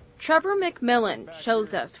working. Trevor McMillan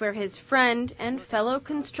shows us where his friend and fellow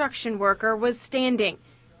construction worker was standing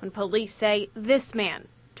when police say this man,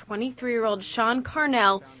 23-year-old Sean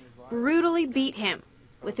Carnell, brutally beat him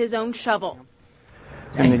with his own shovel.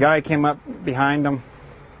 And the guy came up behind him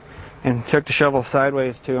and took the shovel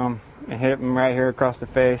sideways to him and hit him right here across the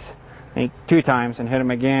face 2 times and hit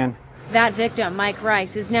him again. That victim, Mike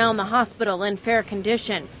Rice, is now in the hospital in fair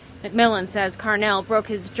condition. McMillan says Carnell broke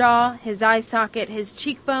his jaw, his eye socket, his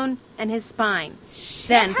cheekbone, and his spine.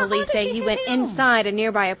 Then police say he went inside a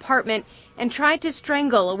nearby apartment and tried to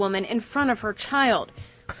strangle a woman in front of her child.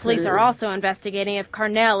 Police are also investigating if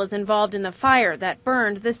Carnell is involved in the fire that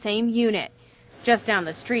burned the same unit. Just down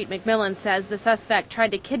the street, McMillan says the suspect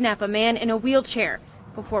tried to kidnap a man in a wheelchair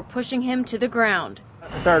before pushing him to the ground.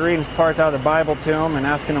 I started reading parts out of the Bible to him and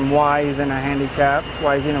asking him why he's in a handicap,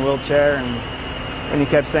 why he's in a wheelchair, and he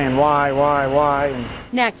kept saying why.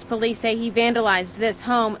 And next, police say he vandalized this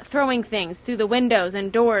home, throwing things through the windows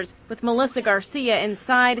and doors, with Melissa Garcia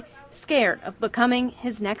inside, scared of becoming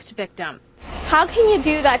his next victim. How can you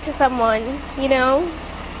do that to someone, you know?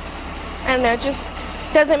 I don't know, it just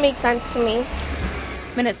doesn't make sense to me.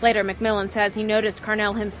 Minutes later, McMillan says he noticed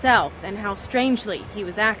Carnell himself and how strangely he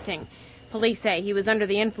was acting. Police say he was under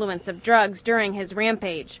the influence of drugs during his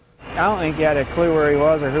rampage. I don't think he had a clue where he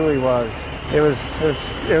was or who he was. It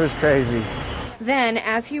was crazy. Then,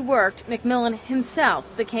 as he worked, McMillan himself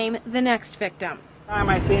became the next victim. Time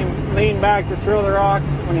I see him lean back to throw the rock.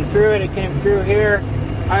 When he threw it, it came through here.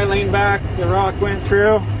 I leaned back, the rock went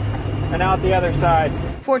through, and out the other side.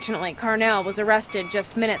 Fortunately, Carnell was arrested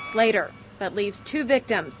just minutes later, but leaves 2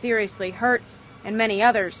 victims seriously hurt and many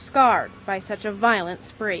others scarred by such a violent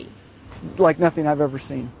spree. It's like nothing I've ever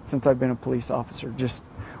seen since I've been a police officer. Just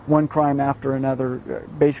one crime after another,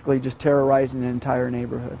 basically just terrorizing an entire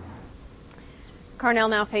neighborhood. Carnell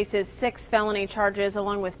now faces 6 felony charges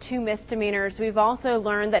along with 2 misdemeanors. We've also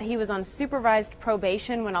learned that he was on supervised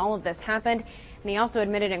probation when all of this happened. And he also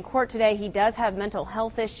admitted in court today he does have mental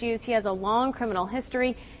health issues. He has a long criminal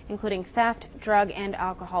history, including theft, drug, and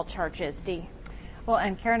alcohol charges. Dee. Well,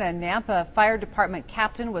 and Karen, a Nampa Fire Department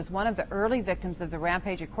captain was one of the early victims of the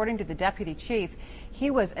rampage, according to the deputy chief.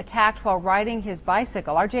 He was attacked while riding his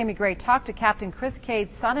bicycle. Our Jamie Gray talked to Captain Chris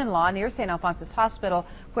Cade's son-in-law near St. Alphonsus Hospital,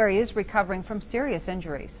 where he is recovering from serious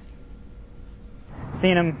injuries.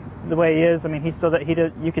 Seeing him the way he is, I mean,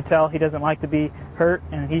 you could tell he doesn't like to be hurt,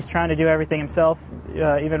 and he's trying to do everything himself,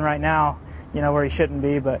 even right now, where he shouldn't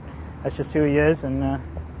be, but that's just who he is, and,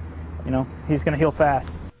 he's going to heal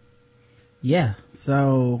fast. Yeah,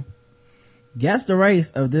 so guess the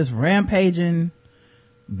race of this rampaging,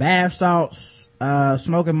 bath salts,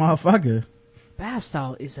 smoking motherfucker. Bath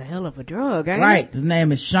salt is a hell of a drug, ain't it? Right, his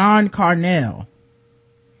name is Sean Carnell.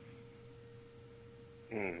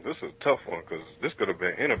 This is a tough one because this could have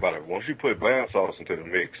been anybody. Once you put bath sauce into the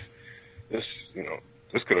mix, this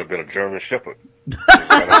could have been a German Shepherd.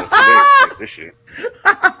 This shit.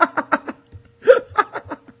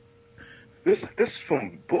 This is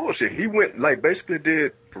some bullshit. He went basically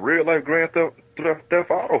did real life Grand Theft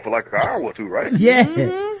Auto for like an hour or 2, right? Yeah.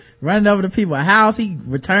 Mm-hmm. Running over to people's house. He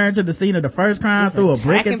returned to the scene of the first crime, threw a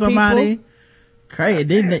brick at somebody. People. Crazy,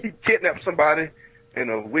 didn't it? He kidnapped somebody in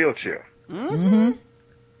a wheelchair. Mm-hmm.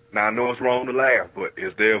 Now, I know it's wrong to laugh, but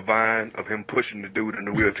is there a vine of him pushing the dude in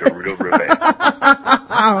the wheelchair real bad?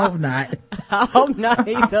 I hope not. I hope not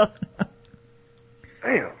either.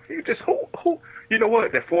 Damn, he just, who, you know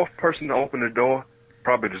what? That 4th person to open the door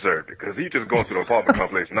probably deserved it, because he just going to the apartment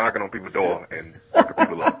complex, knocking on people's door and fucking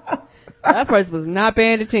people up. That person was not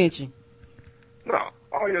paying attention. No,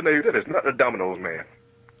 all your name, that is not the Domino's man.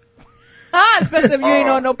 Especially if you ain't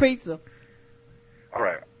on no pizza. All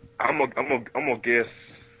right, I'm gonna guess.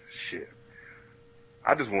 Shit,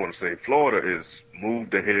 I just want to say Florida is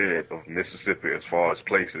moved ahead of Mississippi as far as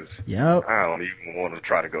places. Yep. I don't even want to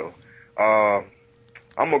try to go. I'm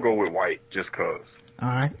gonna go with white just cause. All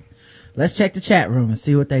right, let's check the chat room and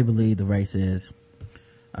see what they believe the race is.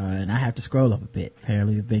 And I have to scroll up a bit.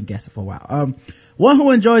 Apparently we've been guessing for a while. One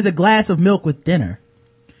who enjoys a glass of milk with dinner.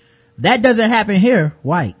 That doesn't happen here.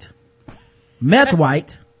 White. Meth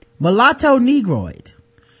white. Mulatto negroid.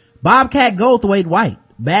 Bobcat Goldthwait white.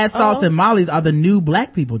 Bad salts and mollies are the new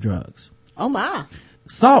black people drugs. Oh my.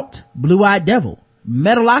 Salt, blue-eyed devil.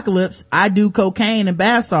 Metalocalypse, I do cocaine and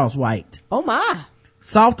bath salts white. Oh my.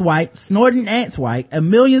 Soft white, snorting ants white. A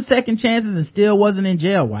million second chances and still wasn't in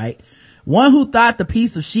jail white. One who thought the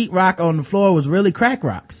piece of sheetrock on the floor was really crack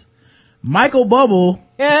rocks. Michael Bubble,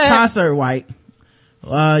 concert white.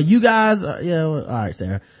 You guys are, all right,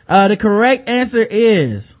 Sarah. The correct answer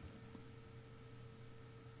is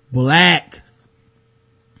black.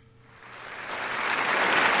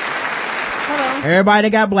 Everybody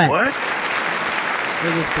got black. What?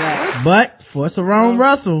 It was black. But for Sarone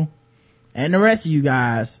Russell and the rest of you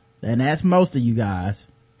guys, and that's most of you guys,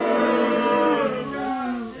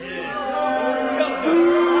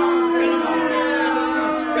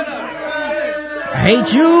 I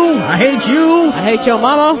hate you. I hate you. I hate your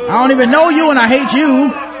mama. I don't even know you and I hate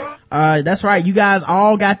you. That's right. You guys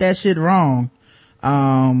all got that shit wrong.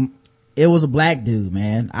 It was a black dude,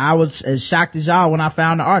 man. I was as shocked as y'all when I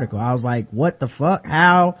found the article. I was like, what the fuck?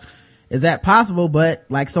 How is that possible? But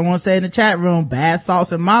like someone said in the chat room, bath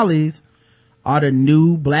salts and mollies are the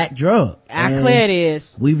new black drug. I clear it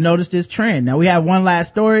is. We've noticed this trend. Now we have one last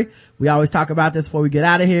story. We always talk about this before we get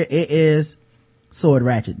out of here. It is sword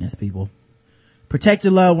ratchetness, people. Protect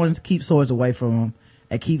your loved ones, keep swords away from them,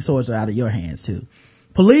 and keep swords out of your hands too.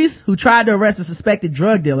 Police who tried to arrest a suspected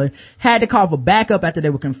drug dealer had to call for backup after they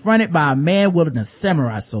were confronted by a man wielding a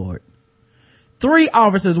samurai sword. 3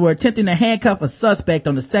 officers were attempting to handcuff a suspect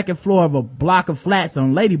on the second floor of a block of flats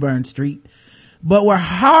on Ladyburn Street, but were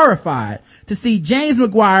horrified to see James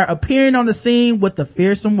McGuire appearing on the scene with the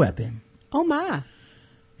fearsome weapon. Oh my.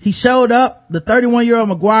 He showed up. The 31-year-old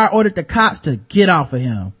McGuire ordered the cops to get off of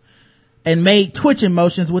him and made twitching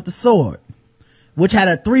motions with the sword, which had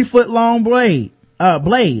a 3-foot-long blade,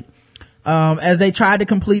 as they tried to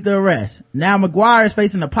complete the arrest. Now McGuire is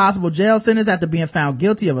facing a possible jail sentence after being found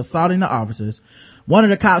guilty of assaulting the officers. One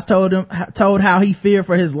of the cops told how he feared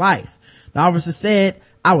for his life. The officer said,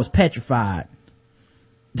 I was petrified.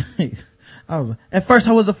 At first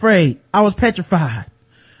I was afraid. I was petrified.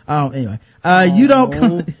 Anyway, you don't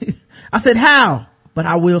come, I said, how? But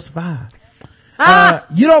I will survive.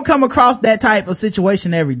 You don't come across that type of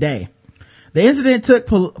situation every day. The incident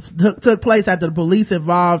took place after the police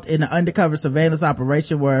involved in an undercover surveillance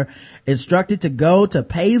operation were instructed to go to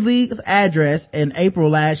Paisley's address in April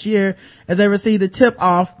last year as they received a tip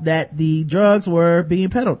off that the drugs were being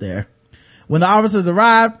peddled there. When the officers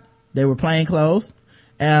arrived, they were plainclothes.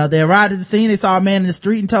 They arrived at the scene. They saw a man in the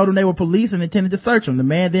street and told him they were police and intended to search him. The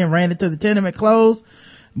man then ran into the tenement closed,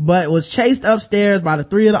 but was chased upstairs by the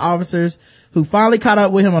 3 of the officers who finally caught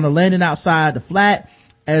up with him on the landing outside the flat.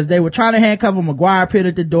 As they were trying to handcuff him, McGuire appeared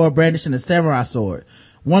at the door brandishing a samurai sword.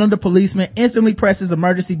 One of the policemen instantly pressed his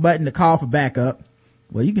emergency button to call for backup.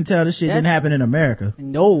 Well, you can tell this shit didn't happen in America.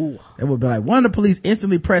 No. It would be like one of the police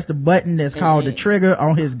instantly pressed the button that's called the trigger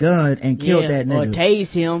on his gun and killed that nigga. Or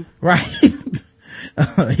tase him. Right.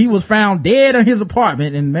 He was found dead in his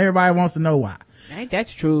apartment and everybody wants to know why. Ain't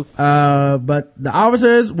that's truth. But the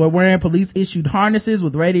officers were wearing police issued harnesses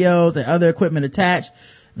with radios and other equipment attached.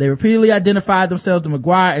 They repeatedly identified themselves to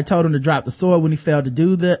McGuire and told him to drop the sword. When he failed to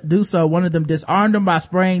do so, one of them disarmed him by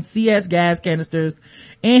spraying CS gas canisters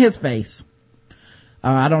in his face.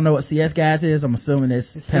 I don't know what CS gas is. I'm assuming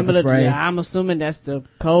it's pepper spray. Yeah, I'm assuming that's the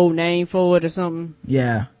code name for it or something.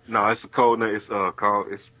 Yeah. No, it's a code name.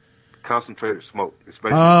 It's concentrated smoke. It's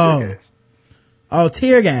basically tear gas. Oh,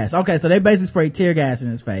 tear gas. Okay, so they basically sprayed tear gas in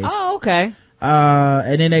his face. Oh, okay.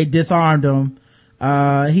 And then they disarmed him.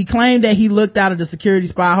 He claimed that he looked out of the security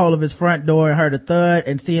spy hole of his front door and heard a thud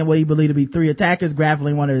and seeing what he believed to be 3 attackers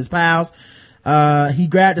grappling one of his pals. He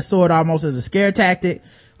grabbed the sword almost as a scare tactic.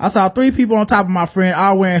 I saw 3 people on top of my friend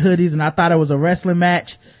all wearing hoodies and I thought it was a wrestling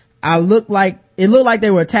match. It looked like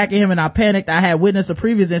they were attacking him and I panicked. I had witnessed a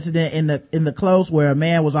previous incident in the close where a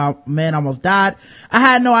man almost died. I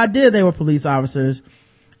had no idea they were police officers.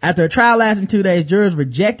 After a trial lasting 2 days, jurors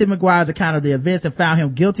rejected McGuire's account of the events and found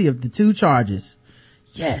him guilty of the 2 charges.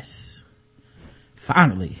 Yes.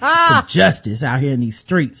 Finally. Some justice out here in these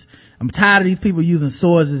streets. I'm tired of these people using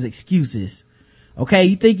swords as excuses. Okay,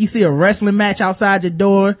 you think you see a wrestling match outside your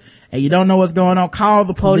door and you don't know what's going on? Call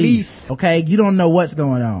the police. Okay, you don't know what's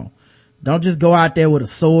going on. Don't just go out there with a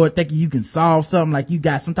sword thinking you can solve something like you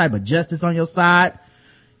got some type of justice on your side.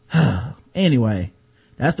 Anyway,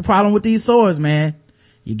 that's the problem with these swords, man.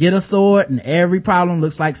 You get a sword and every problem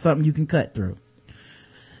looks like something you can cut through.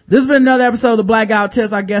 This has been another episode of the Blackout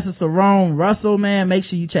Tips. Our guest is Sarone Russell, man. Make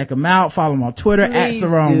sure you check him out. Follow him on Twitter Please at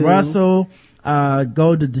Sarone do. Russell.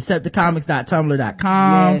 Go to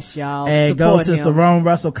decepticomics.tumblr.com. Yes, y'all. And Support go to him. Sarone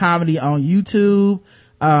Russell Comedy on YouTube.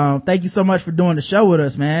 Thank you so much for doing the show with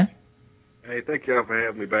us, man. Hey, thank y'all for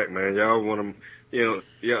having me back, man. Y'all one of them, y'all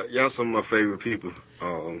some of my favorite people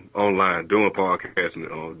online doing podcasts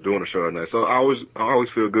and doing a show at night. So I always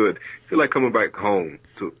feel good. Feel like coming back home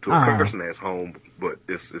to a person that's home, but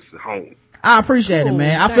it's home. I appreciate it,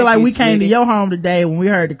 man. I feel like we came to your home today when we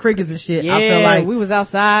heard the crickets and shit. Yeah, I feel like we was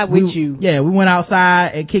outside with you. Yeah, we went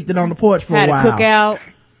outside and kicked it on the porch for a while. Had a cookout.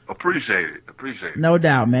 Appreciate it. No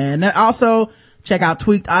doubt, man. Also, check out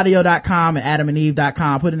tweakedaudio.com and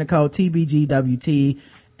adamandeve.com. Put in the code TBGWT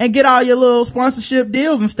and get all your little sponsorship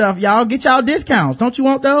deals and stuff, y'all. Get y'all discounts. Don't you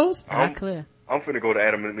want those? I'm finna go to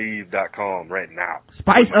adamandeve.com right now.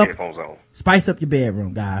 Spice up your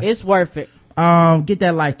bedroom, guys. It's worth it. Get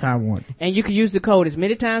that lifetime warranty. And you can use the code as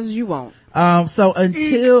many times as you want. So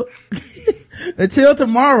until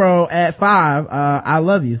tomorrow at 5, I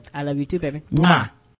love you. I love you too, baby. Mwah.